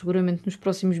novidades seguramente nos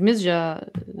próximos meses.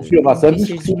 O Sr. Vasseur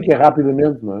diz que sim, que é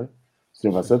rapidamente, não é? O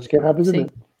Sr. Vasseur diz que é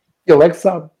rapidamente. Sim. Ele é que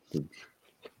sabe.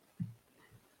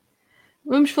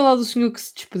 Vamos falar do senhor que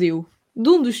se despediu. De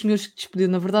um dos senhores que despediu,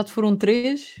 na verdade foram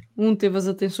 3. Um teve as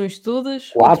atenções todas,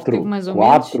 4, outro teve mais ou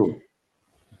menos.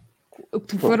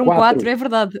 Foram 4, é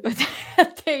verdade.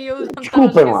 Até eu já estava a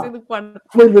esquecer do 4.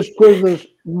 Foi das coisas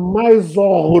mais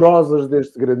horrorosas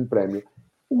deste grande prémio.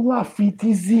 O Laffite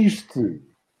existe.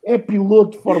 É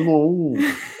piloto de Fórmula 1.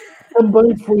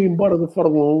 Também foi embora da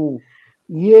Fórmula 1.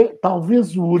 E é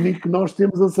talvez o único que nós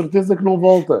temos a certeza que não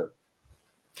volta.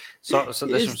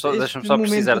 Deixa-me só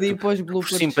precisar. Por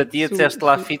simpatia, disseste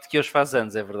Laffite que hoje faz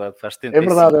anos, é verdade. Faz 75.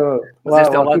 É verdade. Mas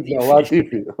este é o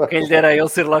Latifi. Quem lhe dera a ele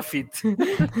ser Laffite.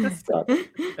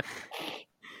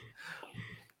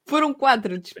 Foram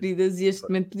 4 despedidas e este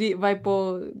momento vai para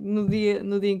no dia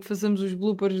em que façamos os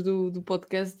bloopers do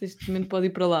podcast, este momento pode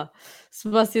ir para lá.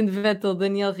 Sebastian Vettel,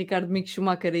 Daniel Ricciardo, Mick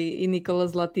Schumacher e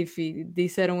Nicolas Latifi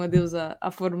disseram adeus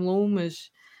à Fórmula 1,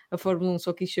 mas a Fórmula 1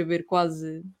 só quis saber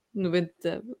quase 90%,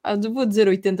 vou dizer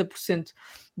 80%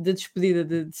 da despedida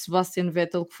de Sebastian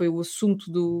Vettel, que foi o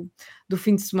assunto do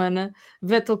fim de semana.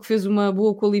 Vettel que fez uma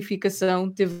boa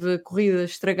qualificação, teve a corrida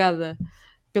estragada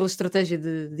pela estratégia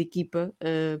de equipa,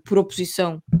 por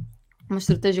oposição, uma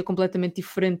estratégia completamente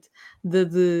diferente da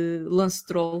de Lance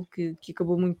Stroll, que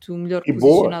acabou muito melhor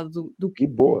posicionado do que...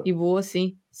 E boa,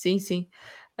 sim.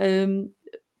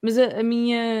 Mas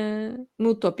o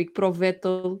meu tópico para o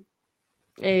Vettel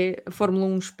é a Fórmula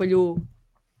 1 espalhou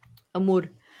amor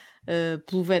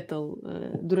pelo Vettel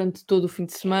durante todo o fim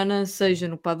de semana, seja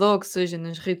no paddock, seja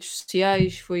nas redes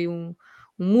sociais. Foi um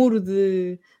muro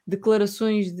de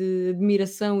declarações de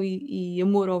admiração e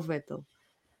amor ao Vettel.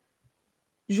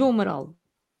 João Amaral,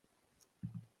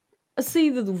 a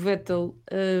saída do Vettel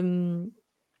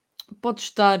pode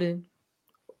estar,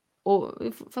 ou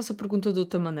eu faço a pergunta de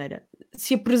outra maneira,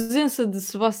 se a presença de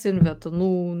Sebastian Vettel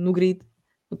no grid,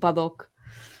 no paddock,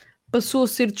 passou a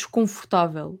ser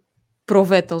desconfortável para o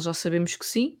Vettel, já sabemos que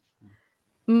sim,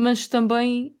 mas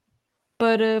também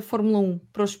para a Fórmula 1,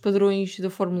 para os padrões da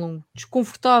Fórmula 1.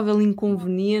 Desconfortável,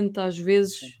 inconveniente, às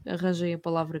vezes, arranjem a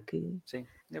palavra que Sim,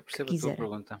 eu percebo a tua quiserem.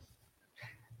 pergunta.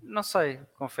 Não sei,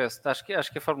 confesso. Acho que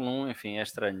a Fórmula 1, enfim, é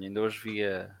estranho. Ainda hoje vi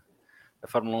a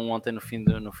Fórmula 1 ontem no fim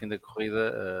da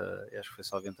corrida, acho que foi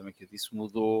só alguém também que eu disse,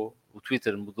 o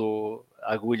Twitter mudou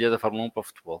a agulha da Fórmula 1 para o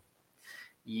futebol.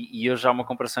 E hoje há uma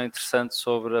comparação interessante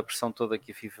sobre a pressão toda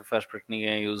que a FIFA faz para que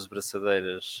ninguém use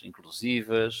braçadeiras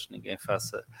inclusivas, ninguém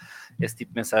faça esse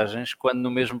tipo de mensagens, quando no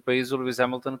mesmo país o Lewis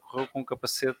Hamilton correu com um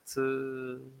capacete,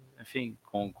 enfim,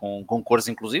 com cores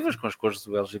inclusivas, com as cores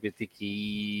do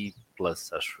LGBTQI+,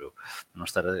 acho eu. Não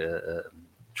estar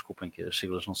desculpem que as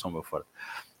siglas não são o meu forte.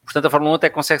 Portanto, a Fórmula 1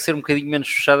 até consegue ser um bocadinho menos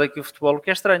fechada que o futebol, o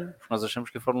que é estranho, porque nós achamos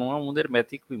que a Fórmula 1 é um mundo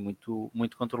hermético e muito,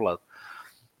 muito controlado.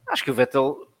 Acho que o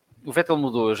Vettel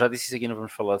mudou, eu já disse isso aqui, não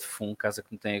vamos falar de FUN, casa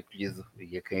que me tem acolhido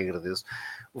e a quem agradeço.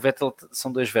 O Vettel,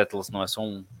 são dois Vettels, não é só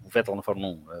um Vettel na Fórmula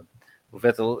 1. O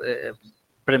Vettel,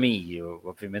 para mim,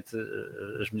 obviamente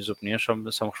as minhas opiniões só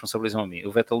me responsabilizam a mim.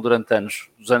 O Vettel durante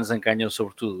os anos em que ganhou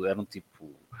sobretudo, era um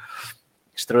tipo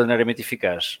extraordinariamente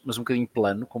eficaz, mas um bocadinho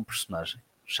plano como personagem,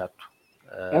 chato.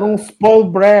 Era um spoiled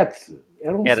brat.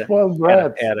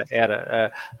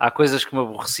 Há coisas que me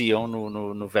aborreciam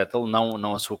no Vettel,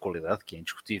 não a sua qualidade, que é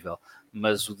indiscutível,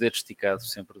 mas o dedo esticado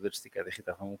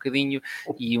irritava-me um bocadinho.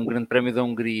 E um grande prémio da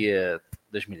Hungria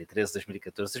 2013,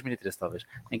 2014, 2013 talvez,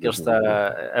 em que ele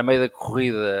está a meio da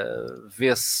corrida,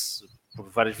 vê-se por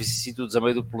várias vicissitudes a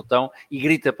meio do pelotão e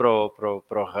grita para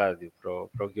o rádio,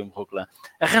 para o Guillaume Roquelin: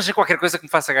 arranja qualquer coisa que me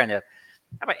faça ganhar.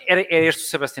 Era este o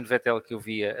Sebastian Vettel que eu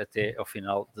via até ao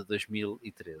final de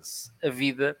 2013. A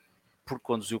vida, porque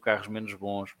conduziu carros menos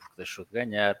bons, porque deixou de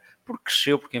ganhar, porque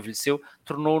cresceu, porque envelheceu,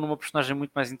 tornou-o numa personagem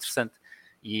muito mais interessante.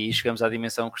 E aí chegamos à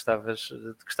dimensão que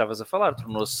estavas a falar.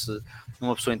 Tornou-se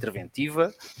uma pessoa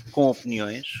interventiva, com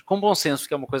opiniões, com bom senso,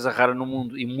 que é uma coisa rara no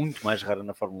mundo e muito mais rara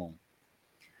na Fórmula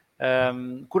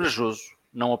 1. Corajoso,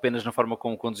 não apenas na forma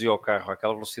como conduzia o carro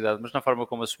àquela velocidade, mas na forma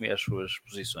como assumia as suas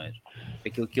posições.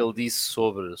 Aquilo que ele disse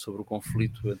sobre o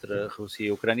conflito entre a Rússia e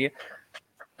a Ucrânia,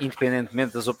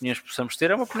 independentemente das opiniões que possamos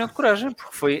ter, é uma opinião de coragem,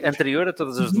 porque foi anterior a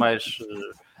todas as demais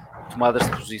tomadas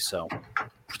de posição.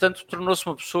 Portanto, tornou-se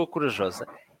uma pessoa corajosa.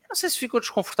 Eu não sei se ficou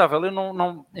desconfortável,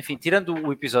 enfim, tirando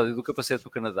o episódio do capacete do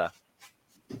Canadá,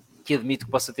 que admito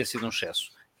que possa ter sido um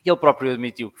excesso, e ele próprio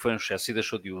admitiu que foi um excesso e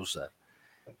deixou de o usar.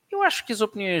 Eu acho que as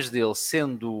opiniões dele,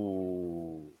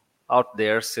 sendo out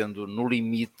there, sendo no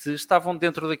limite, estavam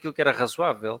dentro daquilo que era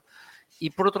razoável. E,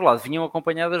 por outro lado, vinham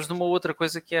acompanhadas de uma outra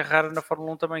coisa que é rara na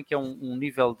Fórmula 1 também, que é um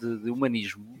nível de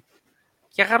humanismo,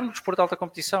 que é raro no desporto de alta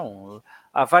competição.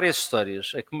 Há várias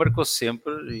histórias. A que marcou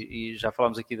sempre, e já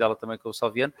falámos aqui dela também com o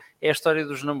Salviano, é a história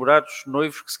dos namorados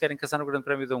noivos que se querem casar no Grande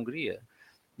Prémio da Hungria.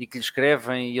 E que lhe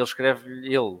escrevem, e ele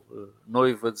escreve-lhe,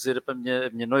 noivo, a dizer: a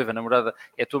minha noiva, a namorada,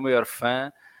 é a tua maior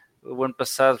fã. O ano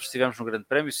passado estivemos no Grande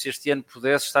Prémio, se este ano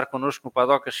pudesse estar connosco no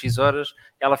paddock às X horas,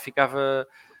 ela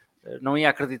não ia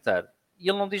acreditar. E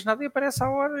ele não diz nada e aparece à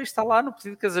hora e está lá no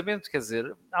pedido de casamento. Quer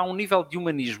dizer, há um nível de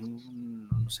humanismo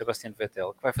no Sebastian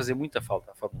Vettel que vai fazer muita falta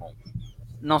à Fórmula 1.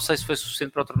 Não sei se foi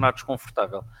suficiente para o tornar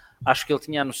desconfortável. Acho que ele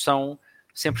tinha a noção,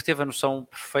 sempre teve a noção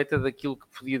perfeita daquilo que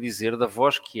podia dizer, da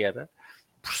voz que era,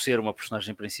 por ser uma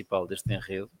personagem principal deste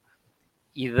enredo,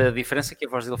 e da diferença que a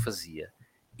voz dele fazia.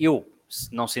 Eu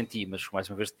não senti, mas mais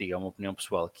uma vez te digo, é uma opinião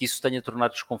pessoal, que isso tenha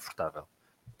tornado desconfortável.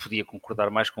 Podia concordar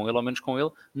mais com ele ou menos com ele,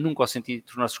 nunca o senti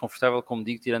tornar-se desconfortável, como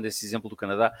digo, tirando esse exemplo do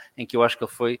Canadá, em que eu acho que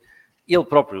ele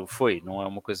próprio foi, não é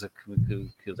uma coisa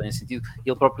que eu tenha sentido,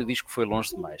 ele próprio diz que foi longe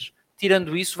demais.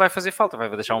 Tirando isso, vai fazer falta, vai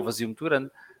deixar um vazio muito grande,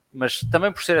 mas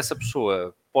também por ser essa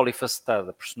pessoa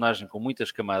polifacetada, personagem com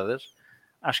muitas camadas,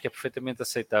 acho que é perfeitamente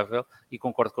aceitável, e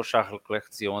concordo com o Charles Leclerc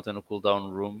que dizia ontem no Cool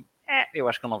Down Room, eu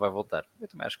acho que ele não vai voltar. Eu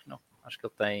também acho que não. Acho que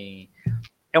ele tem...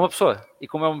 É uma pessoa, e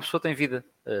como é uma pessoa tem vida.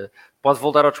 Pode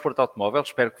voltar ao desporto automóvel,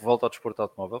 espero que volte ao desporto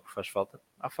automóvel, porque faz falta.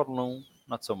 À Fórmula 1,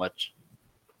 not so much.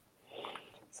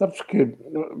 Sabes que,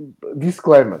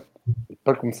 disclaimer,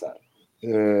 para começar,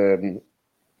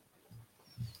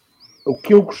 o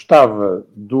que eu gostava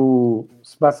do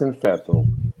Sebastian Vettel,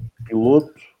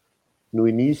 piloto, no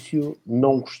início,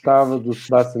 não gostava do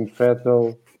Sebastian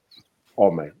Vettel,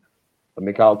 homem.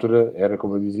 Naquela altura era,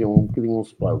 como eu dizia, um bocadinho um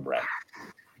spoiled brat.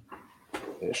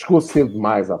 Chegou cedo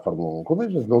demais à Fórmula 1. Como a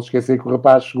gente não se esquecer que o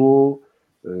rapaz chegou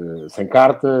sem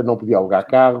carta, não podia alugar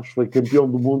carros, foi campeão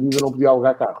do mundo e ainda não podia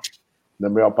alugar carros. na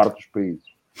maior parte dos países.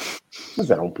 Mas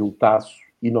era um pilotaço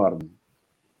enorme.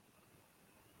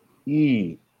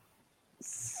 E,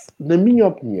 na minha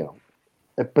opinião,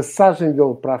 a passagem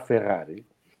dele para a Ferrari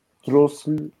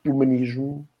trouxe-lhe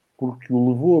humanismo, porque o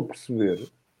levou a perceber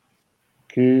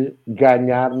que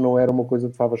ganhar não era uma coisa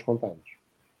de favas contadas.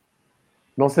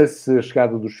 Não sei se a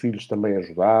chegada dos filhos também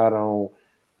ajudaram,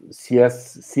 se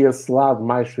esse lado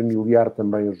mais familiar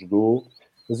também ajudou,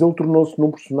 mas ele tornou-se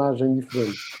num personagem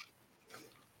diferente.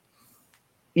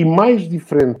 E mais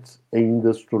diferente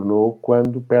ainda se tornou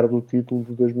quando perde o título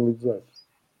de 2018,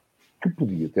 que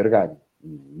podia ter ganho.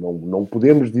 Não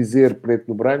podemos dizer preto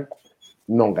no branco,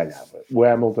 não ganhava. O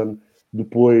Hamilton,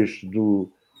 depois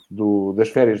das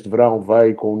férias de verão,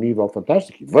 veio com um nível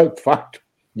fantástico, e veio de facto,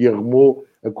 e arrumou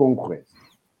a concorrência.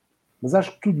 Mas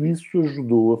acho que tudo isso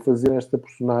ajudou a fazer esta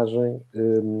personagem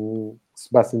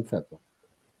Sebastian Vettel,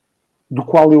 do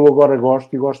qual eu agora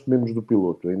gosto, e gosto menos do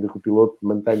piloto, ainda que o piloto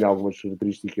mantenha algumas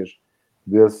características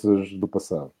desses do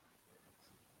passado.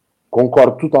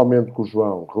 Concordo totalmente com o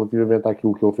João relativamente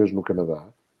àquilo que ele fez no Canadá.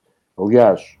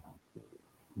 Aliás,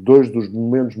 2 dos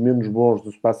momentos menos bons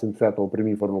do Sebastian Vettel para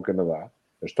mim foram no Canadá.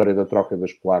 A história da troca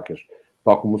das placas,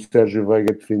 tal como o Sérgio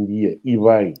Veiga defendia, e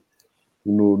bem,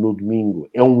 no domingo,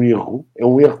 é um erro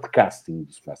de casting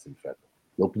do Sebastian Vettel.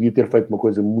 Ele podia ter feito uma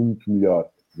coisa muito melhor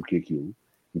do que aquilo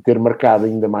e ter marcado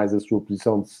ainda mais a sua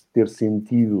posição de ter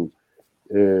sentido,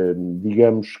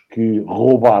 digamos que,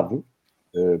 roubado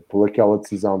por aquela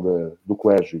decisão do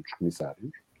colégio dos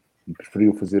comissários, e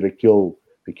preferiu fazer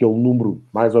aquele número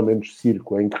mais ou menos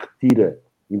circo em que retira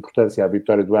importância à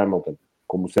vitória do Hamilton,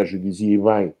 como o Sérgio dizia e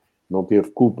bem, não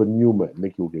teve culpa nenhuma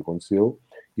naquilo que aconteceu,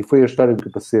 e foi a história do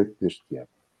capacete deste ano.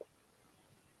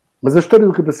 Mas a história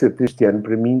do capacete deste ano,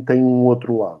 para mim, tem um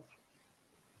outro lado.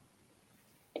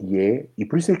 E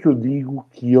por isso é que eu digo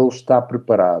que ele está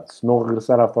preparado, se não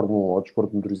regressar à Fórmula 1 ao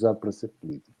desporto motorizado, para ser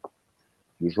político.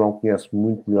 E o João conhece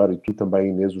muito melhor, e tu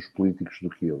também, Inês, os políticos do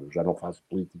que eu. Eu já não faço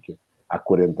política há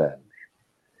 40 anos.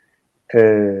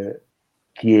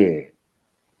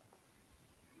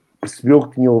 Percebeu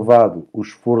que tinha levado o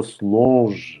esforço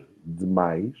longe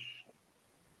demais,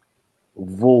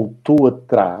 voltou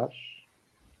atrás,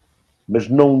 mas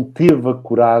não teve a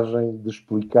coragem de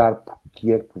explicar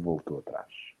porque é que voltou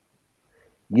atrás.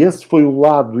 E esse foi o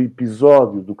lado do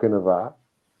episódio do Canadá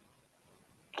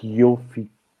que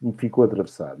me ficou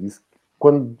atravessado. Isso,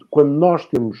 quando nós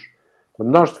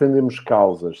defendemos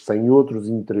causas sem outros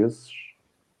interesses,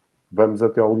 vamos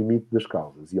até ao limite das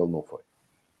causas, e ele não foi.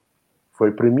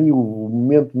 Foi, para mim, o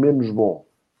momento menos bom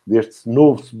deste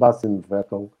novo Sebastian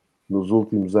Vettel nos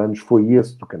últimos anos, foi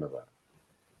esse do Canadá.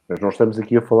 Mas não estamos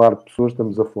aqui a falar de pessoas,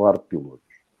 estamos a falar de pilotos.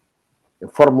 A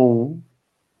Fórmula 1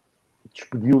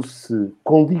 despediu-se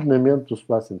condignamente do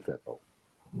Sebastian Vettel.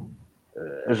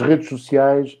 As redes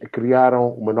sociais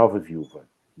criaram uma nova viúva.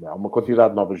 Há uma quantidade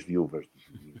de novas viúvas.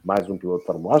 Mais um piloto de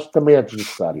Fórmula 1. Acho que também é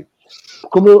desnecessário.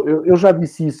 Como eu já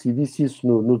disse isso, e disse isso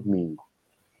no domingo,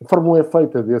 a Fórmula 1 é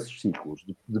feita desses ciclos,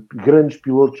 de grandes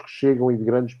pilotos que chegam e de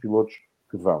grandes pilotos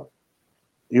que vão.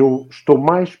 Eu estou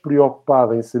mais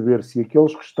preocupado em saber se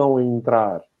aqueles que estão a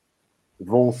entrar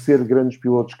vão ser grandes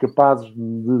pilotos capazes de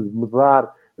me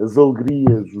dar as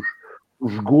alegrias,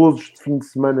 os gozos de fim de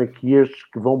semana que estes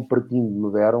que vão partindo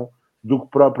me deram, do que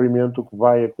propriamente o que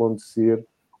vai acontecer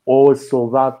ou a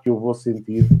saudade que eu vou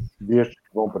sentir destes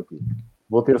que vão partindo.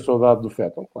 Vou ter saudade do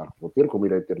Vettel, claro, vou ter, como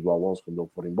irei ter do Alonso quando ele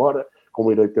for embora,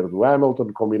 como irei ter do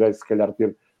Hamilton, como irei se calhar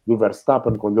ter do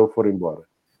Verstappen quando ele for embora.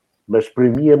 Mas para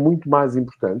mim é muito mais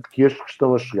importante que estes que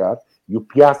estão a chegar, e o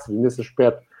Piastri nesse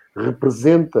aspecto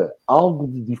representa algo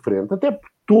de diferente, até por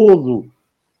todo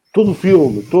o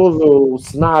filme, todo o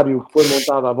cenário que foi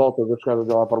montado à volta da chegada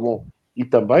dele à Fórmula 1, e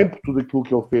também por tudo aquilo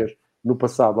que ele fez no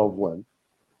passado ao volante.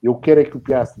 Eu quero é que o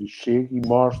Piastri chegue e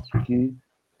mostre que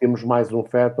temos mais um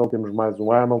Vettel, temos mais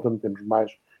um Hamilton, temos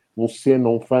mais um Senna,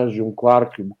 um Fangio, um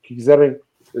Clark, o que quiserem,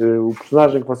 o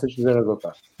personagem que vocês quiserem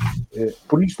adotar.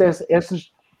 Por isto,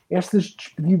 estas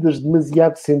despedidas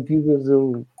demasiado sentidas,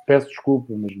 eu peço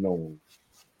desculpa, mas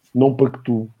não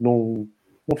pactuo, não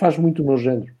faz muito o meu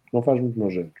género, não faz muito o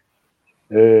meu género.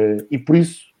 E por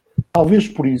isso, talvez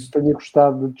por isso, tenha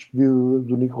gostado da despedida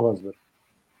do Nico Rosberg.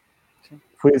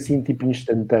 Foi assim, tipo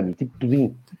instantâneo, tipo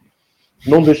pudim.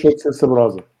 Não deixou de ser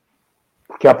saborosa.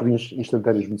 Porque há pudins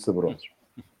instantâneos muito saborosos.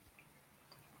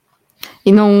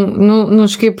 E não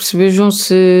cheguei a perceber, João,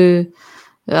 se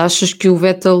achas que o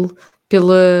Vettel,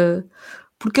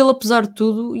 porque ele, apesar de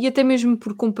tudo, e até mesmo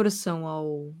por comparação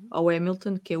ao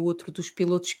Hamilton, que é outro dos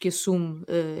pilotos que assume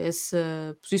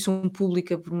essa posição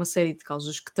pública por uma série de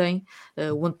causas que tem,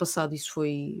 o ano passado isso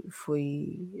foi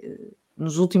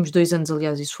nos últimos 2 anos,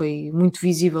 aliás, isso foi muito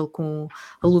visível com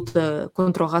a luta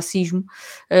contra o racismo,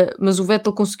 mas o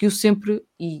Vettel conseguiu sempre,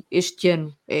 e este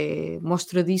ano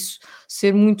mostra disso,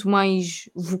 ser muito mais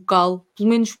vocal, pelo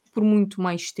menos por muito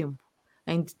mais tempo,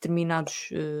 em determinados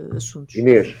assuntos.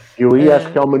 Inês, eu aí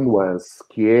acho que há uma nuance,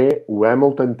 que é o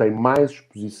Hamilton tem mais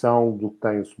exposição do que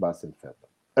tem o Sebastian Vettel.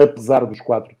 Apesar dos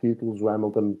 4 títulos, o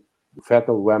Hamilton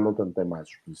tem mais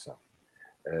exposição.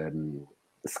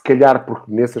 Se calhar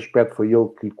porque nesse aspecto foi ele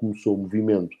que começou o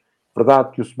movimento.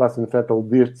 Verdade que o Sebastian Vettel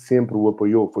desde sempre o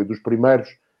apoiou, foi dos primeiros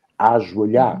a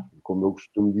ajoelhar, como eu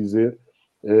costumo dizer,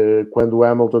 quando o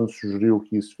Hamilton sugeriu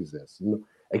que isso fizesse.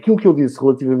 Aquilo que eu disse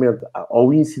relativamente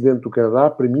ao incidente do Canadá,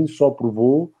 para mim só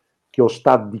provou que ele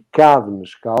está dedicado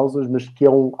nas causas, mas que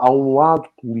há um lado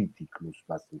político no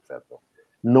Sebastian Vettel.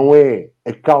 Não é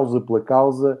a causa pela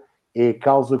causa, é a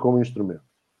causa como instrumento.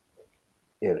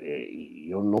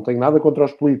 Eu não tenho nada contra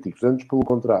os políticos, antes pelo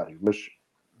contrário, mas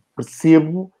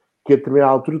percebo que a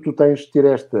determinada altura tu tens de ter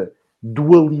esta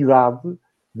dualidade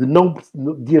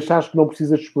de achares que não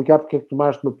precisas de explicar porque é que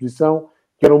tomaste uma posição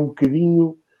que era um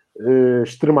bocadinho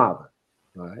extremada.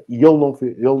 Não é? E ele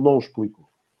não explicou.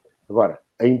 Agora,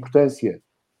 a importância...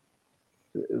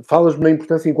 Falas-me na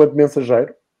importância enquanto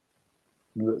mensageiro,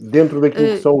 dentro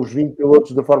daquilo que são os 20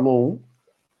 pilotos da Fórmula 1?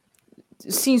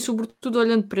 Sim, sobretudo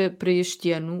olhando para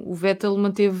este ano, o Vettel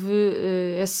manteve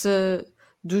essa...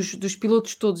 Dos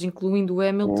pilotos todos, incluindo o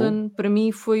Hamilton, para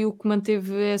mim foi o que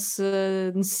manteve essa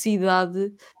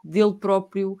necessidade dele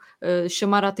próprio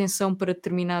chamar a atenção para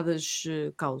determinadas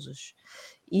causas.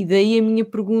 E daí a minha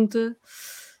pergunta,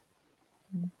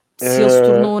 se ele se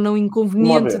tornou ou não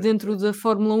inconveniente dentro da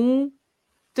Fórmula 1,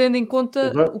 tendo em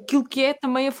conta aquilo que é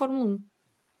também a Fórmula 1.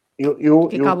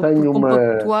 Que acaba por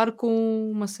compactuar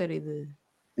com uma série de...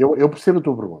 Eu percebo a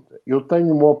tua pergunta. Eu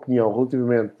tenho uma opinião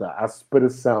relativamente à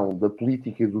separação da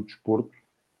política e do desporto,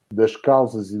 das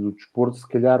causas e do desporto, se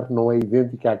calhar não é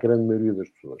idêntica à grande maioria das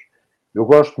pessoas. Eu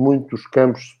gosto muito dos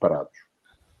campos separados.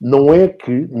 Não é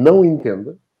que não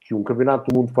entenda que um campeonato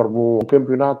do mundo de Fórmula 1, um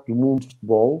campeonato do mundo de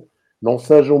futebol, não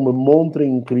seja uma montra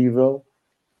incrível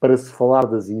para se falar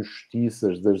das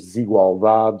injustiças, das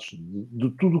desigualdades, de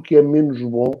tudo o que é menos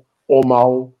bom ou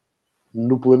mau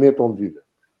no planeta onde vive.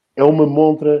 É uma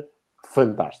montra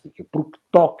fantástica, porque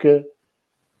toca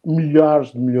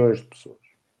milhares de milhões de pessoas.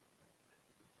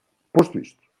 Posto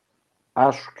isto,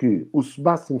 acho que o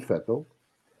Sebastian Vettel,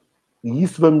 e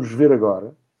isso vamos ver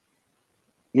agora,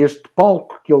 este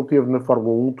palco que ele teve na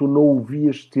Fórmula 1, tu não o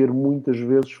vias ter muitas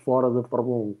vezes fora da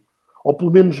Fórmula 1. Ou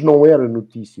pelo menos não era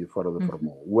notícia fora da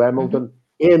Fórmula 1. O Hamilton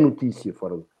é notícia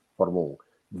fora da Fórmula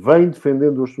 1. Vem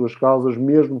defendendo as suas causas,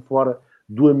 mesmo fora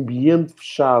do ambiente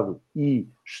fechado e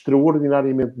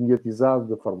extraordinariamente mediatizado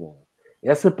da Fórmula 1.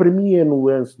 Essa, para mim, é a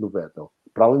nuance do Vettel.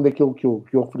 Para além daquilo que eu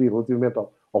referi relativamente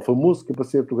ao famoso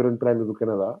capacete do Grande Prémio do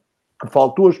Canadá, que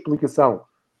faltou a explicação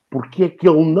porque é que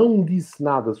ele não disse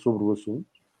nada sobre o assunto,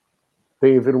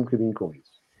 tem a ver um bocadinho com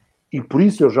isso. E por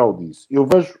isso eu já o disse. Eu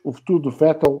vejo o futuro do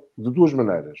Vettel de duas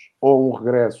maneiras. Ou um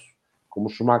regresso, como o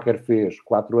Schumacher fez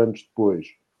 4 anos depois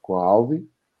com a Audi,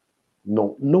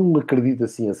 não acredito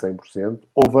assim a 100%,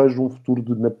 ou vejo um futuro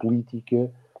na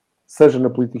política, seja na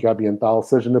política ambiental,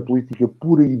 seja na política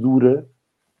pura e dura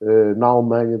na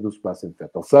Alemanha do Sebastian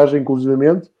Vettel. Seja,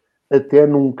 inclusivamente, até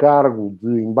num cargo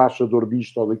de embaixador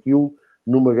disto ou daquilo,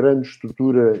 numa grande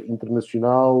estrutura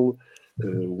internacional,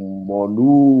 uma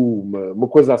ONU, uma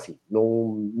coisa assim.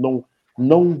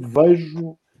 Não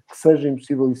vejo que seja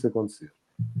impossível isso acontecer.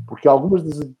 Porque algumas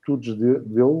das atitudes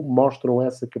dele mostram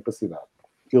essa capacidade.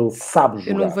 Ele sabe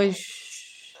jogar.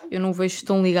 Eu não vejo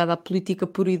tão ligado à política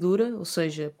pura e dura, ou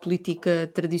seja, política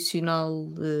tradicional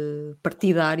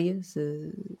partidária,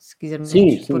 se quisermos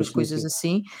pôr as coisas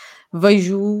assim.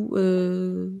 Vejo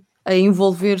a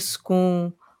envolver-se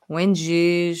com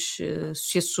ONGs,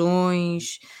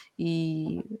 associações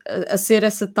e a ser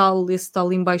esse tal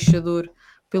embaixador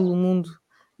pelo mundo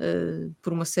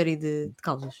por uma série de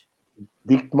causas.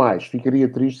 Digo-te mais,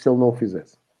 ficaria triste se ele não o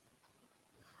fizesse.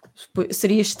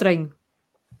 Seria estranho.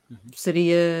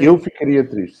 Eu ficaria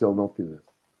triste se ele não o fizesse.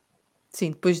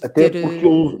 Sim, depois de até ter... porque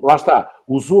ele, lá está,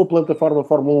 usou a plataforma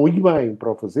Fórmula 1 e bem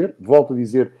para o fazer. Volto a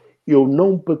dizer, eu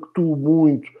não pactuo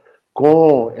muito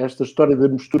com esta história da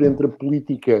mistura entre a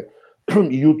política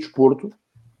e o desporto,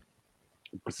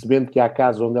 percebendo que há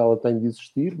casos onde ela tem de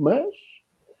existir, mas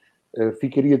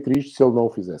ficaria triste se ele não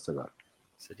o fizesse agora.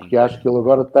 Porque acho que ele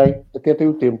agora até tem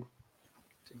o tempo.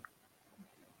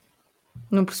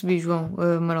 Não percebi, João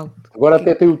Amaral. Agora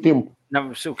até tem o tempo. Não,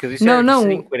 mas o que eu disse é que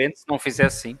seria incoerente se não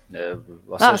fizesse sim.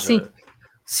 Ou seja, sim.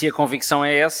 Se a convicção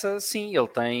é essa, sim, ele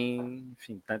tem,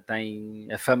 enfim, tem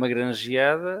a fama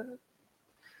granjeada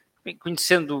Bem,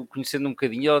 conhecendo um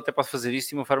bocadinho, ele até pode fazer isso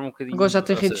de uma forma um bocadinho... Agora já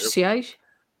tem ou redes seja, sociais.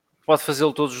 pode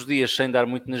fazê-lo todos os dias sem dar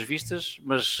muito nas vistas,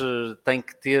 mas tem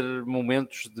que ter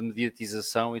momentos de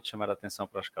mediatização e de chamar a atenção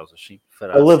para as causas. Sim,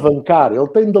 fará Alavancar, ele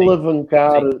tem de sim,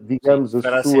 alavancar, sim, digamos, sim,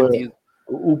 fará a sua... sentido.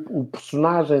 O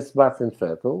personagem Sebastian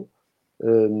Vettel,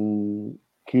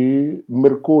 que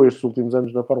marcou estes últimos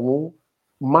anos na Fórmula 1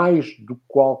 mais do que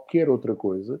qualquer outra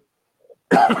coisa,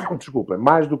 desculpa,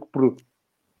 mais do que por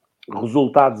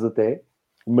resultados até,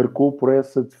 marcou por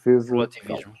essa defesa. Pelo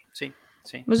ativismo. Sim,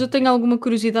 sim. Mas eu tenho alguma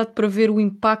curiosidade para ver o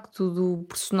impacto do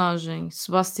personagem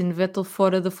Sebastian Vettel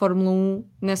fora da Fórmula 1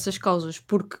 nessas causas,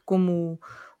 porque como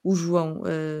o João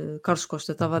Carlos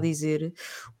Costa estava a dizer,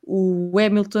 o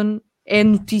Hamilton é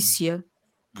notícia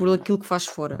por aquilo que faz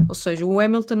fora. Ou seja, o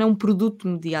Hamilton é um produto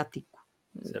mediático.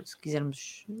 Se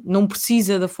quisermos, não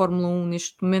precisa da Fórmula 1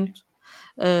 neste momento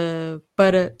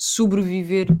para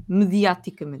sobreviver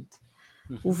mediaticamente.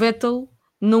 O Vettel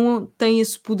não tem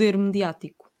esse poder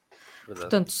mediático. Verdade.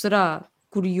 Portanto, será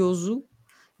curioso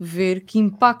ver que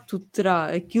impacto terá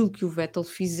aquilo que o Vettel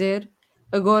fizer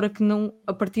agora que não,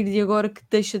 a partir de agora que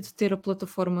deixa de ter a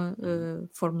plataforma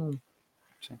Fórmula 1.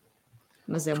 Sim.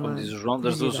 Mas é Como uma diz o João,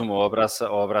 das duas uma, ou abraça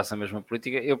a mesma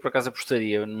política. Eu por acaso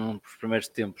apostaria nos primeiros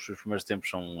tempos, os primeiros tempos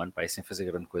são um ano para aí sem fazer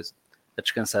grande coisa, a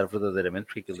descansar verdadeiramente,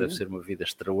 porque aquilo deve ser uma vida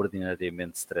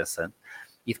extraordinariamente estressante.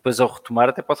 E depois ao retomar,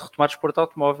 até pode retomar desporto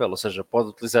automóvel, ou seja, pode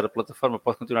utilizar a plataforma,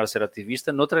 pode continuar a ser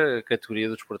ativista noutra categoria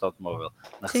do desporto automóvel,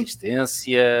 na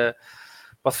resistência,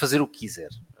 pode fazer o que quiser,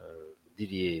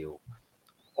 diria eu.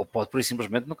 Ou pode, por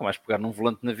simplesmente, nunca mais pegar num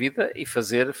volante na vida e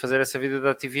fazer essa vida de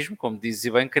ativismo, como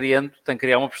dizes bem, tem que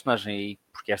criar uma personagem aí,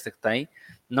 porque esta que tem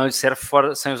não lhe serve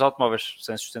fora, sem os automóveis,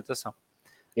 sem sustentação.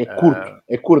 É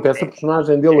curto. Essa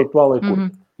personagem dele atual é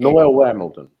curto. Não é o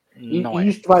Hamilton. E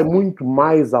isto vai muito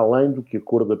mais além do que a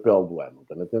cor da pele do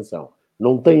Hamilton. Atenção.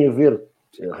 Não tem a ver,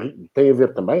 tem a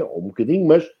ver também, um bocadinho,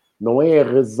 mas não é a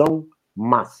razão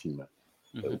máxima.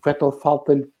 O Vettel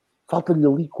falta-lhe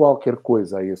ali qualquer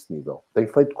coisa a esse nível. Tem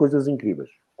feito coisas incríveis.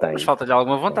 Mas falta-lhe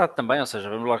alguma vontade também, ou seja,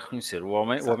 vamos lá reconhecer, o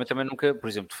homem também nunca, por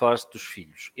exemplo, tu falaste dos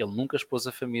filhos, ele nunca expôs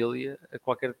a família a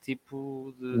qualquer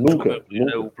tipo de... Nunca.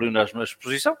 O pleonasmo na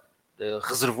exposição.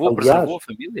 Preservou a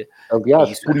família.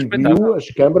 Aliás, proibiu as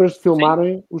câmaras de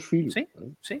filmarem os filhos.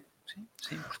 Sim.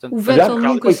 Portanto, o Vettel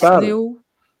nunca cedeu.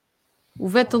 O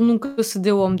Vettel nunca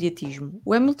cedeu ao mediatismo.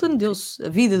 O Hamilton deu-se. A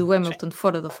vida do Hamilton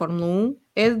fora da Fórmula 1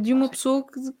 é de uma pessoa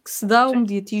que se dá ao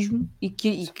mediatismo e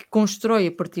que constrói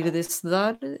a partir desse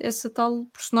dar essa tal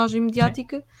personagem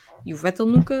mediática. E o Vettel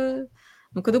nunca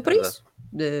deu para isso.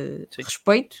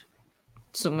 Respeito.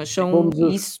 Mas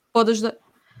isso pode ajudar.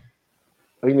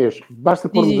 Inês, basta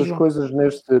pormos as coisas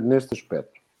neste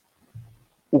aspecto.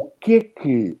 O que é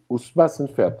que o Sebastian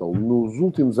Vettel nos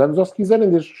últimos anos, ou se quiserem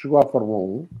desde que chegou à Fórmula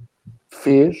 1,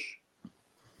 fez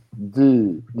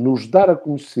de nos dar a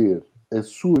conhecer a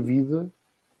sua vida,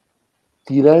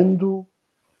 tirando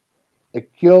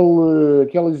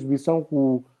aquela exibição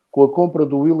com a compra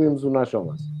do Williams do National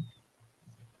Lance?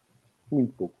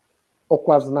 Muito pouco. Ou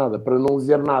quase nada, para não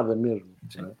dizer nada mesmo.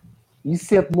 Não é?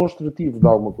 Isso é demonstrativo de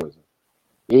alguma coisa.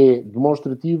 É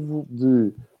demonstrativo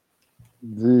de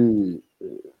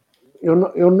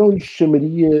eu não lhe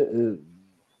chamaria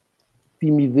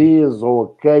timidez ou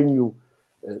acanho,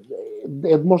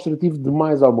 é demonstrativo de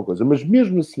mais alguma coisa, mas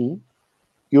mesmo assim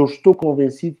eu estou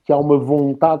convencido que há uma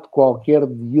vontade qualquer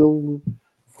de ele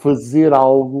fazer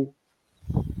algo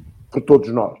por todos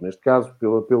nós, neste caso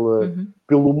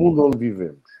pelo mundo onde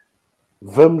vivemos.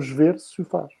 Vamos ver se o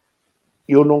faz.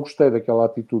 Eu não gostei daquela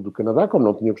atitude do Canadá, como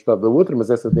não tinha gostado da outra, mas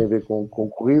essa tem a ver com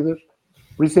corridas.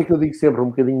 Por isso é que eu digo sempre, um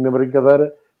bocadinho na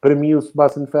brincadeira, para mim o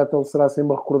Sebastian Vettel será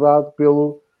sempre recordado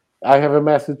pelo I have a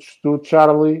message to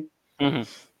Charlie.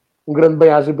 Um grande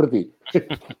bem-aja para ti.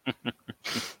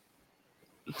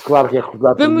 Claro que é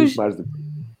recordado por muito mais do que...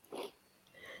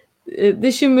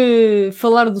 Deixa-me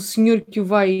falar do senhor que o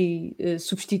vai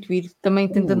substituir, também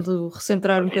tentando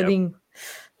recentrar um bocadinho.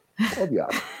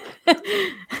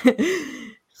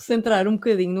 Recentrar um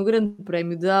bocadinho no Grande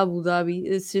Prémio de Abu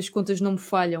Dhabi, se as contas não me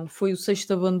falham, foi o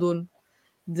 6º abandono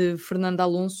de Fernando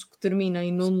Alonso, que termina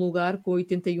em 9º lugar com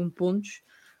 81 pontos,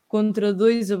 contra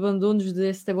 2 abandonos de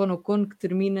Esteban Ocon, que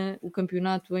termina o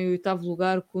campeonato em 8º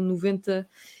lugar com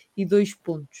 92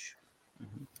 pontos.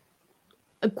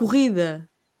 A corrida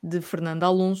de Fernando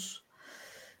Alonso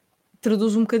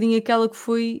traduz um bocadinho aquela que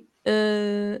foi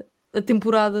a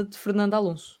temporada de Fernando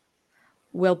Alonso.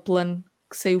 O L-plano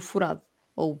que saiu furado,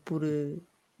 ou por um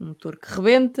motor que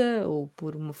rebenta, ou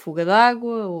por uma fuga de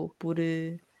água, ou por...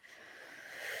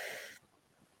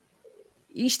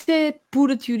 Isto é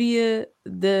pura teoria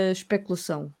da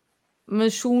especulação.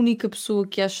 mas sou a única pessoa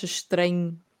que acha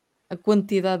estranho a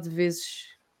quantidade de vezes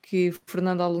que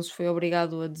Fernando Alonso foi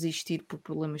obrigado a desistir por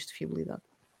problemas de fiabilidade.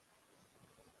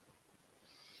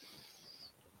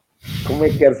 Como é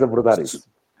que queres abordar isso?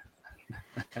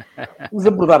 Vamos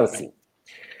abordar assim.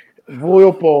 Vou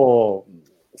eu para o...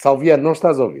 Salviano, não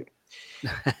estás a ouvir?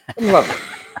 Vamos lá ver.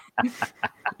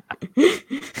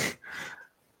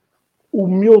 O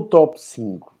meu top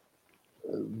 5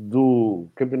 do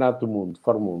Campeonato do Mundo de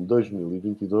Fórmula 1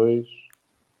 2022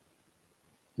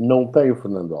 não tem o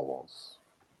Fernando Alonso,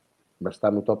 mas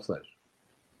está no top 6.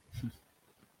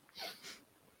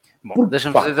 Bom,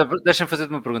 deixa-me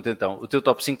fazer-te uma pergunta então. O teu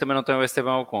top 5 também não tem o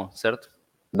Esteban Ocon, certo?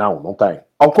 Não tem.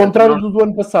 Ao contrário do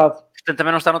ano passado. Portanto,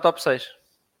 também não está no top 6.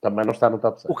 Também não está no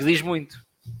top 6. O que diz muito.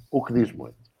 O que diz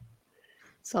muito.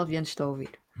 Salviano está a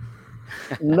ouvir.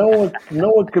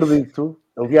 Não acredito.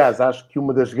 Aliás, acho que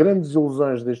uma das grandes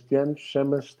ilusões deste ano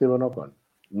chama-se Esteban Ocon.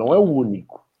 Não é o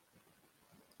único.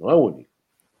 Não é o único.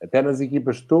 Até nas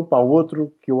equipas de topo há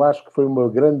outro que eu acho que foi uma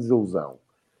grande desilusão.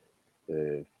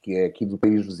 Que é aqui do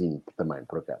país vizinho, também,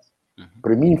 por acaso.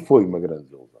 Para mim foi uma grande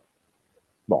desilusão.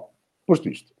 Bom, posto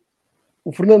isto.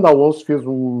 O Fernando Alonso fez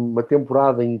uma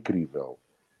temporada incrível.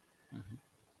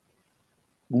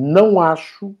 Não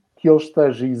acho que ele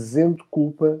esteja isento de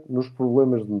culpa nos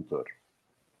problemas de motor.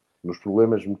 Nos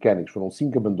problemas mecânicos. Foram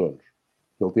 5 abandonos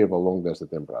que ele teve ao longo desta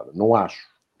temporada. Não acho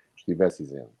que estivesse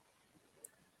isento.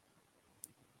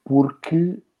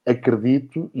 Porque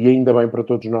acredito, e ainda bem para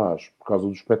todos nós, por causa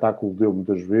do espetáculo dele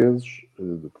muitas vezes,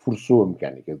 forçou a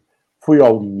mecânica. Foi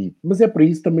ao limite. Mas é para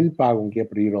isso que também lhe pagam, que é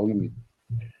para ir ao limite.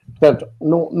 Portanto,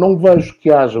 não vejo que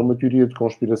haja uma teoria de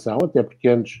conspiração, até porque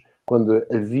antes, quando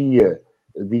havia,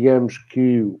 digamos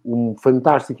que, um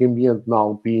fantástico ambiente na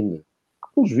Alpine,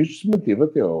 que pelos vistos se manteve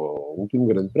até ao último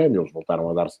grande prémio, eles voltaram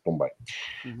a dar-se tão bem.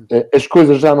 As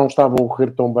coisas já não estavam a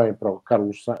correr tão bem para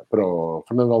o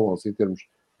Fernando Alonso em termos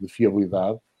de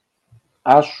fiabilidade.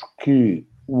 Acho que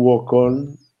o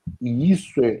Ocon, e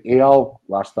isso é algo,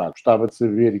 lá está, gostava de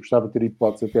saber e gostava de ter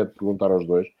hipótese até de perguntar aos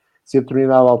dois, se a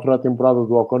determinada altura a temporada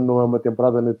do Ocon não é uma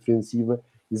temporada na defensiva,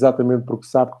 exatamente porque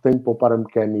sabe que tem de poupar a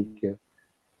mecânica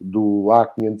do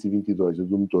A522 e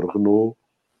do motor Renault,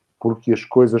 porque as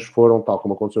coisas foram, tal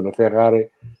como aconteceu na Ferrari,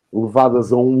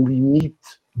 levadas a um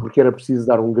limite, porque era preciso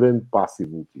dar um grande passo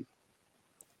evolutivo.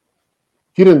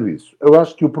 Tirando isso, eu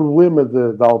acho que o problema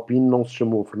da Alpine não se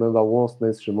chamou Fernando Alonso,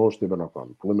 nem se chamou Esteban Ocon.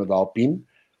 O problema da Alpine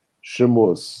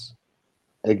chamou-se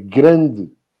a grande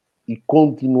e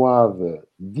continuada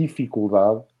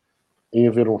dificuldade em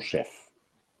haver um chefe,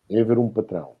 em haver um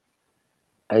patrão,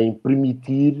 em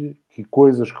permitir que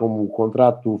coisas como o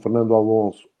contrato do Fernando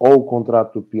Alonso ou o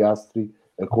contrato do Piastri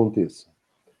aconteçam,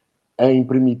 em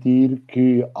permitir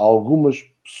que algumas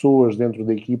pessoas dentro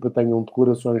da equipa tenham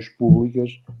declarações públicas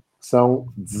que são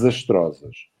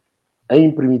desastrosas,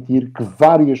 em permitir que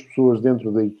várias pessoas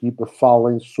dentro da equipa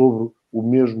falem sobre o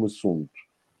mesmo assunto.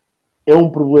 É um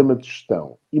problema de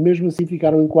gestão. E mesmo assim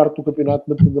ficaram em quarto do campeonato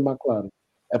na frente da McLaren.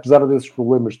 Apesar desses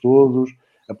problemas todos,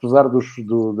 apesar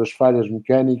das falhas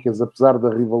mecânicas, apesar da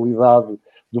rivalidade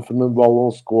do Fernando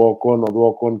Alonso com o Ocon ou do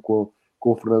Ocon com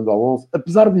o Fernando Alonso,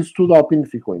 apesar disso tudo, a Alpine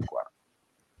ficou em quarto.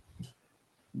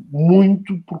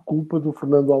 Muito por culpa do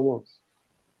Fernando Alonso.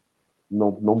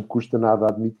 Não me custa nada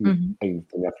admitir.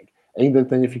 Ainda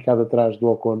tenha ficado atrás do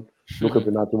Ocon no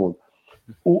Campeonato do Mundo.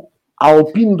 A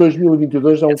Alpine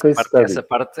 2022 é um case study.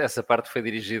 Essa parte foi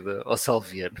dirigida ao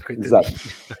Salviano. Exato.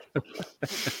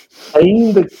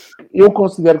 Ainda eu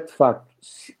considero que, de facto,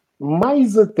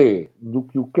 mais até do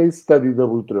que o case study da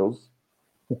W13,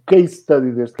 o case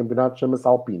study deste campeonato chama-se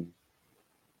Alpine.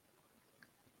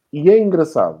 E é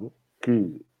engraçado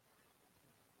que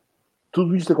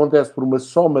tudo isto acontece por uma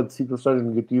soma de situações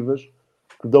negativas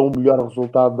que dão o melhor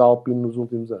resultado da Alpine nos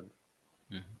últimos anos.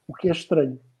 O que é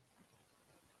estranho.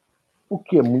 O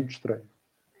que é muito estranho.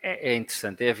 É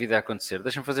interessante, é a vida a acontecer.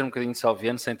 Deixa-me fazer um bocadinho de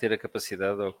Salviano sem ter a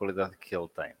capacidade ou a qualidade que ele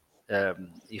tem.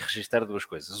 E registrar duas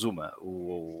coisas. Uma,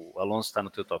 o Alonso está no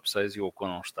teu top 6 e o Ocon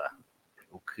não está.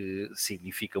 O que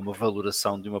significa uma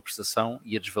valoração de uma prestação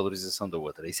e a desvalorização da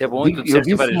outra. Isso é bom e tu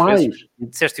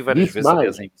disseste várias vezes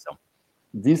aliás, em emissão.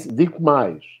 Digo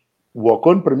mais. O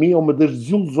Ocon, para mim, é uma das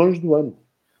desilusões do ano.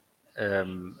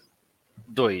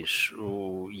 Dois,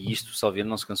 e isto o Salviano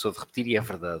não se cansou de repetir, e é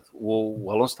verdade.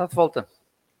 O Alonso está de volta.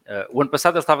 O ano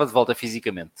passado ele estava de volta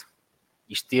fisicamente.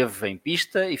 E esteve em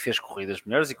pista e fez corridas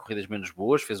melhores e corridas menos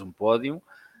boas, fez um pódio,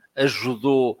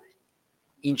 ajudou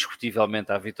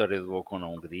indiscutivelmente à vitória do Ocon na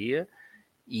Hungria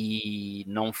e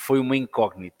não foi uma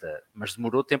incógnita, mas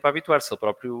demorou tempo a habituar-se, ele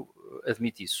próprio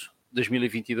admite isso.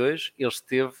 2022 ele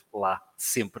esteve lá,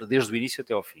 sempre, desde o início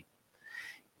até ao fim.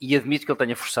 e admito que ele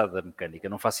tenha forçado a mecânica.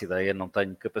 Não faço ideia, não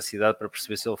tenho capacidade para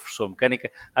perceber se ele forçou a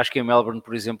mecânica. Acho que em Melbourne,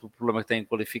 por exemplo, o problema que tem em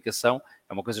qualificação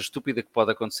é uma coisa estúpida que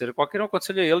pode acontecer a qualquer um.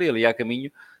 Aconteceu-lhe a ele ia a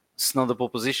caminho, se não da pole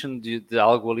position, de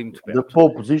algo ali muito perto. Da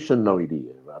pole position não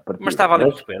iria. Mas estava ali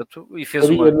muito perto e fez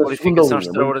uma qualificação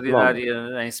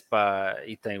extraordinária em Spa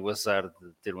e tem o azar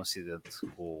de ter um acidente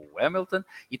com o Hamilton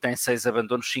e tem 6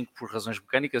 abandonos, 5 por razões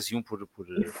mecânicas e 1 por...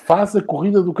 E faz a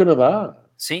corrida do Canadá.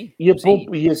 Sim. E a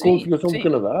qualificação do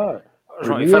Canadá.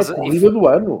 João, e faz a corrida do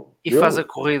ano. E faz a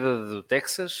corrida do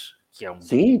Texas, que é um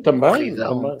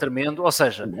corridão tremendo. Ou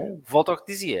seja, volto ao que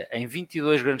dizia, em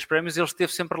 22 grandes prémios ele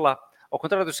esteve sempre lá. Ao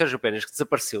contrário do Sérgio Pérez, que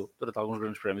desapareceu durante alguns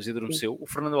grandes prémios e adormeceu, o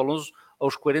Fernando Alonso,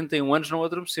 aos 41 anos, não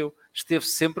adormeceu. Esteve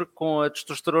sempre com a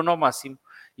testosterona ao máximo.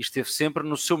 E esteve sempre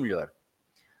no seu melhor.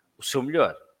 O seu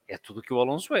melhor é tudo o que o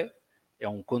Alonso é. É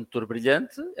um condutor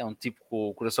brilhante, é um tipo com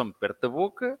o coração muito perto da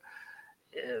boca,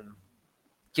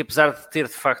 que apesar de ter,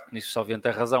 de facto, nisso só tem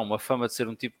razão, uma fama de ser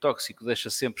um tipo tóxico, deixa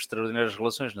sempre extraordinárias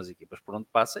relações nas equipas por onde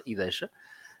passa, e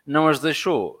não as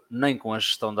deixou nem com a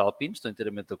gestão da Alpine, estou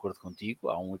inteiramente de acordo contigo.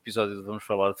 Há um episódio de Vamos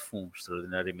Falar de Fumo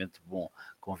extraordinariamente bom,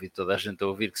 convido toda a gente a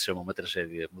ouvir, que se chama Uma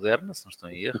Tragédia Moderna, se não estou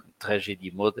em erro,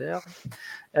 Tragédia Moderna,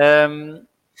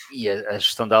 e a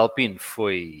gestão da Alpine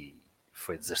foi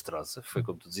desastrosa, foi,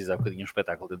 como tu dizes, há bocadinho um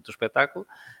espetáculo dentro do espetáculo.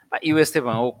 E o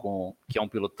Esteban Ocon, que é um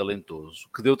piloto talentoso,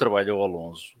 que deu trabalho ao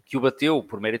Alonso, que o bateu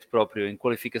por mérito próprio em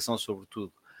qualificação,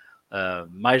 sobretudo,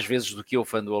 mais vezes do que eu,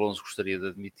 fã do Alonso, gostaria de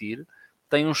admitir,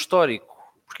 tem um histórico,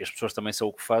 porque as pessoas também são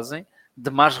o que fazem, de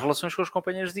más relações com os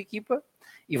companheiros de equipa.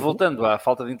 E voltando à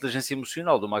falta de inteligência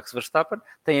emocional do Max Verstappen,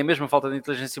 tem a mesma falta de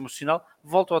inteligência emocional.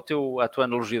 Volto à tua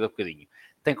analogia de há bocadinho.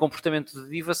 Tem comportamento de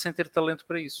diva sem ter talento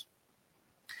para isso.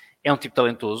 É um tipo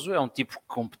talentoso, é um tipo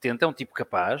competente, é um tipo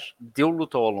capaz, deu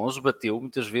luta ao Alonso, bateu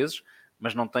muitas vezes,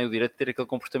 mas não tem o direito de ter aquele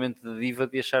comportamento de diva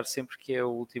de achar sempre que é a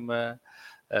última...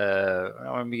 é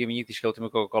uma amiga minha que diz que é a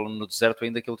última Coca-Cola no deserto,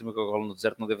 ainda que a última Coca-Cola no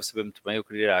deserto não deva saber muito bem, eu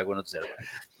queria água no deserto.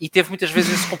 E teve muitas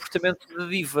vezes esse comportamento de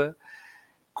diva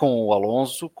com o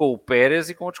Alonso, com o Pérez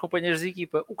e com outros companheiros de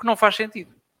equipa, o que não faz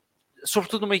sentido.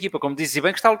 Sobretudo numa equipa, como dizia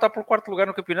bem, que está a lutar pelo 4º lugar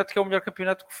no campeonato, que é o melhor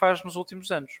campeonato que faz nos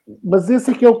últimos anos. Mas esse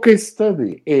é que é o case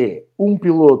study. É um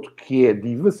piloto que é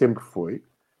diva, sempre foi.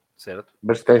 Certo.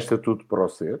 Mas tem estatuto para o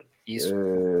ser. Isso.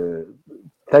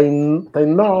 Tem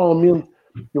normalmente...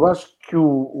 Eu acho que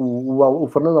o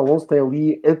Fernando Alonso tem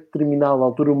ali, a determinada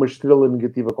altura, uma estrela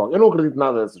negativa qualquer. Eu não acredito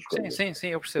nada dessas coisas. Sim,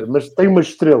 eu percebo. Mas tem uma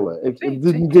estrela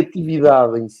de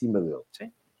negatividade em cima dele.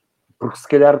 Sim. Porque se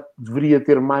calhar deveria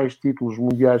ter mais títulos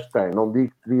mundiais que tem. Não digo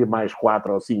que teria mais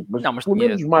 4 ou 5, mas pelo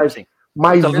menos mais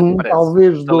um, merece.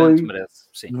 Talvez 2,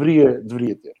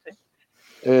 deveria ter.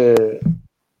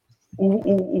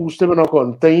 O Esteban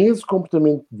Ocon tem esse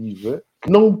comportamento de diva que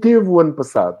não teve o ano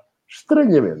passado,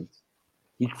 estranhamente,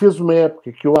 e que fez uma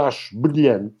época que eu acho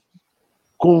brilhante,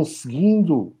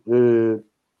 conseguindo,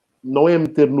 não é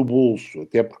meter no bolso,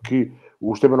 até porque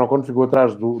o Esteban Ocon ficou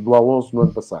atrás do Alonso no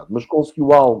ano passado, mas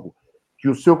conseguiu algo que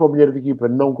o seu companheiro de equipa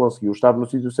não conseguiu, estar no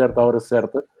sítio certo à hora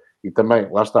certa, e também,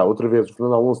 lá está, outra vez, o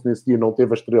Fernando Alonso nesse dia não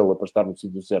teve a estrela para estar no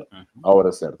sítio certo à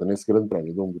hora certa, nesse grande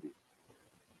prémio da Hungria.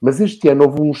 Mas este ano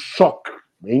houve um choque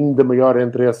ainda maior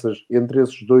entre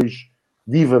esses dois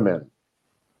diva-men.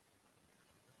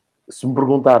 Se me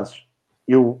perguntares,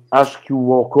 eu acho que o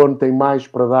Ocon tem mais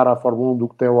para dar à Fórmula 1 do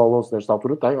que tem o Alonso nesta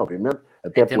altura. Tem, obviamente,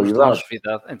 até pela idade.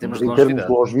 Em termos de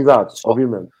longevidade,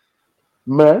 obviamente.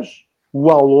 Mas o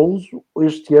Alonso,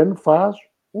 este ano, faz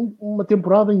uma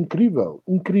temporada incrível.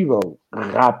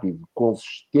 Rápido,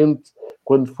 consistente,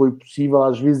 quando foi possível,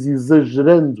 às vezes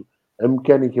exagerando a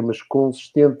mecânica, mas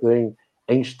consistente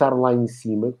em estar lá em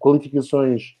cima.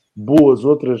 Qualificações boas,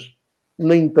 outras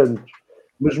nem tanto.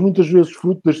 Mas muitas vezes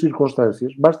fruto das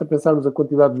circunstâncias. Basta pensarmos a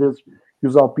quantidade de vezes que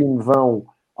os Alpine vão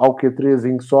ao Q3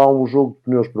 em que só há um jogo de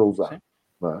pneus para usar.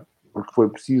 Não é? Porque foi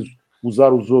preciso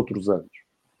usar os outros anos.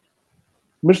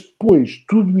 Mas depois,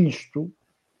 tudo isto,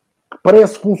 que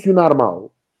parece funcionar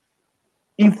mal,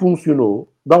 e funcionou,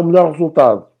 dá o melhor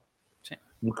resultado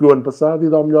do que o ano passado e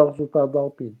dá o melhor resultado da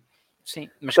Alpine. Sim,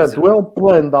 mas portanto, o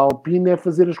plano da Alpine é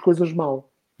fazer as coisas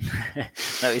mal.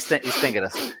 Não, isso tem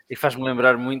graça. E faz-me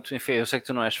lembrar muito, enfim, eu sei que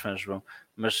tu não és fã, João,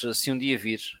 mas se um dia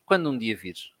vires, quando um dia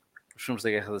vires os filmes da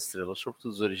Guerra das Estrelas,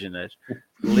 sobretudo os originais,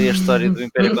 lê a história do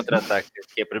Império Contra-Ataca,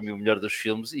 que é para mim o melhor dos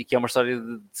filmes e que é uma história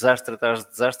de desastre atrás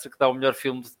de desastre que dá o melhor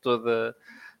filme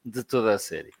de toda a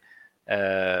série.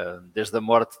 Desde a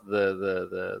morte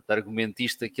da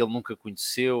argumentista que ele nunca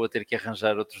conheceu, a ter que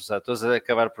arranjar outros atores, a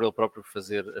acabar por ele próprio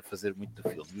a fazer muito do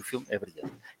filme. E o filme é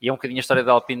brilhante. E é um bocadinho a história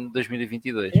da Alpine de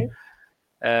 2022.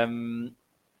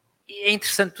 E é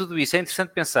interessante tudo isso, é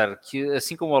interessante pensar que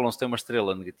assim como o Alonso tem uma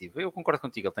estrela negativa, eu concordo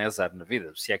contigo, ele tem azar na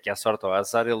vida, se é que há sorte ou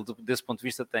azar, ele desse ponto de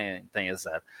vista tem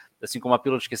azar. Assim como há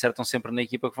pilotos que acertam sempre na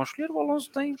equipa que vão escolher, o Alonso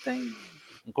tem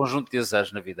um conjunto de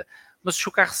azares na vida. Mas se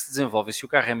o carro se desenvolve, se o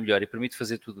carro é melhor e permite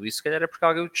fazer tudo isso, se calhar é porque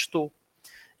alguém o testou.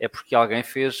 É porque alguém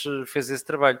fez esse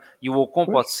trabalho. E o Ocon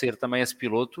pode ser também esse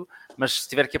piloto, mas se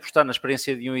tiver que apostar na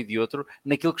experiência de um e de outro,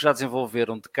 naquilo que já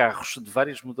desenvolveram de carros de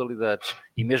várias modalidades,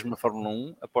 e mesmo na Fórmula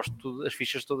 1, aposto as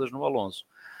fichas todas no Alonso.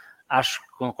 Acho que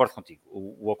concordo contigo.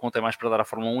 O Ocon tem mais para dar à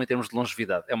Fórmula 1 em termos de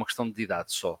longevidade. É uma questão de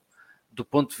idade só. Do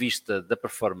ponto de vista da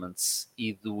performance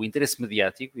e do interesse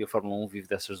mediático, e a Fórmula 1 vive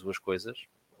dessas duas coisas,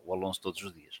 o Alonso todos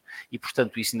os dias. E,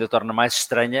 portanto, isso ainda torna mais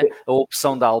estranha a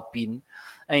opção da Alpine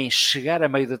em chegar a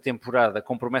meio da temporada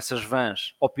com promessas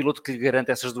vãs ao piloto que lhe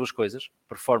garante essas duas coisas,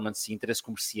 performance e interesse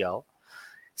comercial,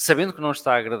 sabendo que não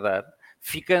está a agradar,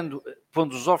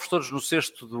 pondo os ovos todos no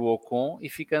cesto do Ocon e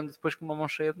ficando depois com uma mão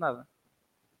cheia de nada.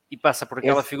 E passa por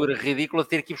aquela figura ridícula de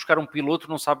ter que ir buscar um piloto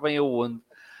não sabe bem aonde.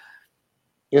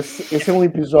 Esse é um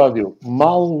episódio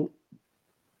mal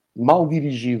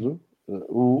dirigido,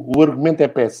 o argumento é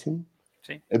péssimo,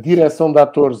 Sim. A direção de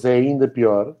atores é ainda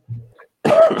pior,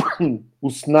 o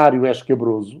cenário é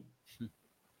escabroso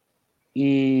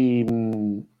e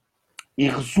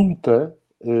resulta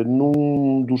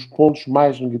num dos pontos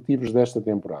mais negativos desta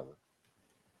temporada.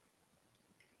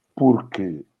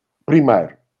 Porque,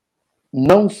 primeiro,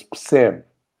 não se percebe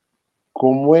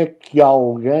como é que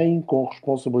alguém com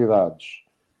responsabilidades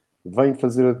vem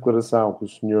fazer a declaração que o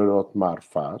Sr. Otmar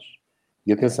faz.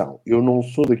 E atenção, eu não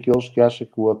sou daqueles que acham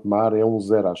que o Otmar é um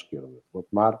zero à esquerda. O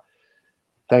Otmar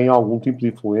tem algum tipo de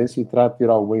influência e terá de ter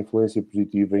alguma influência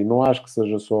positiva, e não acho que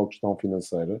seja só a questão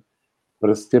financeira,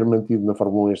 para se ter mantido na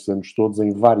Fórmula 1 estes anos todos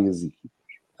em várias equipas.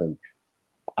 Portanto,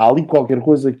 há ali qualquer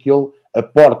coisa que ele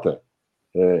aporta,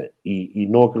 e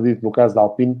não acredito no caso da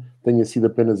Alpine tenha sido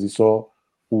apenas e só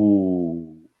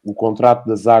o contrato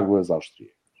das águas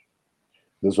austríacas.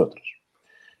 Das outras.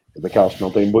 Daquelas que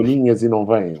não têm bolinhas e não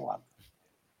vêm lá.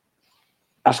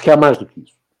 Acho que há mais do que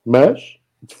isso. Mas,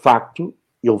 de facto,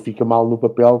 ele fica mal no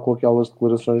papel com aquelas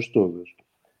declarações todas.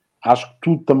 Acho que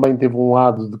tudo também teve um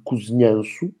lado de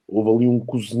cozinhanço. Houve ali um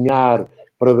cozinhar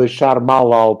para deixar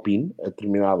mal a Alpine, a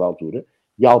determinada altura.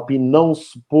 E a Alpine não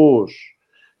se pôs,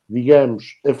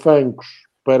 digamos, afancos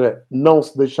para não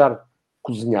se deixar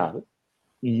cozinhar.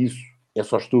 E isso é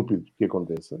só estúpido que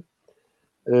aconteça.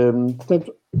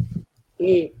 Portanto,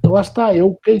 lá está, é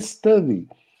o case study.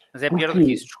 Mas é pior do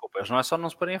que isso, desculpa. Eles não é só não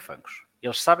se porem afancos.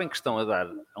 Eles sabem que estão a dar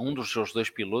a um dos seus dois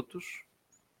pilotos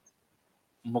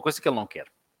uma coisa que ele não quer.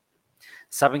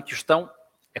 Sabem que o estão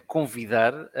a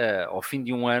convidar ao fim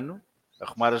de um ano a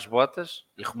arrumar as botas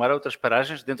e arrumar outras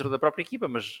paragens dentro da própria equipa,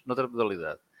 mas noutra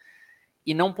modalidade.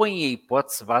 E não põem a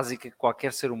hipótese básica que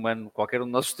qualquer ser humano, qualquer um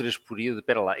de nós três poria de,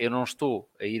 espera lá, eu não estou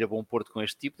a ir a bom porto com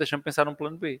este tipo, deixa-me pensar num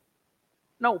plano B.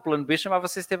 Não, o plano B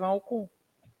chamava-se Esteban Ocon.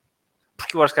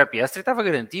 Porque o Oscar Piastri estava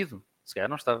garantido. Se calhar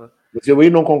não estava. Mas eu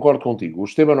aí não concordo contigo. O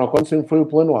Esteban Ocon sempre foi o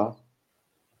plano A.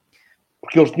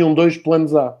 Porque eles tinham dois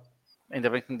planos A.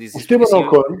 Ainda bem que me dizes. O Esteban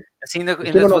Ocon... Assim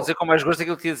ainda vou dizer com mais gosto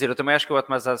aquilo que ia dizer. Eu também acho que o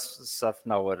Otmar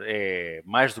Szafnauer é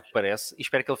mais do que parece e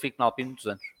espero que ele fique na Alpine muitos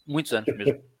anos. Muitos anos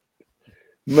mesmo.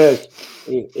 Mas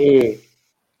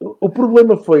o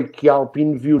problema foi que a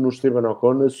Alpine viu no Esteban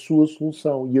Ocon a sua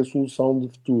solução e a solução de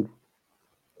futuro.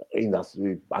 Ainda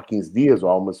há 15 dias ou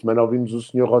há uma semana ouvimos o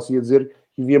Sr. Rossi a dizer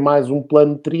que havia mais um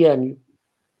plano de triênio.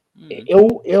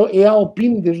 É a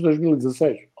Alpine desde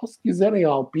 2016. Ou se quiserem, a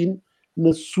Alpine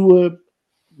na sua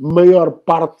maior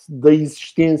parte da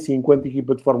existência enquanto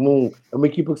equipa de Fórmula 1. É uma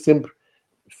equipa que sempre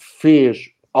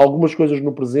fez algumas coisas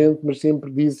no presente, mas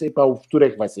sempre disse, epá, o futuro é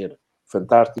que vai ser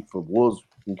fantástico, fabuloso,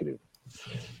 incrível.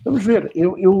 Vamos ver.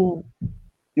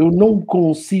 Eu não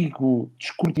consigo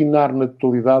descortinar na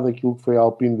totalidade aquilo que foi a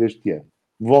Alpine deste ano.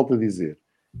 Volto a dizer,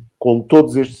 com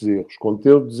todos estes erros, com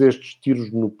todos estes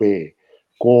tiros no pé,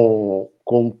 com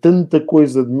tanta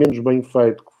coisa de menos bem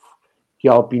feito que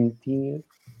a Alpine tinha,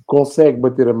 consegue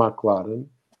bater a McLaren.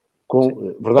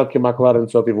 Verdade que a McLaren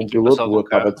só teve um piloto, o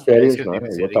outro estava de férias, não é? O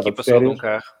outro estava de férias.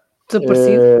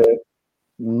 Desaparecido.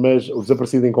 Mas o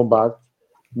desaparecido em combate.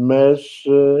 Mas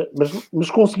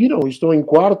conseguiram, e estão em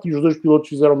quarto, e os dois pilotos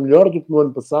fizeram melhor do que no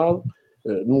ano passado.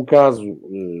 Num caso,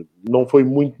 não foi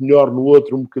muito melhor, no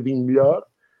outro, um bocadinho melhor.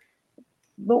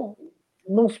 Não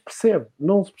se percebe,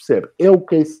 não se percebe. É o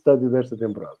case study desta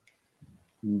temporada.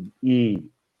 E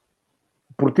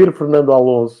por ter Fernando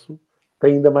Alonso,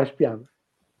 tem ainda mais piada.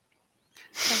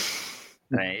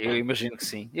 Eu imagino que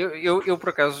sim. Eu, por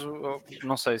acaso,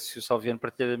 não sei se o Salviano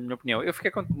partilha a minha opinião. Eu fiquei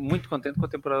muito contente com a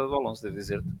temporada do Alonso, devo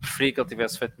dizer. Preferi que ele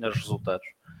tivesse feito melhores resultados.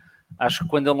 Acho que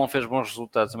quando ele não fez bons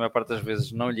resultados, a maior parte das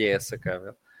vezes não lhe é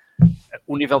sacável.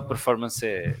 O nível de performance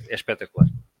é espetacular.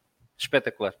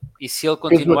 Espetacular. E se ele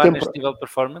continuar neste nível de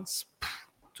performance...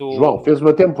 João, fez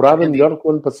uma temporada melhor que o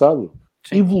ano passado.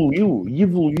 Sim.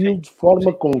 Evoluiu de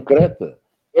forma concreta.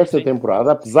 Esta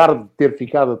temporada, apesar de ter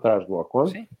ficado atrás do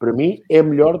Ocon, para mim é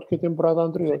melhor do que a temporada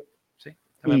anterior. Sim.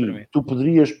 Também e para mim. Tu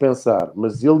poderias pensar,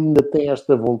 mas ele ainda tem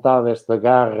esta vontade, esta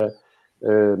garra,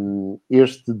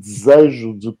 este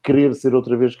desejo de querer ser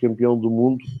outra vez campeão do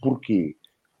mundo. Porquê?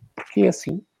 Porque é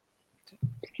assim.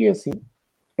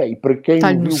 E para quem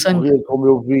viu correr, como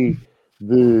eu vi,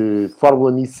 de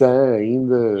Fórmula Nissan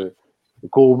ainda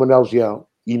com o Manel Geão,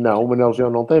 e não, o Manel Geão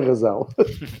não tem razão.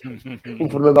 O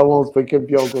Fernando Alonso foi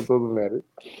campeão com todo o mérito.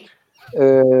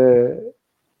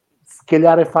 Se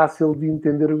calhar é fácil de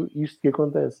entender isto que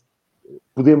acontece.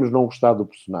 Podemos não gostar do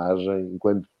personagem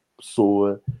enquanto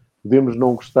pessoa, podemos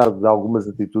não gostar de algumas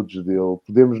atitudes dele,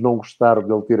 podemos não gostar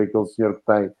dele ter aquele senhor que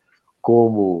tem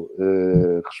como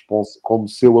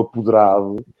seu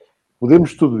apoderado,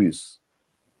 podemos tudo isso.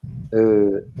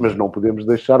 Mas não podemos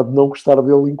deixar de não gostar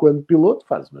dele enquanto piloto.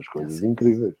 Faz umas coisas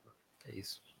incríveis. É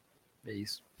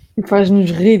isso. E faz-nos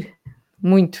rir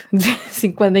muito,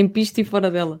 assim, quando em pista e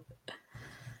fora dela.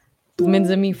 Pelo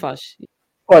menos a mim faz.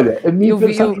 Olha, a mim me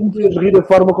fez rir a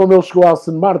forma como ele chegou ao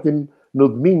Aston Martin no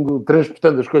domingo,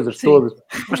 transportando as coisas todas.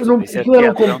 Mas não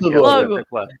era um computador.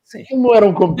 Não era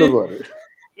um computador.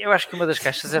 Eu acho que uma das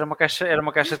caixas era uma caixa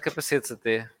de capacetes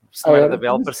até. Se não era da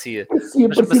Bell, parecia.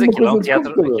 Mas aquilo é um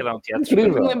teatro.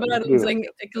 Incrível. Lembrar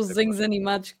aqueles desenhos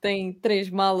animados que têm 3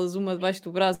 malas, uma debaixo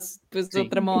do braço, depois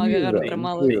outra mão a agarrar outra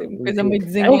mala. Uma coisa meio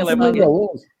desenho.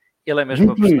 Ele é mesmo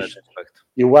uma personagem, de facto.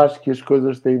 Eu acho que as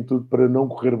coisas têm tudo para não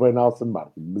correr bem na Aston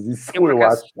Martin. Mas isso eu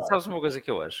acho. Sabes uma coisa que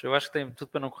eu acho? Eu acho que tem tudo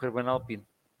para não correr bem na Alpine.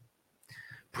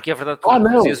 Porque é verdade, o que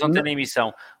tu dizias ontem na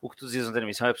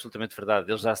emissão é absolutamente verdade.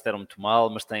 Eles já se deram muito mal,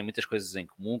 mas têm muitas coisas em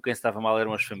comum. Quem se estava mal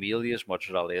eram as famílias, de modo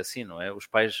geral é assim, não é? Os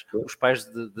pais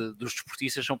dos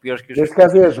desportistas são piores que os filhos. Neste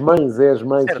caso é as mães,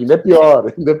 ainda pior.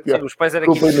 Sim, os pais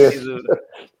eram aqui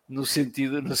no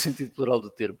sentido plural do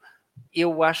termo.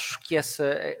 Eu acho que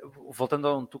voltando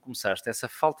a onde tu começaste, essa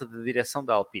falta de direção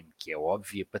da Alpine, que é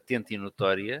óbvia, patente e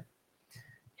notória,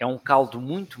 é um caldo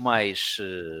muito mais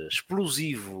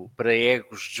explosivo para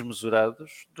egos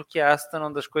desmesurados do que a Aston,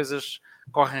 onde as coisas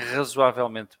correm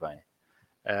razoavelmente bem.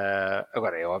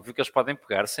 Agora, é óbvio que eles podem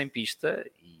pegar sem pista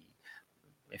e,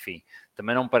 enfim,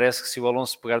 também não me parece que se o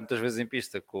Alonso pegar muitas vezes em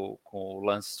pista com o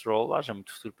Lance Stroll, haja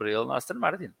muito futuro para ele na Aston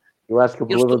Martin. Eu acho que o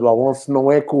problema do Alonso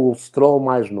não é com o Stroll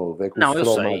mais novo, é com o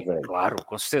Stroll mais velho. Claro,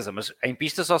 com certeza, mas em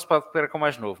pista só se pode pegar com o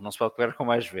mais novo, não se pode pegar com o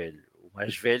mais velho. O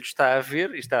mais velho está a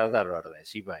ver e está a dar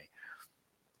ordens, e bem.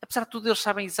 Apesar de tudo, eles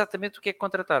sabem exatamente o que é que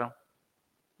contrataram.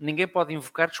 Ninguém pode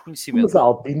invocar desconhecimento. Mas a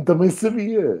Alpine também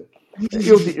sabia.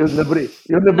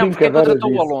 Eu na brincadeira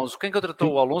quem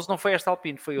contratou o Alonso não foi esta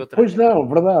Alpine, foi outra. Pois não,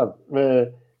 verdade.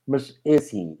 Mas é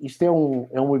assim, isto é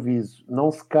um aviso.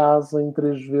 Não se casem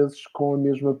 3 vezes com a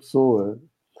mesma pessoa.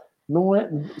 Não é,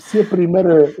 se a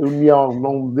primeira união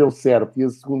não deu certo e a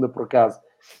segunda, por acaso,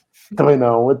 também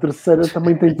não. A terceira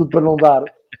também tem tudo para não dar.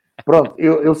 Pronto,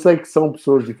 eu sei que são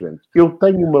pessoas diferentes. Eu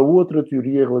tenho uma outra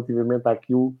teoria relativamente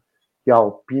àquilo que a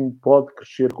Alpine pode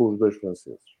crescer com os 2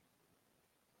 franceses.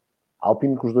 A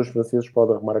Alpine com os 2 franceses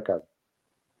pode arrumar a casa.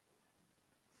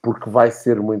 Porque vai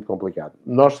ser muito complicado.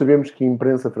 Nós sabemos que a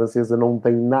imprensa francesa não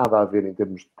tem nada a ver em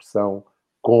termos de pressão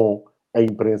com a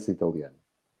imprensa italiana.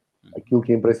 Aquilo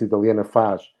que a imprensa italiana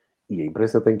faz, e a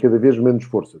imprensa tem cada vez menos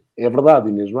força. É verdade,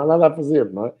 Inês, não há nada a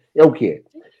fazer, não é? É o que é.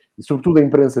 E sobretudo a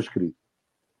imprensa escrita.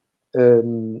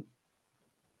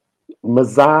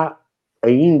 Mas há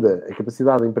ainda a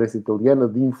capacidade da imprensa italiana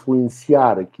de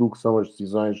influenciar aquilo que são as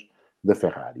decisões da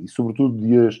Ferrari. E sobretudo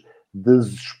de as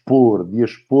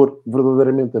expor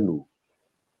verdadeiramente a nu.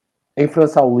 Em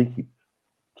França há o líquido,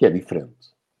 que é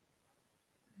diferente.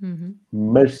 Uhum.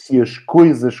 Mas se as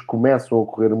coisas começam a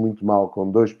correr muito mal com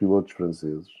 2 pilotos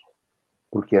franceses,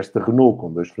 porque esta Renault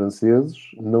com 2 franceses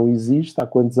não existe há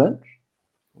quantos anos?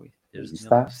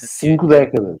 Existe há 5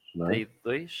 décadas, não é?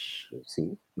 82?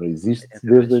 Sim, não existe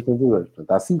desde 82.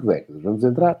 Portanto, há 5 décadas. Vamos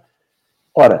entrar.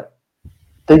 Ora,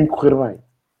 tem que correr bem.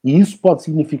 E isso pode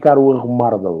significar o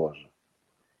arrumar da loja.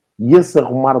 E esse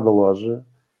arrumar da loja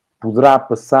poderá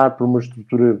passar por uma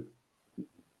estrutura,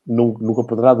 nunca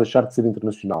poderá deixar de ser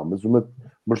internacional, mas uma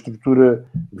estrutura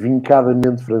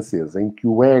vincadamente francesa, em que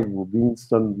o ego de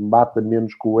Winston bata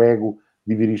menos com o ego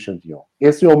de Viry-Chantillon.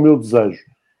 Esse é o meu desejo,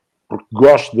 porque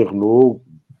gosto da Renault,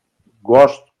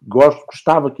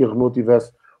 gostava que a Renault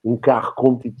tivesse um carro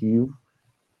competitivo.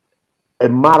 A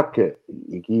marca,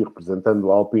 e aqui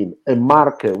representando a Alpine,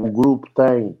 o grupo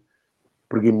tem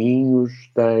pergaminhos,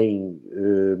 tem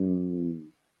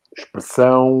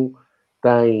expressão,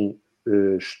 tem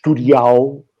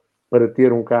historial para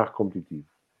ter um carro competitivo.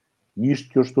 E isto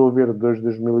que eu estou a ver desde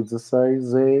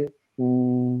 2016 é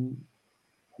um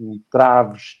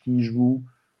travestismo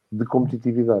de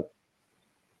competitividade.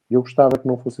 Eu gostava que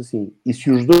não fosse assim. E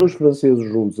se os dois franceses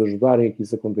juntos ajudarem a que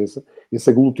isso aconteça, esse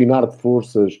aglutinar de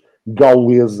forças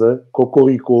gaulesa,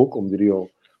 cocorico, como diriam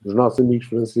os nossos amigos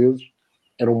franceses,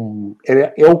 é o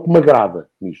que me agrada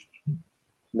nisto.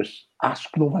 Mas acho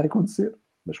que não vai acontecer.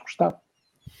 Mas gostava.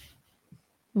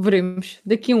 Veremos.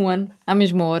 Daqui a um ano, à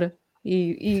mesma hora,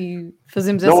 e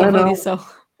fazemos essa avaliação.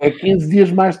 É 15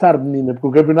 dias mais tarde, menina, porque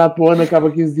o campeonato do ano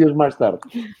acaba 15 dias mais tarde.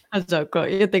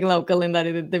 Eu tenho lá o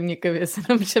calendário dentro da minha cabeça,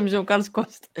 não me chamo João Carlos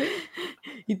Costa.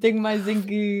 E tenho mais em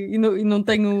que... E não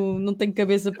tenho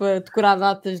cabeça para decorar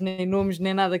datas, nem nomes,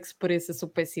 nem nada que se pareça. Sou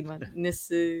péssima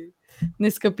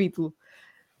nesse capítulo.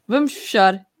 Vamos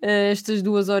fechar. Estas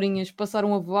 2 horinhas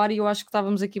passaram a voar e eu acho que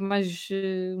estávamos aqui mais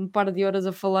um par de horas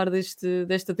a falar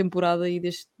desta temporada e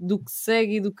do que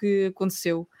segue e do que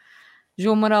aconteceu.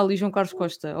 João Amaral e João Carlos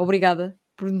Costa, obrigada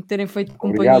por me terem feito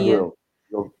companhia.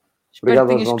 Espero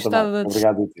que tenhas gostado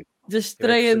da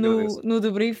estreia no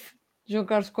debrief. João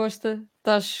Carlos Costa,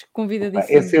 estás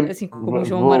convidadíssimo, assim como o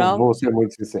João Amaral. Vou ser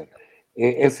muito sincero.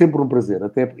 É sempre um prazer.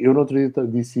 Até eu no outro dia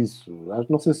disse isso.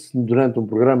 Não sei se durante um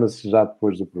programa, se já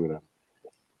depois do programa.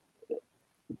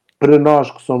 Para nós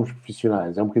que somos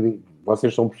profissionais, é um bocadinho...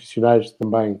 Vocês são profissionais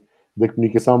também da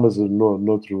comunicação, mas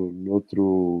noutro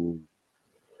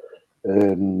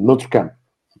campo.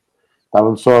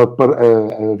 Estávamos só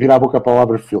a virar a boca a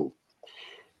palavra Phil.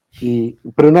 E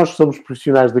para nós que somos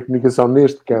profissionais da comunicação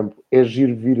neste campo, é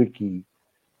giro vir aqui.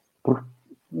 Porque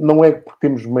não é porque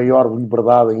temos maior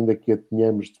liberdade ainda que a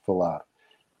tenhamos de falar,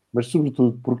 mas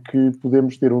sobretudo porque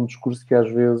podemos ter um discurso que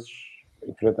às vezes,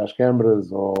 em frente às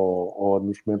câmaras ou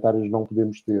nos comentários, não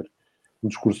podemos ter. Um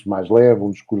discurso mais leve,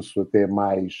 um discurso até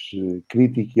mais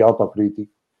crítico e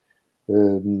autocrítico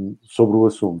sobre o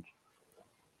assunto.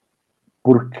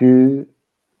 Porque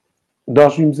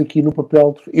nós vimos aqui no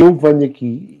papel... Eu venho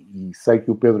aqui, e sei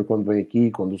que o Pedro, quando vem aqui,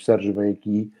 quando o Sérgio vem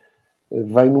aqui,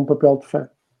 vem num papel de fã.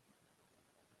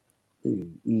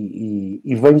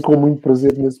 E venho com muito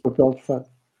prazer nesse papel de fã.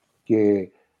 Que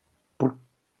é... Porque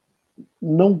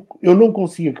eu não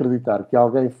consigo acreditar que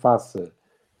alguém faça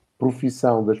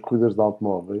profissão das corridas de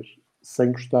automóveis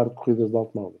sem gostar de corridas de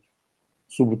automóveis.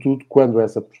 Sobretudo quando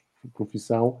essa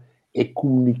profissão é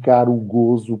comunicar o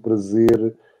gozo, o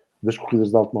prazer das corridas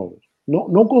de automóveis.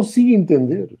 Não consigo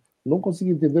entender. Não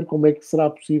consigo entender como é que será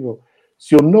possível.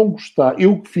 Se eu não gostar...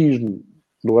 Eu que fiz no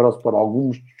Eurosport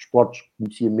alguns desportos que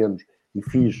conhecia menos e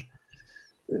fiz,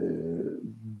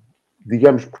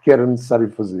 digamos, porque era necessário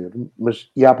fazer,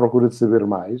 mas ia à procura de saber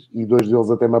mais, e 2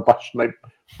 deles até me apaixonei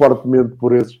fortemente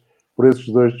por esses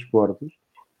 2 desportos.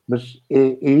 Mas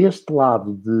é este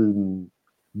lado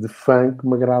de fã que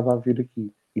me agrada a vir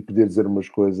aqui. E poder dizer umas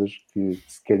coisas que,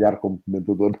 se calhar, como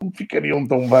comentador, não ficariam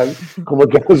tão bem como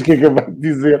aquelas que acabei de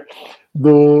dizer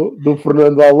do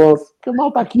Fernando Alonso, que a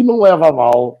malta aqui não leva a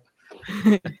mal.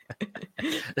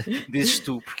 Dizes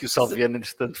tu, porque o Salviano,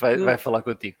 entretanto, vai falar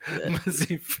contigo. Mas,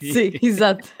 enfim. Sim,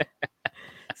 exato.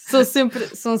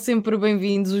 São sempre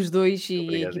bem-vindos os dois e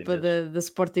obrigado, a equipa da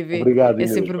Sport TV. Obrigado, é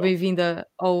sempre bem-vinda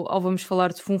ao Vamos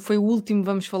Falar de FUN. Foi o último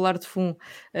Vamos Falar de FUN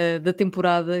da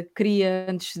temporada. Queria,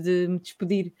 antes de me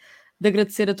despedir, de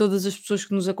agradecer a todas as pessoas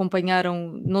que nos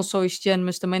acompanharam, não só este ano,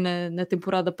 mas também na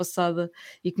temporada passada,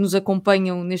 e que nos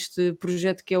acompanham neste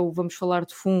projeto que é o Vamos Falar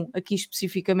de FUN, aqui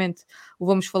especificamente o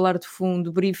Vamos Falar de FUN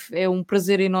do Brief. É um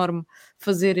prazer enorme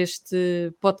fazer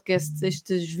este podcast,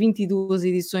 estas 22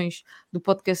 edições do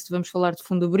podcast Vamos Falar de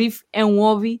FUN do Brief. É um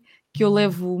hobby que eu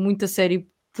levo muito a sério,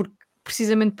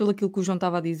 precisamente pelo aquilo que o João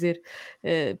estava a dizer,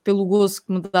 pelo gozo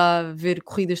que me dá ver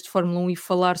corridas de Fórmula 1 e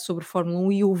falar sobre Fórmula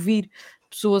 1 e ouvir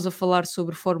pessoas a falar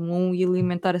sobre Fórmula 1 e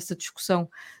alimentar essa discussão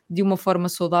de uma forma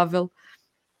saudável.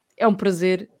 É um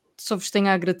prazer, só vos tenho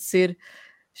a agradecer.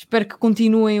 Espero que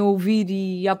continuem a ouvir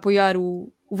e a apoiar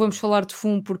o Vamos Falar de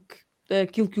FUN, porque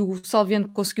aquilo que o Salviano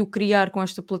conseguiu criar com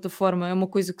esta plataforma é uma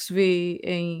coisa que se vê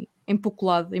em pouco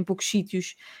lado, em poucos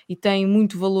sítios, e tem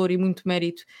muito valor e muito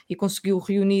mérito, e conseguiu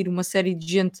reunir uma série de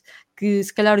gente que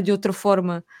se calhar de outra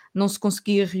forma não se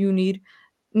conseguia reunir,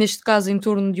 neste caso em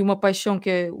torno de uma paixão que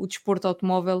é o desporto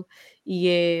automóvel, e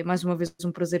é mais uma vez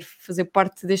um prazer fazer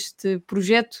parte deste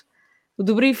projeto. O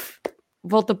Debrief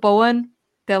volta para o ano.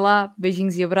 Até lá,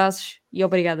 beijinhos e abraços e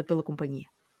obrigada pela companhia.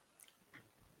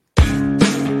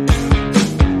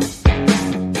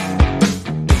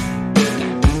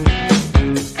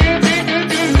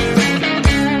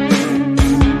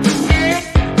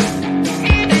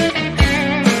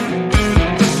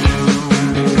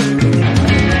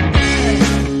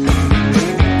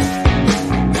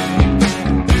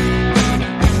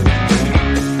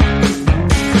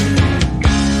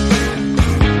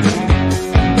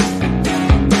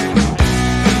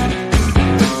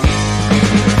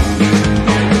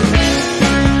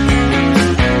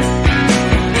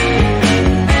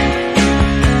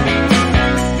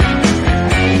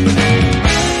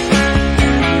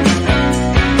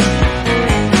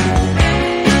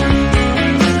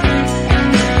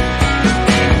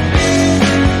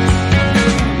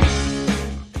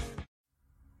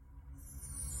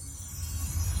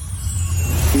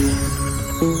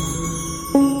 Tchau.